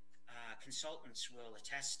consultants will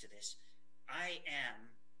attest to this. I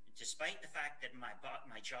am, despite the fact that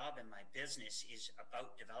my job and my business is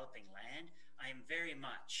about developing land, I am very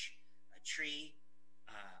much a tree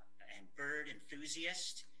and bird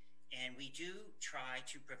enthusiast, and we do try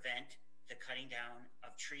to prevent the cutting down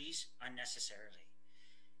of trees unnecessarily.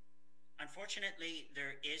 Unfortunately,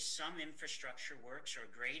 there is some infrastructure works or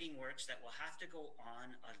grading works that will have to go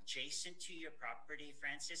on adjacent to your property,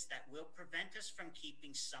 Francis, that will prevent us from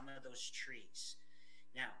keeping some of those trees.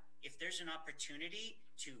 Now, if there's an opportunity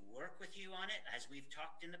to work with you on it, as we've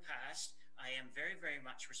talked in the past, I am very, very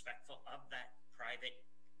much respectful of that private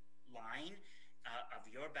line of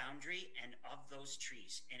your boundary and of those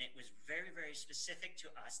trees. And it was very, very specific to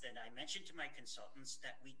us that I mentioned to my consultants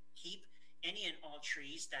that we keep any and all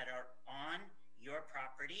trees that are on your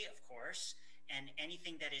property, of course, and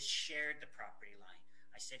anything that is shared the property line.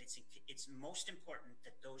 I said it's most important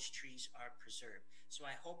that those trees are preserved. So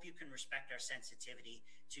I hope you can respect our sensitivity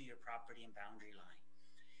to your property and boundary line.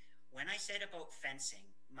 When I said about fencing,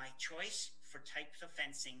 my choice for types of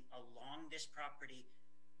fencing along this property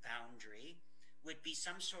boundary would be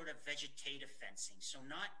some sort of vegetative fencing. So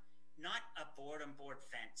not a board-on-board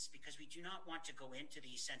fence, because we do not want to go into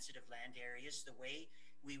these sensitive land areas the way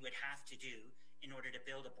we would have to do in order to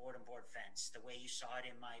build a board-on-board fence, the way you saw it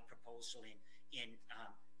in my proposal in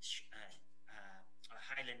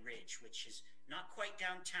Highland Ridge, which is not quite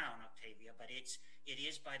downtown, Octavia, but it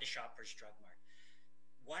is by the Shoppers Drug Mart.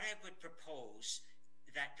 What I would propose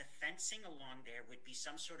that the fencing along there would be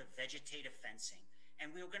some sort of vegetative fencing. And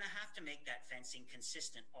we were going to have to make that fencing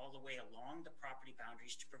consistent all the way along the property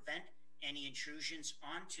boundaries to prevent any intrusions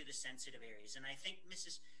onto the sensitive areas. And I think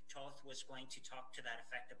Mrs. Toth was going to talk to that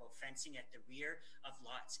effect about fencing at the rear of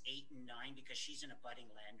lots 8 and 9 because she's an abutting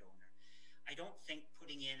landowner. I don't think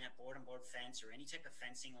putting in a board-on-board fence or any type of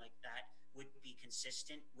fencing like that would be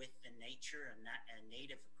consistent with the nature and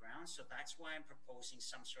native ground. So that's why I'm proposing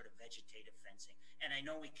some sort of vegetative fencing. And I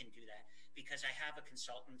know we can do that because I have a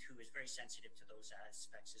consultant who is very sensitive to those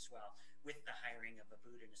aspects as well with the hiring of a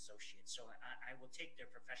Boot and Associates. So I will take their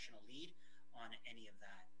professional lead on any of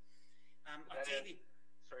that.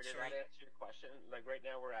 Sorry, did that answer your question? Like right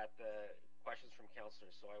now we're at the questions from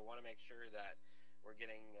councillors, so I want to make sure that we're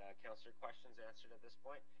getting councillor questions answered at this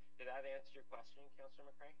point. Did that answer your question, Councillor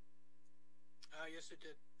McRae? Yes, it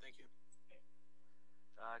did. Thank you. Okay.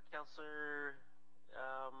 Councillor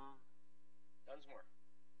Dunsmore.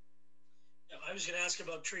 I was going to ask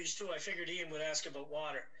about trees too. I figured Ian would ask about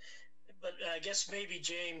water. But I guess maybe,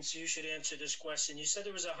 James, you should answer this question. You said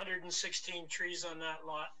there was 116 trees on that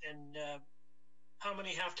lot, and how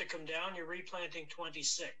many have to come down? You're replanting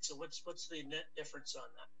 26. So what's the net difference on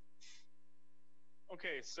that?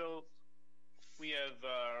 Okay, so we have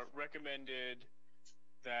recommended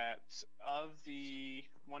that of the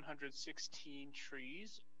 116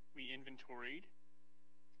 trees we inventoried,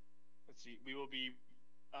 let's see, we will be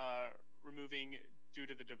removing, due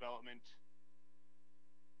to the development,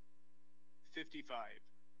 55.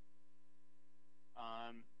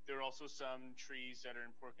 There are also some trees that are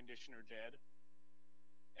in poor condition or dead,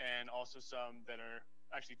 and also some that are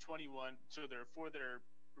actually 21. So there are 4 that are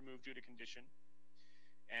removed due to condition,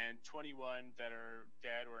 and 21 that are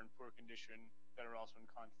dead or in poor condition that are also in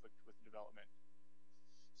conflict with development.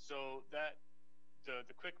 So that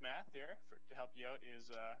the quick math there to help you out is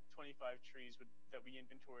 25 trees that we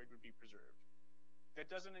inventoried would be preserved. That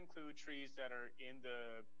doesn't include trees that are in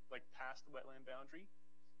the past the wetland boundary.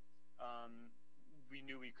 We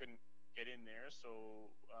knew we couldn't get in there, so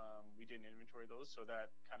we didn't inventory those. So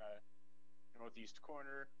that kind of northeast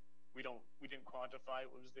corner, we didn't quantify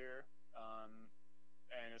what was there,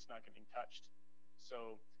 and it's not getting touched.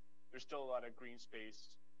 So there's still a lot of green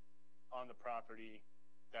space on the property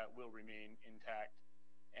that will remain intact,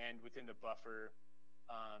 and within the buffer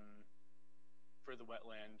for the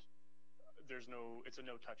wetland, it's a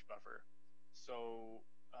no-touch buffer. So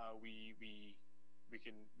we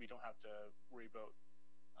don't have to worry about.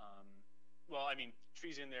 Well, I mean,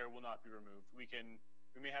 trees in there will not be removed. We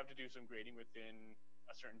may have to do some grading within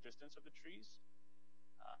a certain distance of the trees,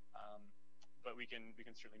 but we can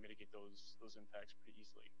certainly mitigate those impacts pretty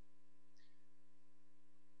easily.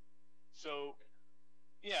 So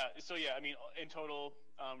yeah, I mean, in total,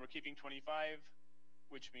 we're keeping 25,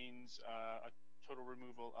 which means a total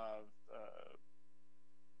removal of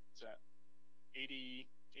what's that, 80,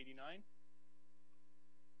 89?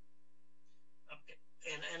 Okay.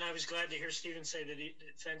 And I was glad to hear Stephen say that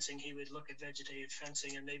fencing, he would look at vegetative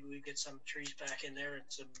fencing, and maybe we get some trees back in there and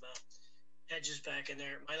some hedges back in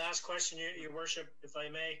there. My last question, Your Worship, if I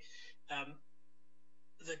may,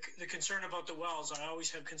 the concern about the wells, I always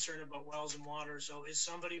have concern about wells and water. So is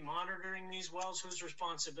somebody monitoring these wells? Whose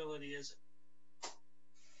responsibility is it?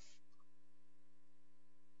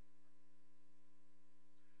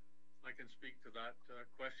 I can speak to that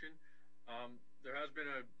question. There has been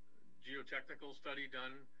a geotechnical study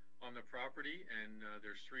done on the property, and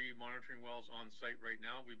there's 3 monitoring wells on site right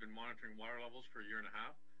now. We've been monitoring water levels for a year and a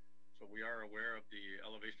half, so we are aware of the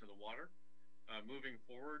elevation of the water. Moving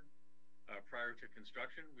forward, prior to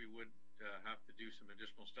construction, we would have to do some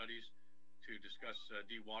additional studies to discuss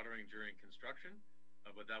dewatering during construction,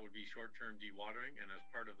 but that would be short-term dewatering, and as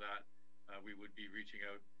part of that, we would be reaching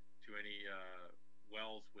out to any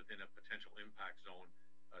wells within a potential impact zone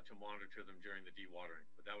to monitor them during the dewatering,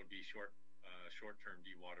 but that would be short-term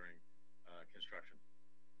dewatering construction.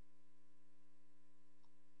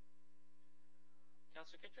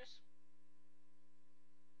 Councillor Kittredge?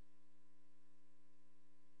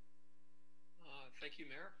 Thank you,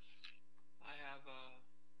 Mayor. I have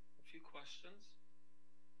a few questions.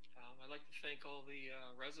 I'd like to thank all the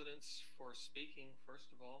residents for speaking, first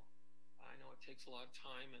of all. I know it takes a lot of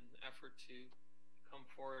time and effort to come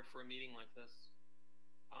forward for a meeting like this.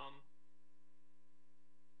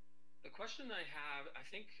 The question I have,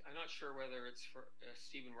 I'm not sure whether it's for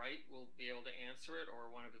Stephen Wright will be able to answer it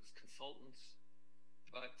or one of his consultants,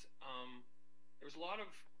 but there was a lot of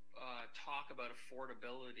talk about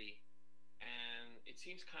affordability, and it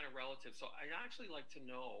seems kind of relative. So I'd actually like to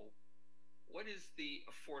know, what is the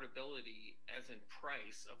affordability as in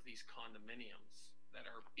price of these condominiums that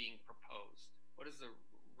are being proposed? What is the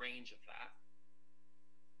range of that?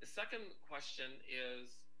 The second question is,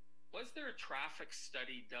 was there a traffic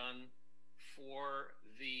study done for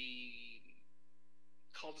the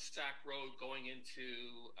cul-de-sac road going into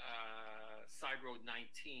side road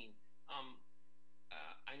 19?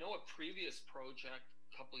 I know a previous project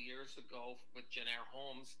a couple of years ago with Jennark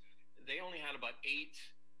Homes, they only had about 8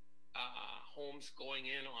 homes going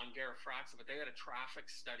in on Garifraxa, but they had a traffic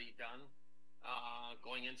study done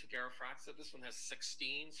going into Garifraxa. This one has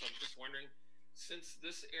 16, so I'm just wondering, since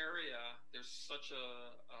this area, there's such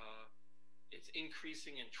it's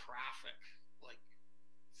increasing in traffic, like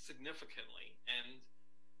significantly, and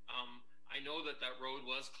I know that road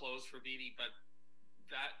was closed for BD, but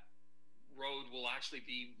that road will actually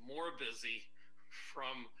be more busy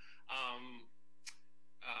from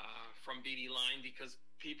BD line because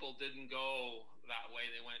people didn't go that way;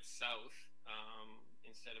 they went south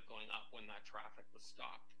instead of going up when that traffic was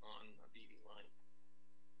stopped on the BD line.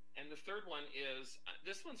 And the third one is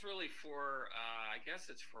this one's really for I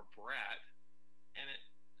guess it's for Brett, and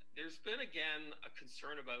there's been again a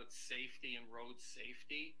concern about safety and road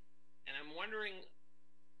safety, and I'm wondering,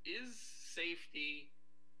 is safety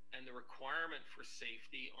and the requirement for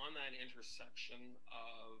safety on that intersection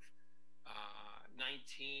of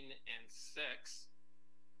 19 and 6,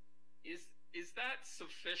 is that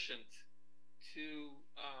sufficient to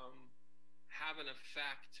have an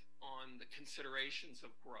effect on the considerations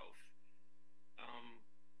of growth?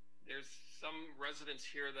 There's some residents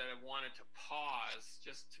here that have wanted to pause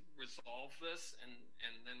just to resolve this, and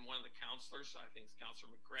then one of the councillors, I think it's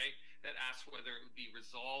Councillor McRae, that asked whether it would be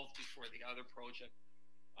resolved before the other project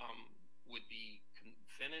would be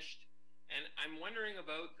finished. And I'm wondering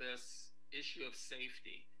about this issue of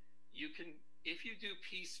safety. You can, if you do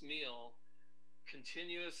piecemeal,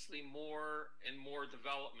 continuously more and more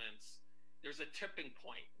developments, there's a tipping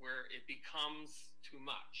point where it becomes too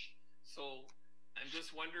much. So I'm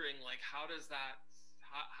just wondering, like, how do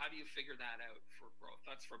you figure that out for growth?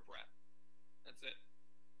 That's for Brett. That's it.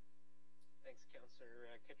 Thanks,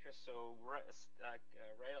 Councillor Kittredge. So,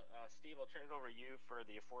 Steve, I'll turn it over to you for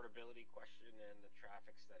the affordability question and the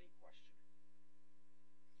traffic study question.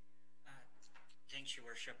 Thanks, Your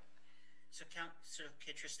Worship. So, Councillor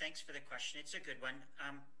Kittredge, thanks for the question. It's a good one.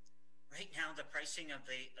 Right now, the pricing of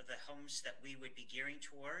the homes that we would be gearing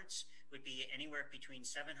towards would be anywhere between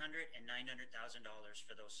 $700,000 and $900,000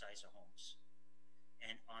 for those size of homes,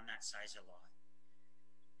 and on that size of lot.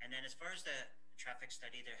 And then, as far as the traffic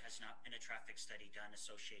study, there has not been a traffic study done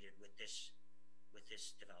associated with this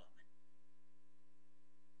development.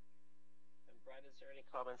 And Brad, is there any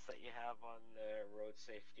comments that you have on the road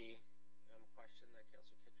safety question that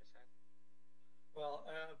Councillor Kittredge had? Well,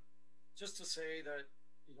 just to say that,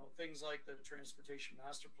 you know, things like the transportation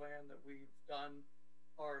master plan that we've done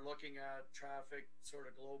are looking at traffic sort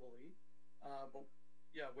of globally. But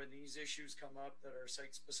yeah, when these issues come up that are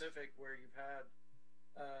site specific, where you've had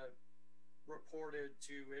reported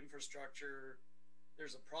to infrastructure,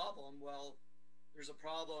 there's a problem. Well, there's a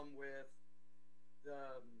problem with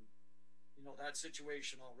the, you know, that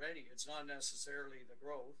situation already. It's not necessarily the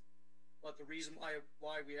growth, but the reason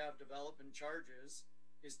why we have development charges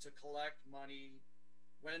is to collect money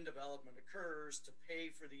when development occurs to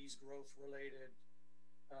pay for these growth-related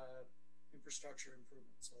infrastructure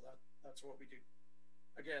improvements. So that's what we do.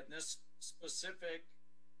 Again, this specific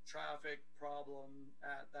traffic problem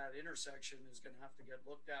at that intersection is going to have to get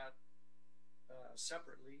looked at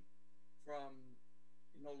separately from,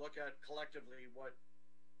 you know, look at collectively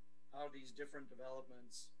how these different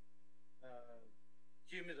developments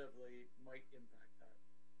cumulatively might impact that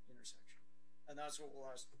intersection. And that's what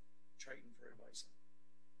we'll ask Triton for advice on.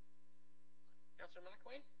 Councillor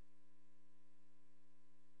McElwain?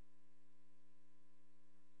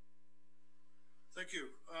 Thank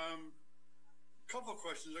you. Couple of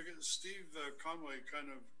questions. I guess Steve Conway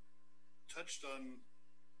kind of touched on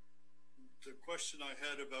the question I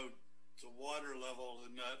had about the water level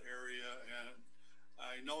in that area, and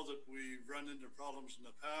I know that we've run into problems in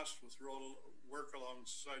the past with work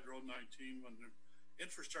alongside Road 19 when the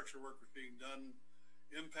infrastructure work was being done,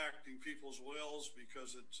 impacting people's wells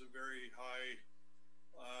because it's a very high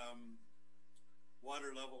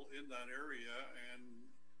water level in that area,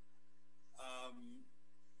 and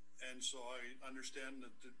so I understand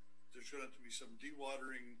that there's going to have to be some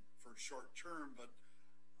dewatering for short term, but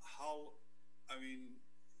how, I mean,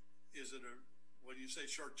 is it when you say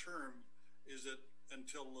short term, is it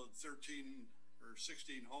until the 13 or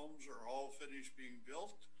 16 homes are all finished being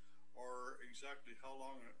built, or exactly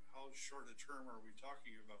how short a term are we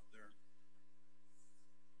talking about there?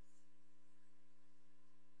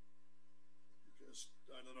 Because,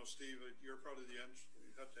 I don't know, Steve, you're probably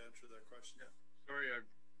you have to answer that question. Yeah. Sorry, I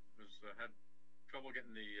had trouble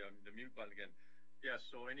getting the mute button again. Yeah,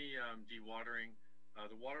 so any dewatering,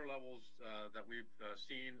 the water levels that we've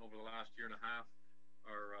seen over the last year and a half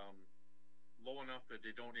are low enough that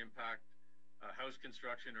they don't impact house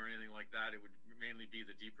construction or anything like that. It would mainly be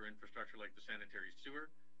the deeper infrastructure like the sanitary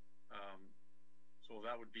sewer. So So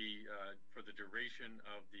that would be for the duration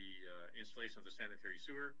of the installation of the sanitary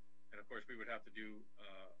sewer. And of course, we would have to do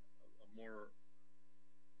a more or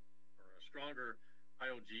a stronger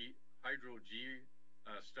hydro-G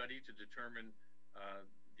study to determine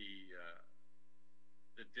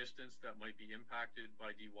the distance that might be impacted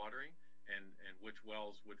by dewatering and which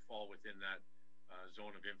wells would fall within that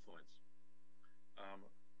zone of influence.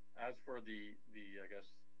 As for the I guess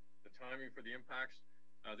the timing for the impacts,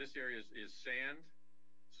 this area is sand,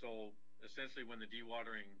 so essentially when the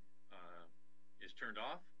dewatering is turned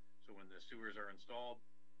off, so when the sewers are installed,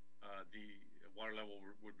 the water level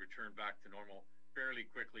would return back to normal fairly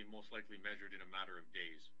quickly, most likely measured in a matter of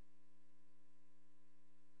days.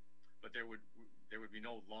 But there would be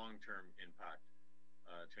no long-term impact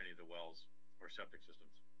to any of the wells or septic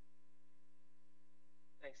systems.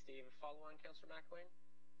 Thanks, Steve. Follow on, Councillor McElwain.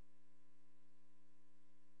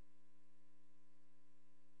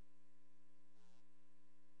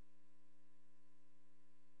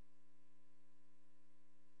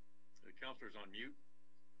 The councillor's on mute.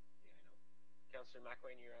 Yeah, I know. Councillor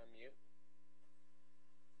McElwain, you're on mute.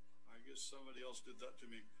 I guess somebody else did that to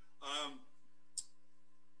me.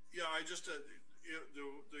 Yeah, I just the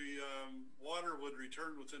water would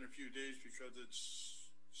return within a few days because it's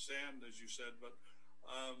sand, as you said. But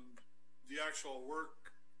the actual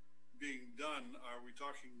work being done, are we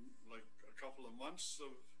talking like a couple of months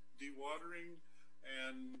of dewatering?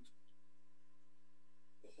 And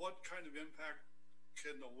what kind of impact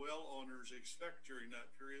can the well owners expect during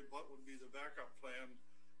that period? What would be the backup plan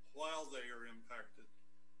while they are impacted?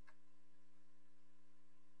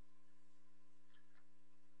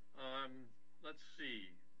 Let's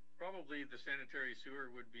see. Probably the sanitary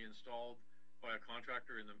sewer would be installed by a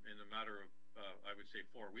contractor in the matter of I would say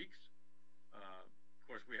 4 weeks. Of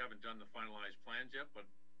course, we haven't done the finalized plans yet, but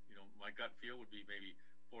my gut feel would be maybe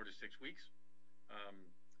 4 to 6 weeks.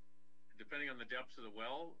 Depending on the depths of the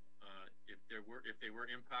well, if they were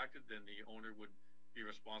impacted, then the owner would be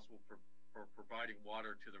responsible for providing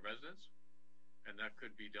water to the residents, and that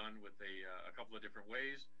could be done with a couple of different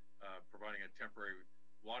ways, providing a temporary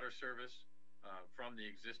water service from the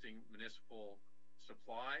existing municipal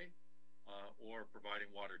supply, or providing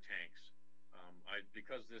water tanks.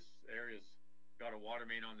 Because this area's got a water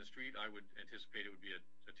main on the street, I would anticipate it would be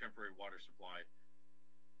a temporary water supply.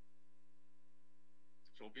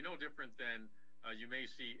 So it'll be no different than you may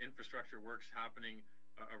see infrastructure works happening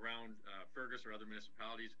around Fergus or other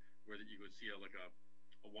municipalities, where you would see a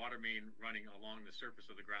water main running along the surface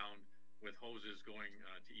of the ground with hoses going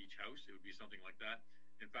to each house. It would be something like that.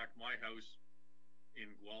 In fact, my house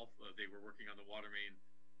in Guelph, they were working on the water main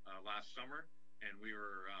last summer, and we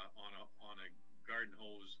were on a garden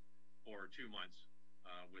hose for 2 months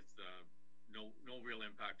with no real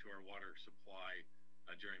impact to our water supply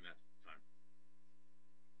during that time.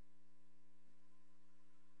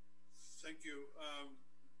 Thank you.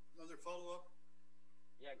 Another follow-up?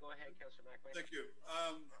 Yeah, go ahead, Councillor McElwain. Thank you.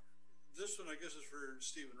 This one, I guess, is for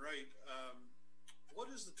Stephen Wright.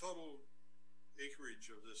 What is the total acreage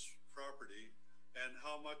of this property, and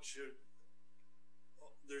how much?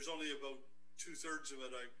 There's only about 2/3 of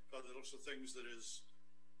it, by the looks of things, that is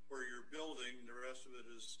where you're building. The rest of it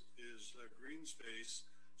is green space.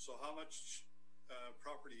 So how much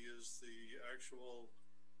property is the actual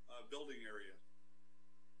building area?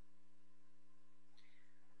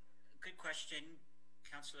 Good question,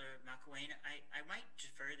 Councillor McElwain. I might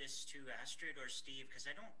defer this to Astrid or Steve, because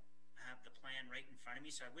I don't have the plan right in front of me,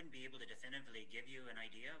 so I wouldn't be able to definitively give you an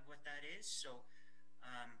idea of what that is. So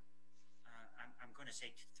I'm going to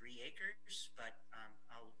say 3 acres, but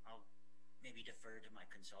I'll maybe defer to my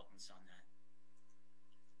consultants on that.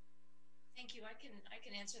 Thank you. I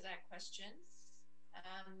can answer that question.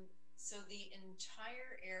 So the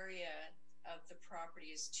entire area of the property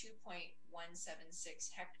is 2.176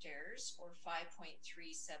 hectares, or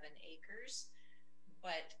 5.37 acres,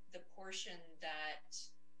 but the portion that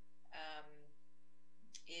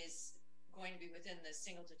is going to be within the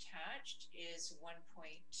single detached is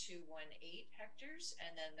 1.218 hectares,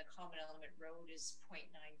 and then the common element road is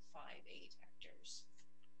 0.958 hectares.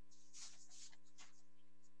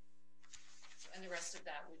 And the rest of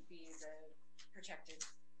that would be the protected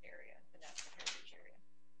area, the natural heritage area.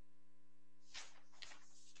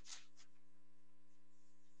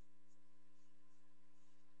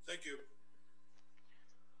 Thank you.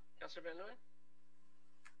 Councillor Van Leeuwen?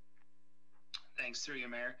 Thanks, through you,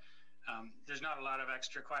 Mayor. There's not a lot of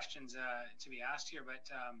extra questions to be asked here,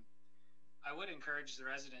 but I would encourage the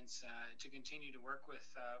residents to continue to work with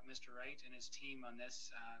Mr. Wright and his team on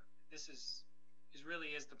this. This really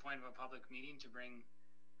is the point of a public meeting, to bring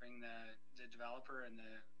bring the developer and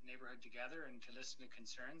the neighborhood together and to listen to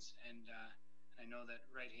concerns. And I know that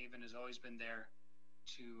Right Haven has always been there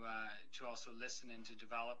to also listen and to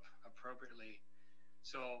develop appropriately.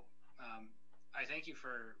 So I thank you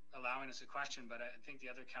for allowing us a question, but I think the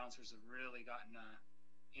other councillors have really gotten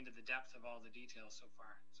into the depth of all the details so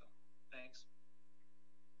far. So thanks.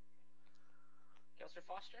 Councillor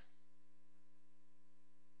Foster?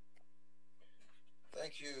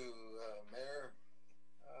 Thank you, Mayor.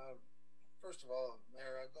 First of all,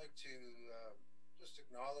 Mayor, I'd like to just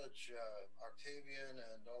acknowledge Octavian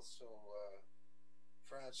and also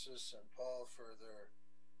Francis and Paul for their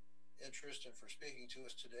interest and for speaking to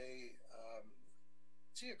us today.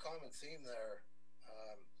 See a common theme there.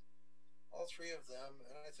 All three of them,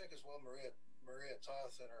 and I think as well Maria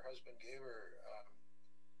Toth and her husband Gaber.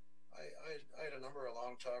 I had a number of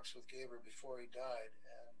long talks with Gaber before he died,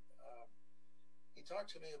 and he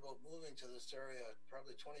talked to me about moving to this area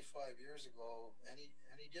probably 25 years ago, and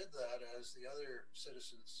he did that as the other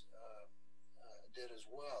citizens did as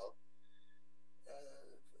well.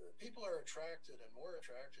 People are attracted and more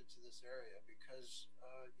attracted to this area because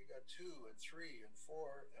you got 2 and 3 and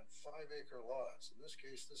 4 and 5 acre lots. In this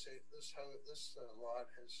case, this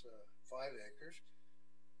lot has 5 acres.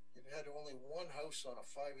 You've had only one house on a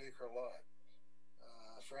 5 acre lot.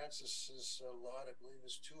 Francis's lot, I believe,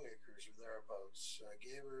 is 2 acres or thereabouts.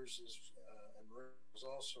 Gaber's is and Maria's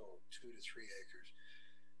also 2 to 3 acres.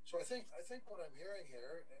 So I think what I'm hearing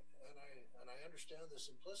here, and I understand this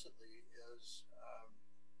implicitly, is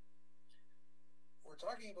we're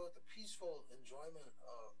talking about the peaceful enjoyment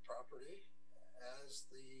of property as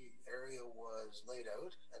the area was laid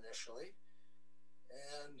out initially.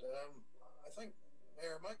 And I think,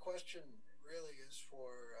 Mayor, my question really is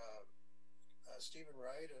for Stephen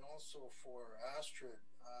Wright and also for Astrid.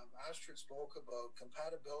 Astrid spoke about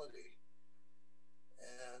compatibility,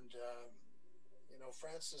 and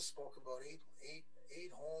Francis spoke about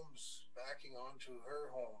eight homes backing onto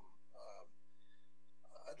her home.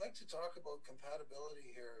 I'd like to talk about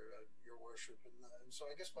compatibility here, Your Worship, and so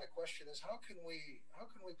I guess my question is, how can we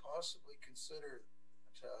possibly consider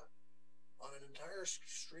that, on an entire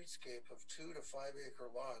streetscape of 2 to 5 acre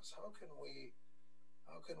lots, how can we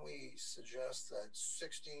suggest that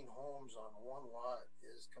 16 homes on one lot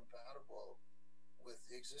is compatible with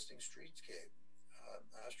the existing streetscape?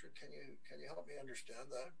 Astrid, can you help me understand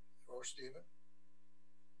that, or Stephen?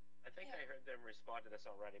 I think I heard them respond to this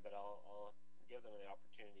already, but I'll give them the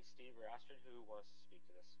opportunity. Steve or Astrid, who wants to speak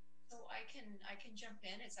to this? So I can jump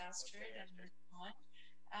in. It's Astrid. Okay, Astrid.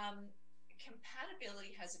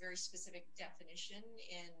 Compatibility has a very specific definition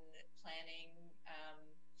in planning,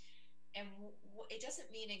 and it doesn't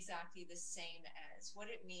mean exactly the same as. What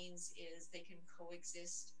it means is they can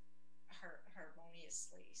coexist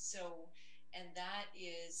harmoniously. So, and that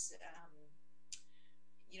is,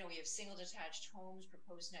 we have single detached homes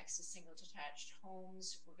proposed next to single detached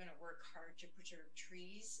homes. We're going to work hard to preserve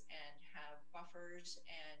trees and have buffers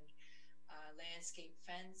and landscape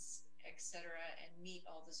fence, etc., and meet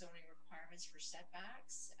all the zoning requirements for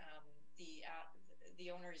setbacks.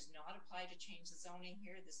 The owner is not applied to change the zoning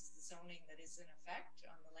here. This is the zoning that is in effect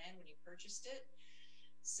on the land when you purchased it.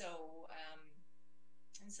 So,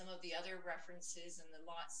 and some of the other references and the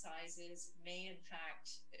lot sizes may in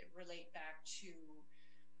fact relate back to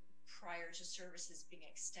prior to services being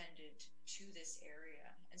extended to this area.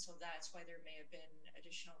 And so that's why there may have been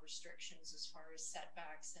additional restrictions as far as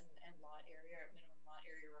setbacks and lot area, minimum lot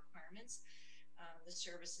area requirements. The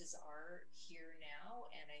services are here now,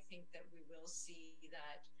 and I think that we will see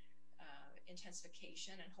that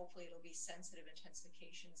intensification, and hopefully it'll be sensitive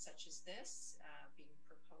intensification such as this being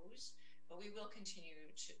proposed. But we will continue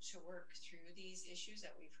to work through these issues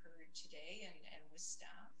that we've heard today and with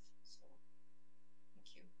staff. So,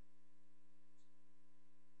 thank you.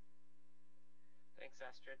 Thanks,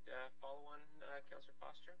 Astrid. Follow on, Councillor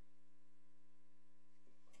Foster.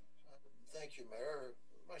 Thank you, Mayor.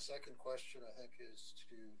 My second question, I think, is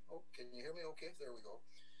to... Oh, can you hear me okay? There we go.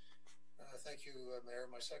 Thank you, Mayor.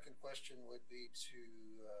 My second question would be to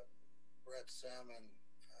Brett Salmon.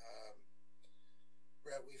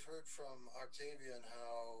 Brett, we've heard from Octavian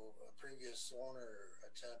how a previous owner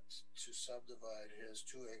attempted to subdivide his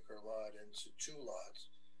 2 acre lot into 2 lots,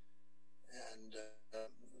 and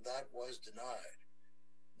that was denied.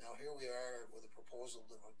 Now here we are with a proposal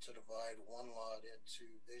to divide 1 lot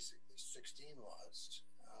into basically 16 lots.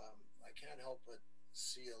 I can't help but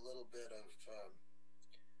see a little bit of,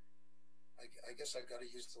 I guess I've got to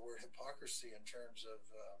use the word hypocrisy in terms of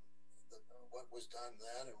what was done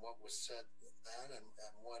then and what was said then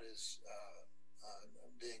and what is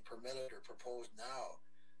being permitted or proposed now.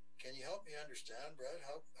 can you help me understand, Brett?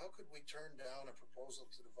 How could we turn down a proposal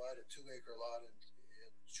to divide a 2-acre lot in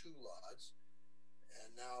 2 lots,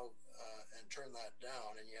 and now and turn that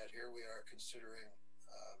down, and yet here we are considering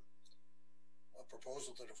a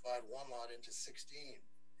proposal to divide 1 lot into 16,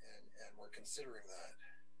 and we're considering that.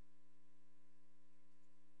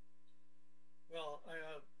 Well,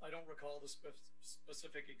 I don't recall the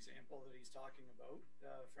specific example that he's talking about.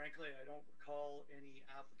 Frankly, I don't recall any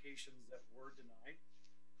applications that were denied,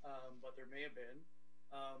 but there may have been.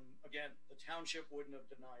 Again, the township wouldn't have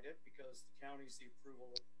denied it because the county's the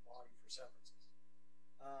approval of the body for severances.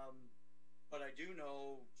 But I do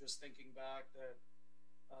know, just thinking back, that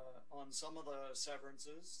on some of the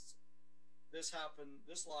severances, this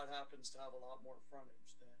lot happens to have a lot more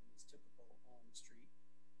frontage than is typical on the street.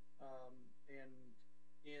 And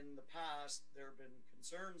in the past, there have been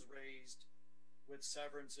concerns raised with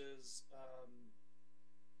severances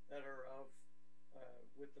that are of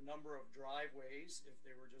with the number of driveways, if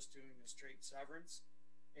they were just doing a straight severance,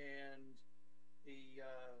 and the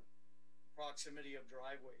proximity of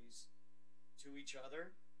driveways to each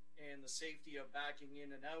other, and the safety of backing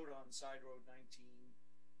in and out on Side Road 19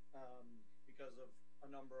 because of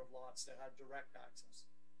a number of lots that had direct access.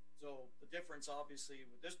 So the difference, obviously,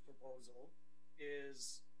 with this proposal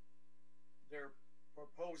is they're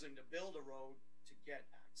proposing to build a road to get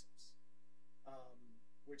access,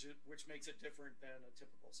 which makes it different than a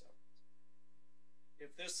typical severance.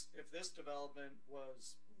 If this development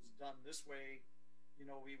was done this way, you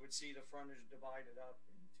know, we would see the frontage divided up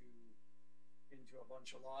into a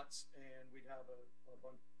bunch of lots, and we'd have a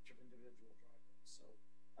bunch of individual driveways. So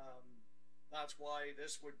that's why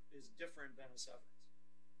this is different than a severance.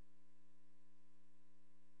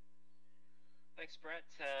 Thanks, Brett.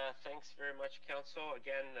 Thanks very much, Council.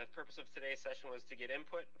 Again, the purpose of today's session was to get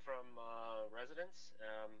input from residents,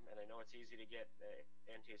 and I know it's easy to get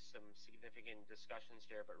into some significant discussions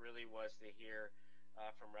here, but really was to hear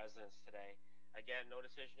from residents today. Again, no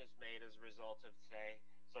decision is made as a result of today,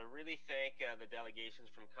 so I really thank the delegations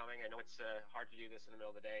from coming. I know it's hard to do this in the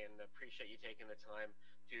middle of the day, and appreciate you taking the time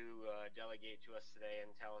to delegate to us today and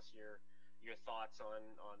tell us your thoughts on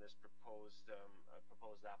this proposed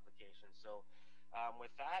application. So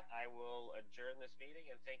with that, I will adjourn this meeting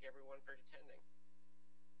and thank everyone for attending.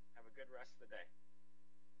 Have a good rest of the day.